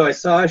enough, though, I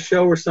saw a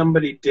show where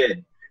somebody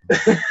did.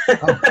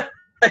 Oh.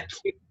 I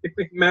can't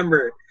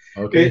remember.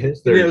 Okay,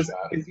 his third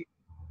shot.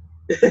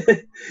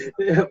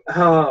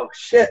 Oh,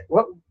 shit.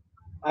 What?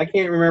 I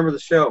can't remember the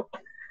show,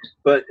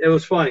 but it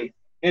was funny.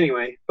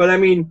 Anyway, but I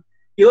mean,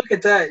 you look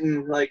at that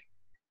and, like,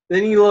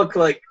 then you look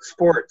like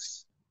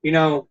sports. You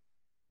know,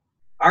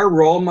 our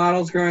role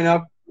models growing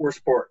up were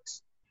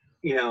sports.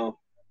 You know,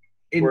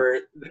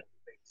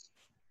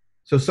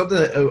 so something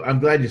that, I'm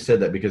glad you said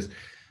that, because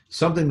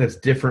something that's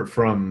different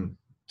from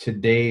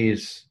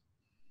today's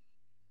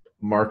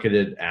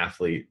marketed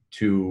athlete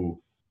to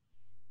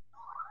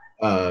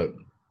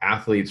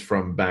athletes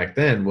from back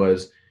then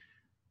was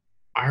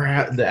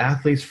the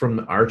athletes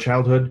from our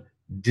childhood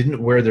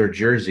didn't wear their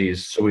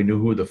jerseys, so we knew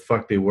who the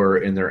fuck they were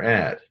in their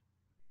ad.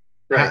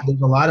 Right.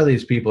 There's a lot of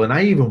these people, and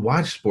I even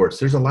watch sports.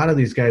 There's a lot of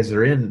these guys that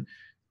are in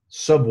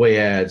Subway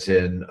ads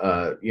and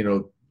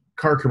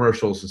car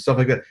commercials and stuff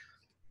like that.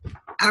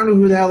 I don't know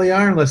who the hell they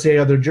are unless they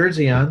have their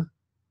jersey on.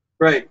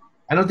 Right.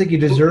 I don't think you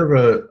deserve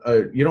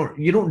you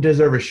don't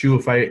deserve a shoe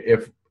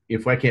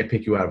if I can't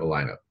pick you out of a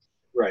lineup.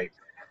 Right.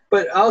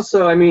 But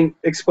also, I mean,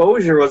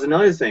 exposure was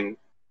another thing.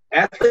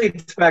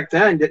 Athletes back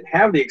then didn't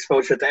have the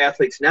exposure that the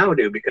athletes now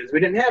do because we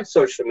didn't have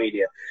social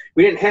media.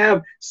 We didn't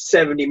have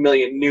 70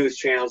 million news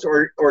channels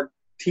or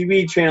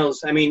TV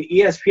channels. I mean,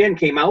 ESPN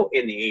came out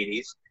in the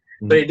 80s,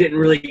 but it didn't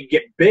really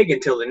get big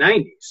until the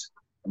 90s.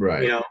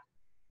 Right. You know,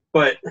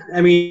 but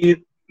I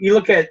mean, you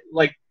look at,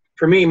 like,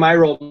 for me, my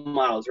role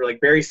models were like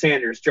Barry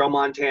Sanders, Joe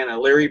Montana,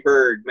 Larry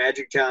Bird,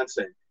 Magic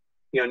Johnson,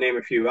 name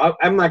a few.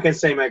 I'm not going to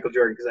say Michael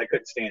Jordan because I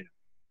couldn't stand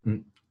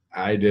him.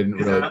 I didn't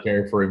really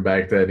care for him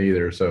back then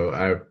either, so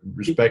I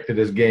respected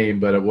his game,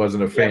 but I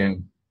wasn't a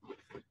fan.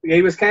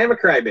 He was kind of a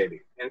crybaby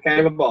and kind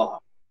of a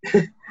ball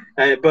hog.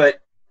 But,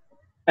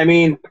 I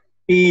mean,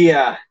 he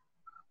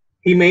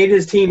made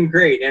his team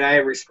great, and I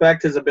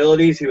respect his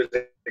abilities. He was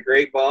a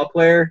great ball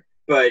player,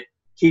 but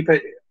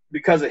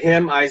because of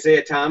him,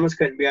 Isaiah Thomas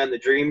couldn't be on the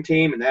dream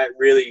team, and that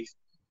really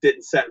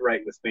didn't set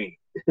right with me.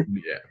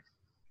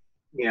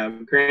 Yeah.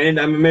 Granted,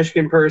 I'm a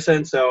Michigan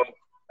person, so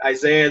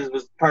Isaiah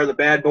was part of the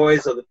bad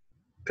boys of the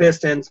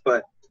Pistons,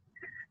 but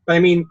I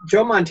mean,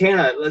 Joe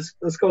Montana, let's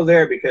go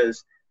there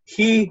because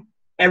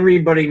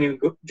everybody knew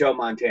Joe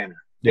Montana.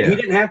 Yeah. He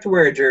didn't have to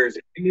wear a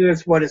jersey. They knew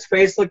what his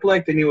face looked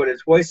like. They knew what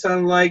his voice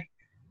sounded like,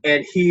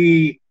 and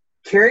he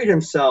carried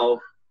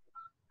himself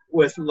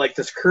with, like,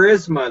 this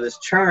charisma, this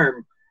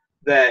charm,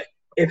 that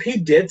if he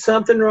did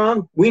something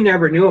wrong, we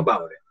never knew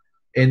about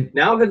it. And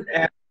now if an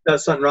athlete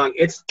does something wrong,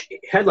 it's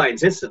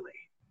headlines instantly.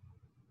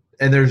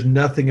 And there's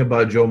nothing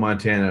about Joe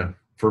Montana,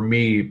 for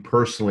me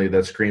personally,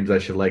 that screams I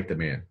should like the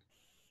man.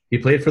 He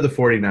played for the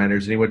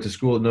 49ers, and he went to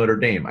school at Notre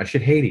Dame. I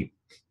should hate him.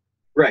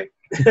 Right.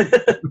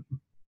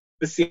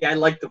 But see, I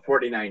like the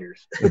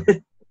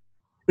 49ers.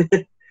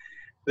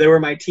 They were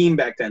my team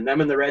back then, them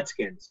and the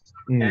Redskins.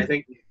 And I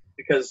think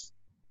because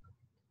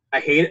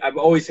I've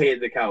always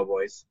hated the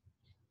Cowboys.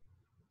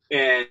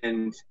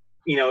 And,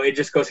 it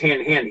just goes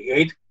hand in hand. You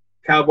hate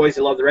the Cowboys,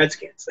 you love the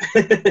Redskins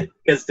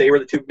because they were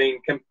the two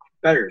main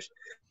competitors.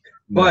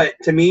 But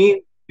to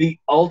me, the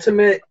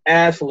ultimate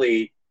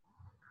athlete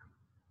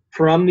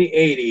from the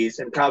 80s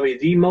and probably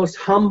the most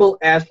humble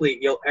athlete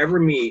you'll ever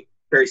meet,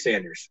 Barry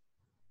Sanders.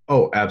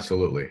 Oh,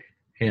 absolutely.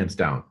 Hands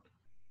down.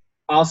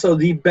 Also,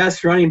 the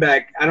best running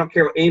back, I don't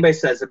care what anybody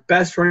says, the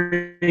best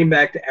running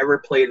back to ever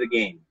play the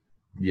game.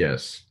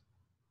 Yes.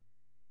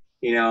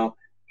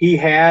 He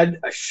had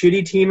a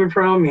shitty team in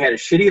front of him. He had a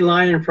shitty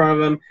line in front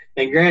of him.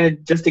 And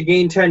granted, just to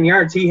gain 10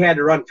 yards, he had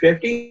to run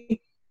 50.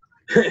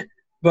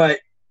 But,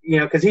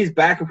 because he's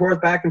back and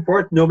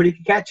forth, nobody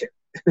could catch it.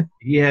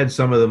 He had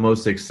some of the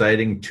most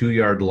exciting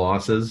 2-yard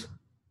losses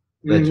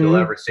that you'll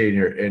ever see in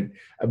your – and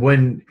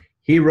when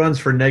he runs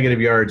for negative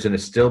yards and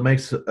it still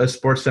makes a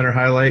Sports Center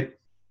highlight.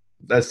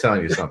 That's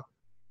telling you something.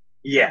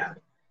 Yeah.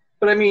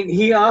 But, I mean,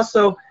 he got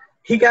to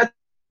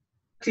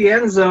the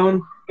end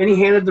zone, and he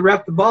handed the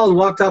ref the ball and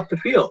walked off the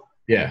field.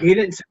 Yeah. He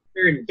didn't sit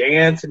there and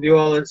dance and do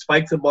all that,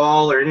 spike the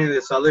ball or any of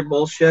this other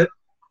bullshit.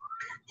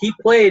 He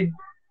played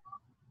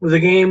the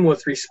game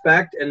with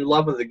respect and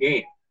love of the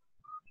game.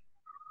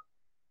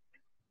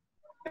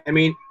 I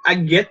mean, I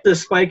get the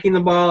spiking the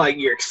ball. Like,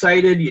 you're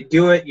excited, you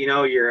do it,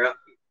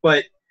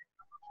 but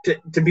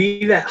to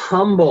be that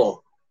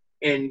humble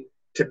and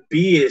to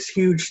be this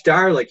huge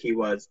star like he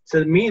was,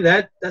 to me,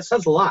 that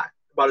says a lot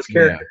about his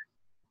character.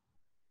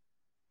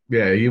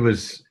 Yeah, he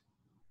was.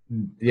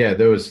 Yeah,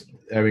 there was.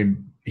 I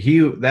mean,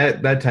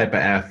 that type of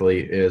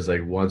athlete is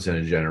like once in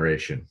a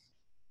generation.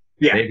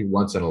 Yeah, maybe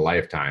once in a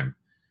lifetime.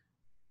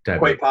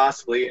 Quite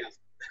possibly.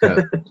 Yeah.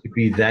 To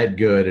be that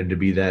good and to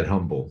be that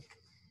humble.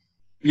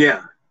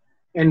 Yeah,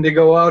 and to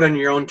go out on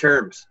your own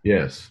terms.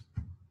 Yes.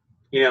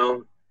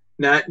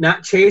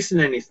 Not chasing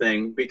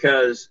anything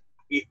because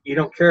you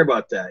don't care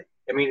about that.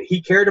 I mean,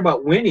 he cared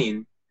about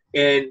winning,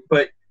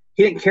 but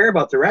he didn't care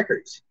about the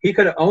records. He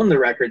could have owned the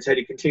records had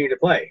he continued to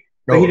play,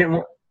 but he didn't.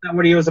 That's not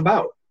what he was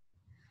about.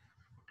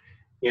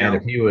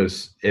 And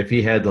if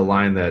he had the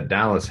line that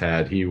Dallas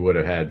had, he would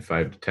have had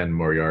 5 to 10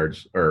 more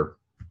yards, or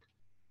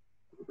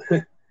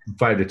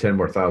 5 to 10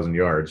 more thousand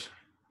yards.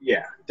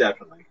 Yeah,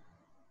 definitely.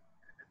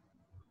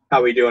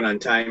 How are we doing on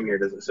time here?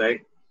 Does it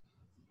say?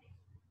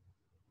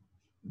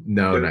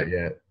 No, not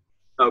yet.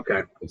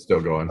 Okay, it's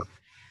still going.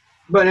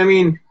 But I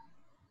mean,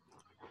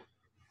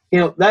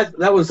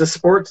 that was the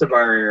sports of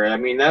our era. I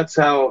mean, that's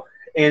how.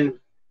 And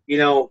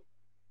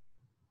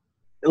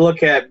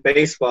look at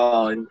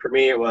baseball, and for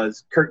me, it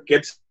was Kirk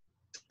Gibson.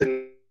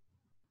 And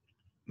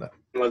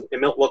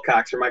Milt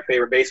Wilcox are my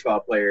favorite baseball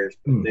players.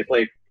 They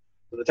played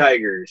for the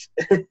Tigers.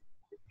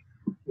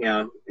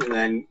 And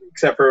then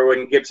except for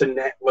when Gibson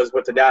was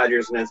with the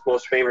Dodgers, and his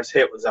most famous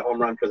hit was a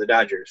home run for the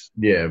Dodgers.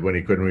 Yeah, when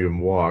he couldn't even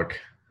walk.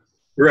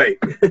 Right.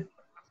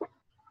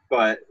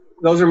 But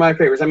those are my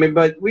favorites. I mean,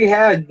 but we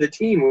had the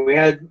team. We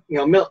had,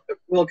 Milt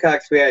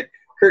Wilcox. We had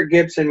Kurt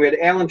Gibson. We had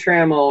Alan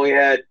Trammell. We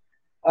had,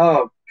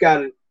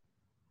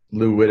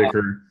 Lou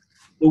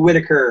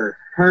Whitaker,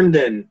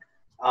 Herndon.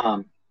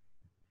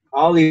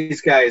 All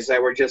these guys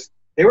that were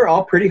they were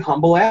all pretty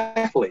humble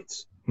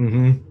athletes.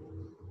 Mm-hmm.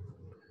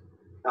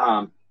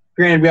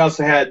 Granted, we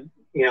also had,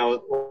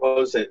 what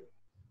was it?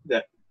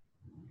 That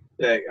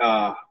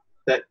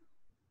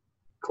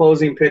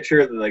closing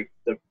pitcher, the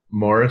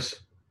Morris.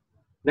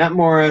 Not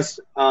Morris.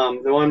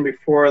 The one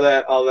before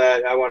that, all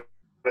that. I want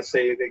to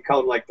say they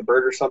called him like the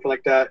Bird or something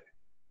like that.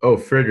 Oh,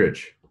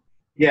 Friedrich.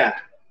 Yeah,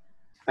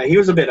 he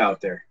was a bit out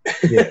there.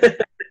 Yeah.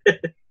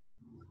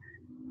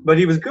 But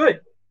he was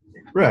good.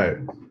 Right.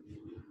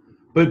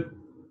 But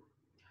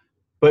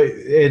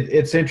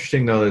it's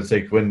interesting though. It's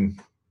like when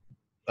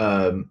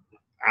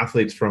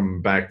athletes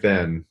from back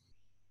then,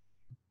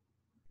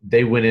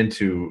 they went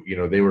into,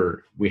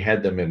 we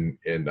had them in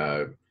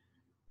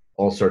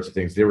all sorts of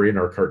things. They were in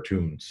our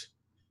cartoons.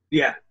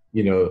 Yeah.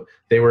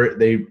 They rode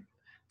with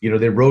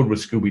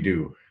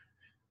Scooby-Doo.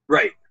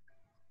 Right.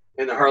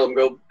 And the Harlem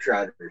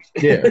Globetrotters.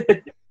 Yeah.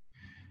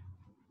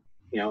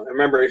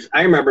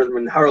 I remember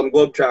when the Harlem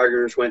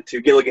Globetrotters went to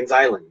Gilligan's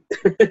Island.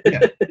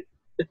 Yeah.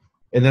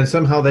 And then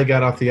somehow they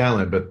got off the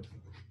island, but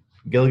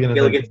Gilligan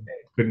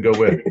couldn't go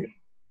with.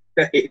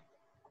 Right.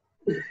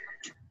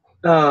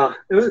 The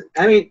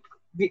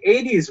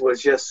 80s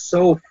was just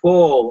so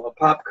full of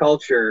pop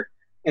culture,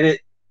 and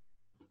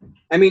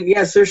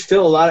yes, there's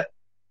still a lot of,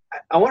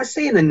 I want to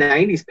say in the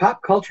 90s,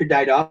 pop culture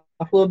died off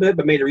a little bit,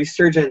 but made a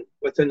resurgence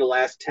within the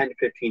last 10 to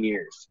 15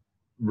 years.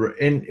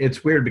 And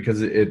it's weird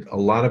because a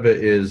lot of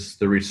it is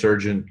the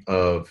resurgence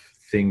of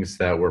things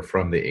that were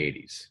from the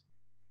 80s.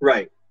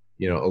 Right.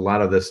 A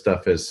lot of this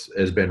stuff has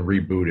been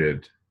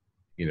rebooted.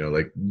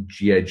 Like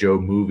G.I. Joe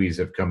movies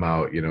have come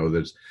out.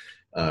 There's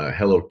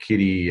Hello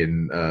Kitty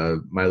and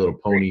My Little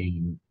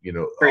Pony.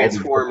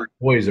 Transformers.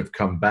 All these toys have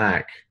come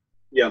back.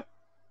 Yep.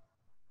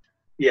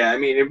 Yeah,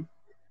 back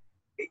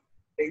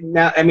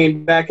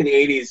in the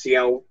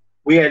 80s,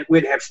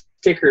 we'd have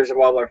stickers of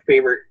all our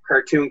favorite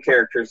cartoon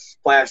characters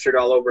plastered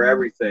all over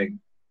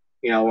everything.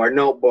 Our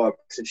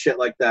notebooks and shit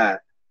like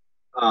that.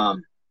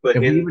 But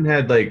we even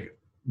had like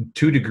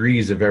 2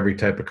 degrees of every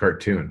type of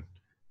cartoon.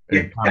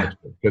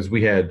 Because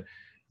we had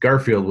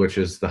Garfield, which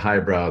is the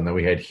highbrow, and then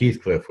we had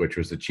Heathcliff, which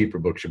was the cheaper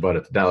books you bought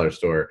at the dollar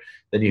store.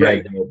 Then you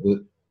had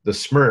the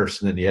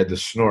Smurfs, and then you had the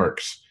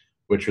Snorks,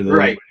 which were the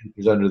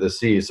creatures under the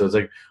sea. So it's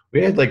like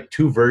we had like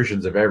 2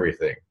 versions of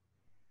everything.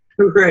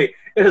 Right.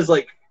 It was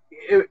like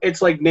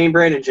it's like name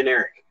brand and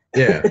generic.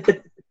 Yeah.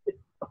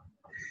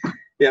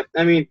 Yeah.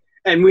 And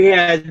we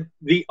had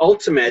the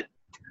ultimate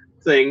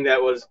thing that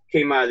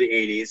came out of the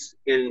 80s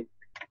in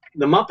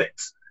the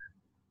Muppets.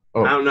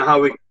 Oh. I don't know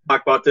how we can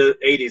talk about the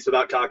 80s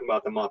without talking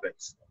about the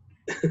Muppets.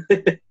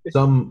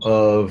 Some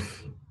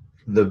of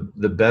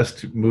the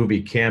best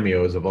movie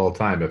cameos of all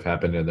time have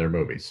happened in their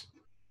movies.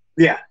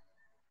 Yeah.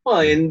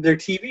 Well, in their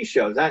TV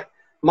shows.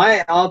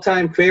 My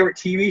all-time favorite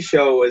TV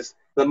show was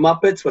The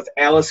Muppets with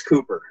Alice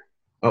Cooper.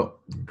 Oh,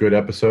 good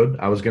episode.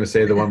 I was going to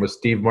say the one with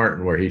Steve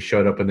Martin where he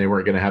showed up and they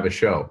weren't going to have a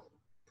show.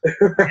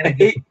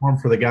 Right. Perform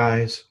for the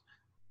guys.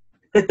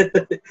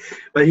 But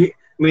that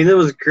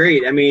was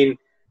great. I mean,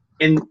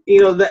 and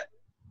that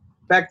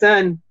back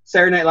then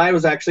Saturday Night Live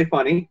was actually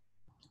funny.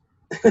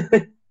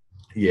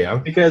 Yeah.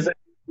 Because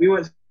we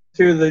went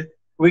through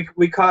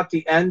we caught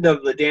the end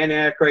of the Dan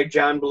Aykroyd,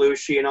 John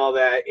Belushi, and all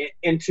that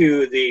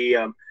into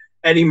the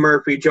Eddie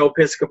Murphy, Joe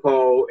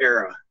Piscopo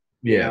era.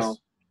 Yes.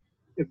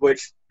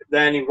 Which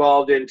then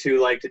evolved into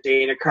like the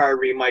Dana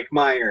Carvey, Mike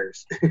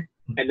Myers,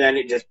 and then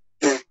it just.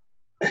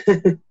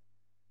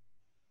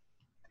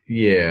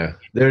 Yeah,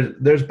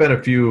 there's been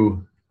a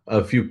few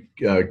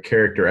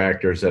character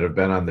actors that have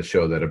been on the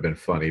show that have been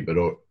funny, but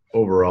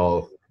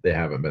overall they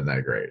haven't been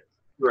that great.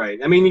 Right.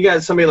 I mean, you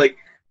got somebody like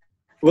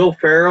Will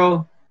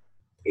Ferrell.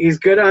 He's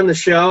good on the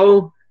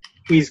show.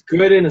 He's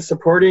good in a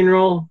supporting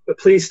role, but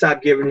please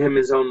stop giving him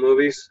his own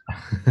movies.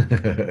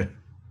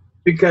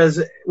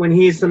 Because when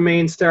he's the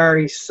main star,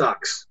 he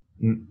sucks.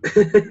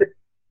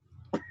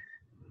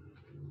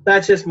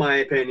 That's just my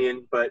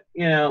opinion, but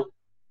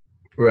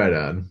Right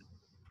on.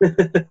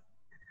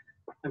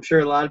 I'm sure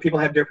a lot of people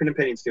have different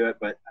opinions to it,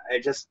 but I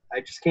just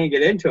can't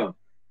get into him.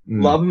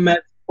 Love him as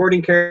a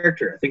supporting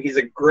character. I think he's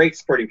a great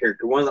supporting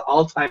character, one of the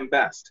all-time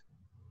best.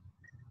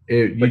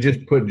 You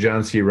just put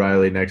John C.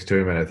 Reilly next to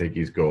him, and I think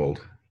he's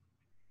gold.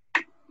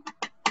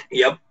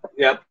 Yep.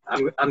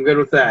 I'm good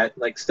with that.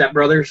 Like Step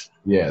Brothers.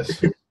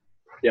 Yes.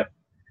 Yep.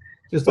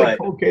 Just like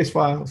Cold Case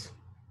Files.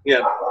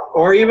 Yep.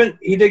 Or even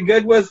he did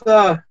good with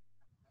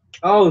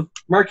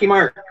Marky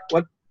Mark.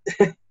 What?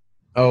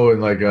 Oh,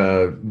 and like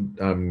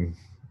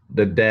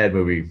the Dad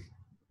movie.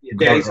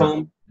 Daddy's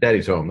Home.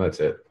 Daddy's Home. That's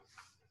it.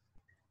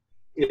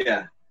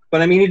 Yeah,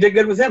 but I mean, he did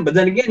good with him. But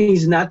then again,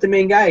 he's not the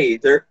main guy.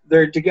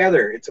 They're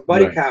together. It's a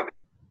buddy comedy.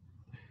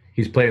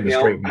 He's playing the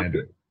straight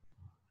man.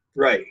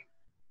 Right.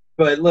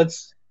 But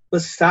let's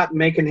stop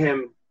making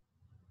him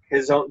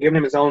giving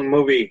him his own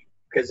movie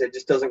because it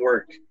just doesn't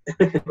work.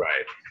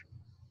 Right.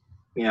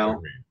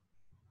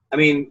 I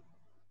mean,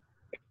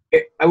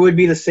 I would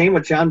be the same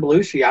with John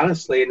Belushi,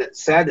 honestly, and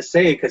it's sad to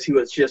say because he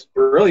was just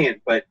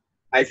brilliant. But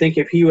I think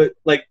if he would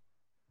like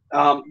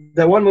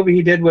the one movie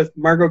he did with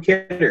Margot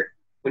Kidder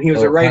when he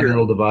was a writer,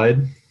 Continental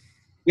Divide.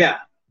 Yeah,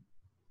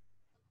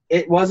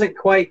 it wasn't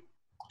quite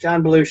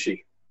John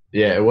Belushi.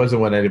 Yeah, it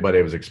wasn't what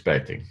anybody was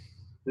expecting.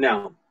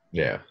 No.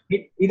 Yeah.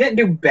 He didn't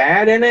do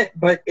bad in it,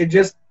 but it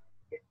just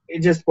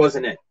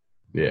wasn't it.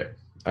 Yeah,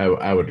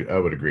 I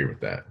would agree with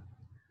that.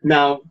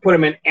 Now put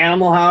him in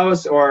Animal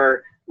House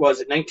or was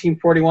it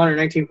 1941 or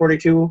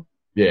 1942?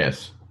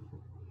 Yes.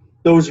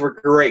 Those were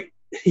great.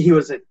 He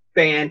was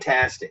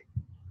fantastic,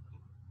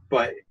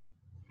 but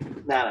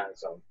not on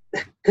his own.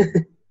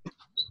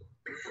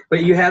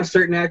 But you have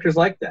certain actors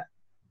like that,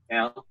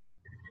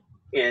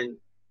 and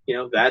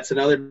that's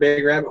another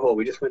big rabbit hole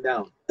we just went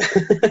down.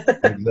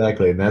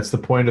 Exactly, and that's the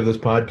point of this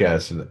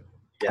podcast.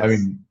 Yes. I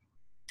mean,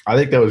 I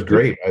think that was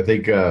great. I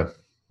think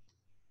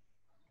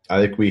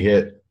we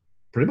hit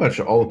pretty much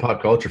all the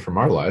pop culture from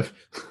our life.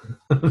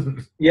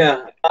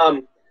 Yeah.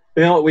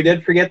 What we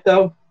did forget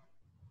though,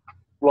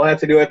 we'll have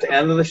to do at the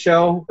end of the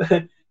show,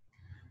 and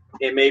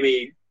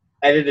maybe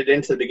edit it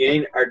into the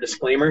beginning. Our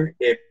disclaimer: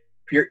 if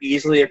you're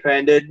easily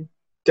offended,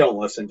 don't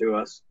listen to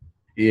us.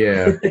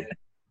 Yeah.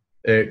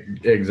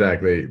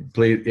 Exactly.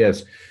 Please,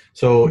 yes.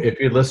 So if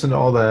you listened to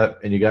all that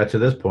and you got to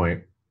this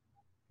point,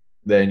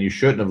 then you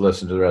shouldn't have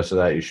listened to the rest of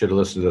that. You should have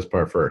listened to this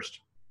part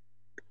first.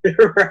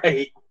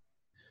 Right.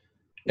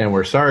 And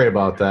we're sorry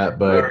about that,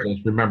 but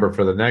just remember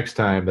for the next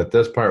time that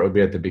this part would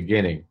be at the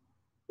beginning.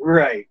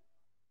 Right.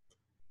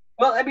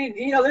 Well, I mean,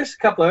 there's a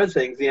couple other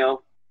things,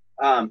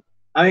 I'm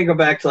going to go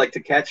back to like the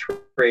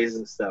catchphrase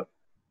and stuff.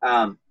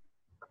 I'm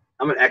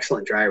an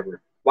excellent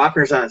driver.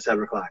 Wapner's on at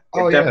 7 o'clock.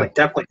 Oh,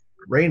 definitely.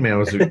 Rain Man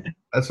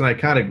that's an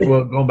iconic.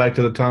 Well, going back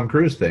to the Tom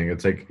Cruise thing,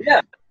 it's like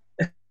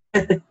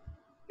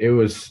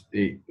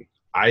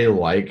I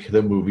like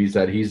the movies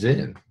that he's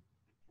in.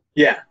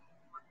 Yeah,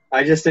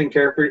 I just didn't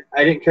care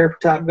for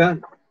Top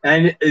Gun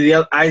and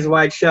the Eyes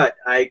Wide Shut.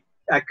 I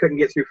couldn't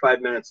get through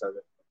 5 minutes of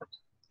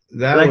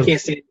it. I can't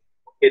see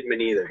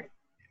Kidman either.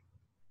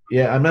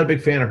 Yeah, I'm not a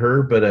big fan of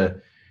her, but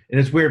and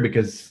it's weird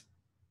because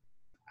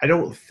I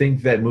don't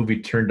think that movie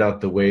turned out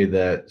the way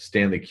that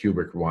Stanley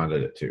Kubrick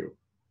wanted it to.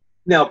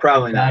 No,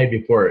 probably not.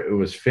 Before it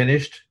was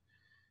finished,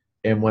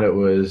 and when it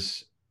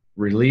was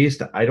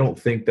released, I don't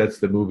think that's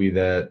the movie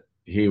that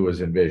he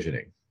was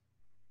envisioning.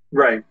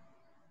 Right.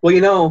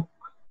 Well,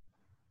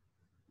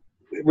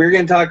 we're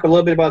going to talk a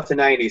little bit about the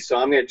 90s, so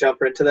I'm going to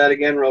jump into that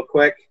again real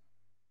quick.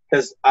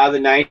 Because out of the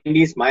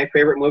 90s, my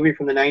favorite movie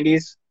from the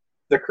 90s,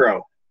 The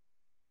Crow.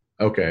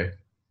 Okay.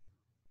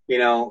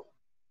 I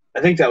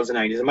think that was the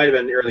 90s. It might have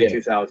been the early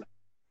 2000s.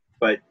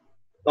 But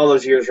all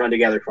those years run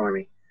together for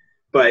me.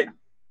 But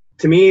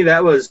to me,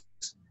 I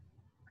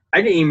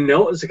didn't even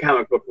know it was a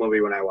comic book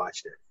movie when I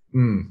watched it.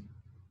 Mm.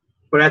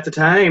 But at the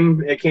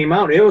time it came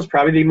out, it was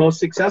probably the most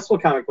successful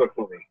comic book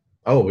movie.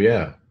 Oh,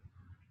 yeah.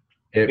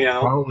 It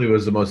probably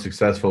was the most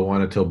successful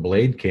one until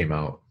Blade came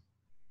out.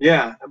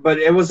 Yeah, but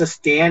it was a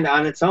stand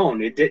on its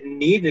own. It didn't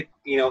need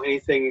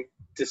anything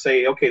to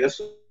say, okay,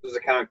 this was a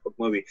comic book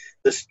movie.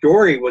 The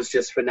story was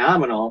just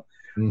phenomenal.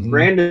 Mm-hmm.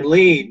 Brandon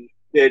Lee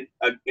did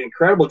an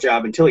incredible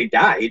job until he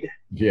died.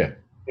 Yeah.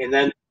 And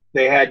then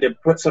they had to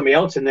put somebody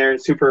else in there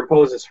and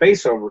superimpose his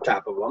face over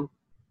top of him.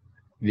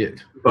 Yeah,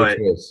 but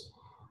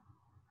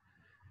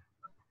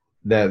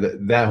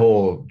that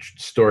whole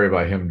story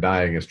about him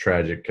dying is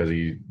tragic because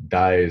he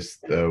dies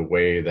the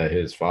way that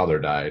his father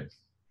died.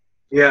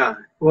 Yeah,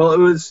 well, it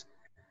was,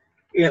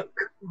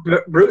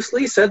 Bruce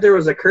Lee said there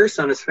was a curse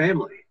on his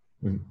family,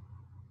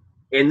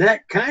 and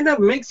that kind of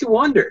makes you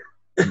wonder.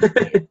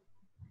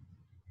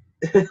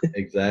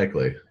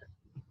 Exactly.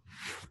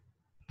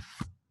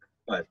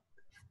 But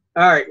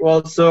all right,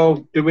 well,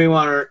 so do we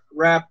want to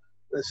wrap?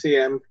 Let's see.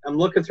 I'm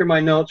looking through my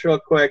notes real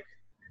quick.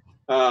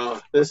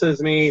 This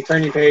is me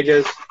turning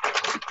pages.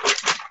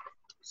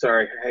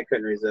 Sorry, I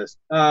couldn't resist.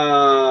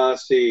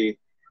 Let's see.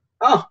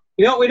 Oh,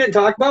 you know what we didn't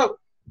talk about?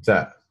 What's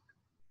that?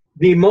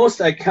 The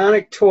most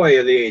iconic toy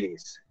of the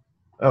 80s.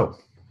 Oh.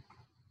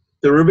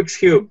 The Rubik's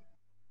Cube.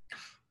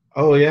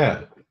 Oh,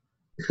 yeah.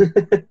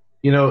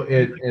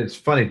 It's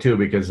funny, too,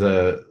 because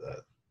the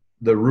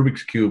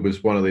Rubik's Cube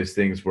is one of these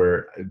things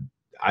where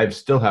I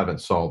still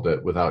haven't solved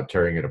it without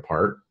tearing it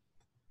apart.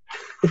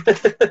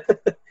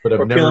 But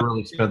I've never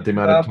really spent the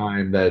amount of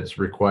time that's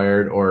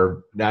required,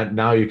 or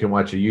now you can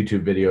watch a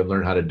YouTube video and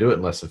learn how to do it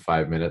in less than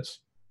 5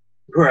 minutes.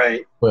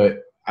 Right.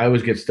 But I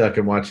always get stuck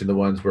in watching the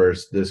ones where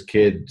this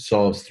kid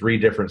solves 3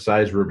 different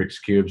size Rubik's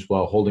Cubes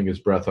while holding his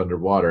breath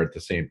underwater at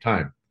the same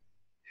time.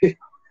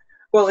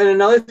 Well, and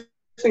another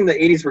thing the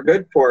 80s were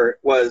good for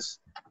was,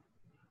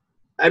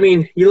 I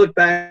mean, you look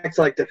back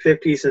to like the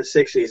 50s and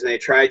 60s and they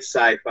tried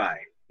sci-fi.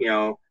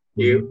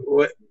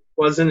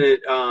 Wasn't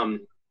it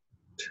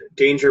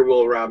Danger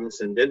Will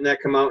Robinson? Didn't that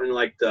come out in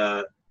like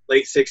the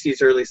late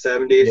 60s, early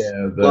 70s?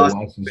 Yeah, the Lost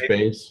in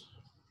Space.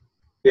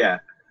 Yeah.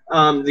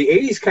 The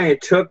 80s kind of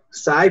took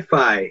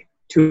sci-fi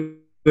to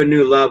a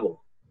new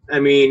level.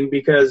 I mean,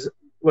 because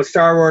with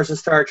Star Wars and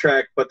Star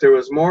Trek, but there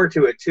was more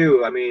to it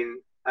too. I mean,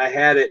 I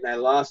had it and I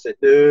lost it.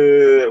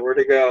 Where'd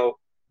it go?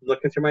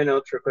 Looking through my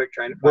notes real quick,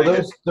 trying to find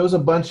it. There was a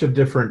bunch of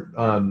different.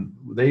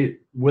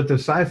 With the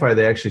sci-fi,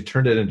 they actually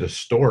turned it into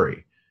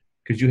story.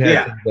 Because you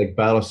had things like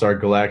Battlestar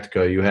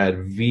Galactica, you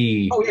had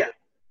V. Oh, yeah.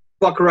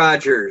 Buck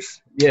Rogers.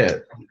 Yeah,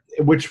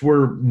 which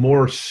were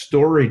more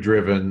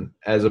story-driven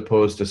as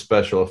opposed to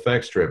special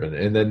effects-driven.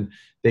 And then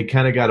they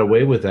kind of got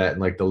away with that in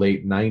like the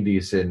late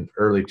 90s and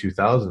early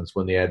 2000s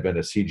when the advent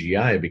of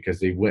CGI, because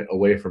they went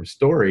away from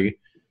story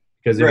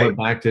because they went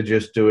back to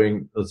just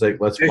doing,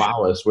 let's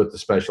wow us with the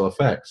special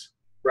effects.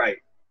 Right.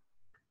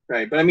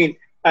 Right. But I mean,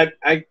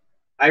 I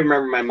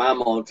remember my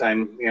mom all the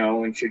time,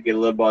 when she'd get a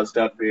little buzzed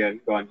up, going,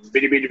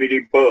 bitty, bitty, bitty,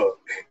 bug.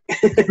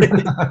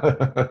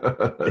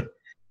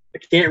 I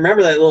can't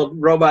remember that little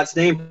robot's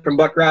name from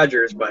Buck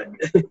Rogers, but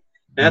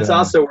that's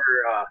also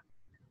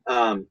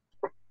where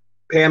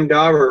Pam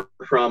Dawber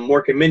from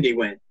Mork and Mindy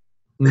went.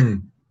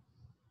 Mm.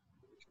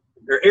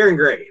 Or Erin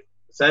Gray.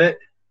 Is that it?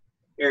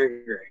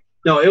 Erin Gray.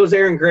 No, it was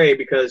Erin Gray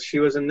because she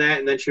was in that,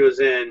 and then she was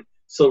in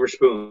Silver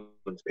Spoons.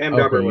 Pam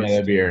Dawber was. Yeah,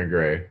 that'd be Erin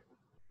Gray.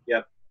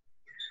 Yep.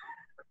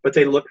 But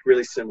they look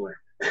really similar.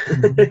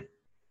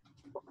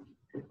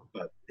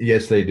 But,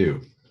 yes, they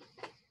do.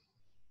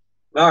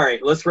 All right,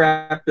 let's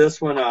wrap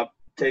this one up,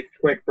 take a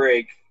quick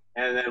break,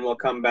 and then we'll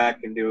come back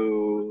and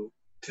do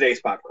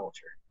today's pop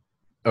culture.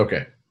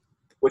 Okay.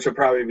 Which will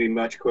probably be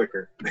much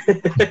quicker.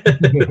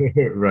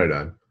 Right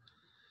on.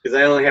 Because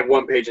I only have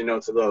 1 page of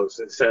notes of those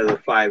instead of the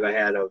 5 I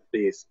had of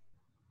these.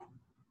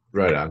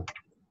 Right on.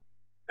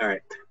 All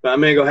right. But I'm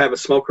going to go have a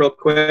smoke real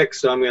quick,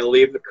 so I'm going to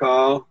leave the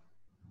call.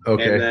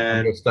 Okay. And then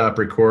I'm going to stop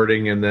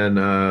recording, and then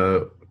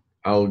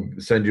I'll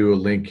send you a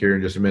link here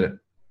in just a minute.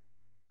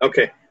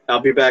 Okay. I'll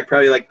be back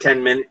probably like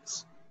 10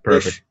 minutes.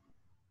 Perfect.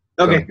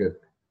 Okay. Sounds good.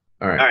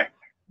 All right. All right.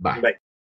 Bye. Bye.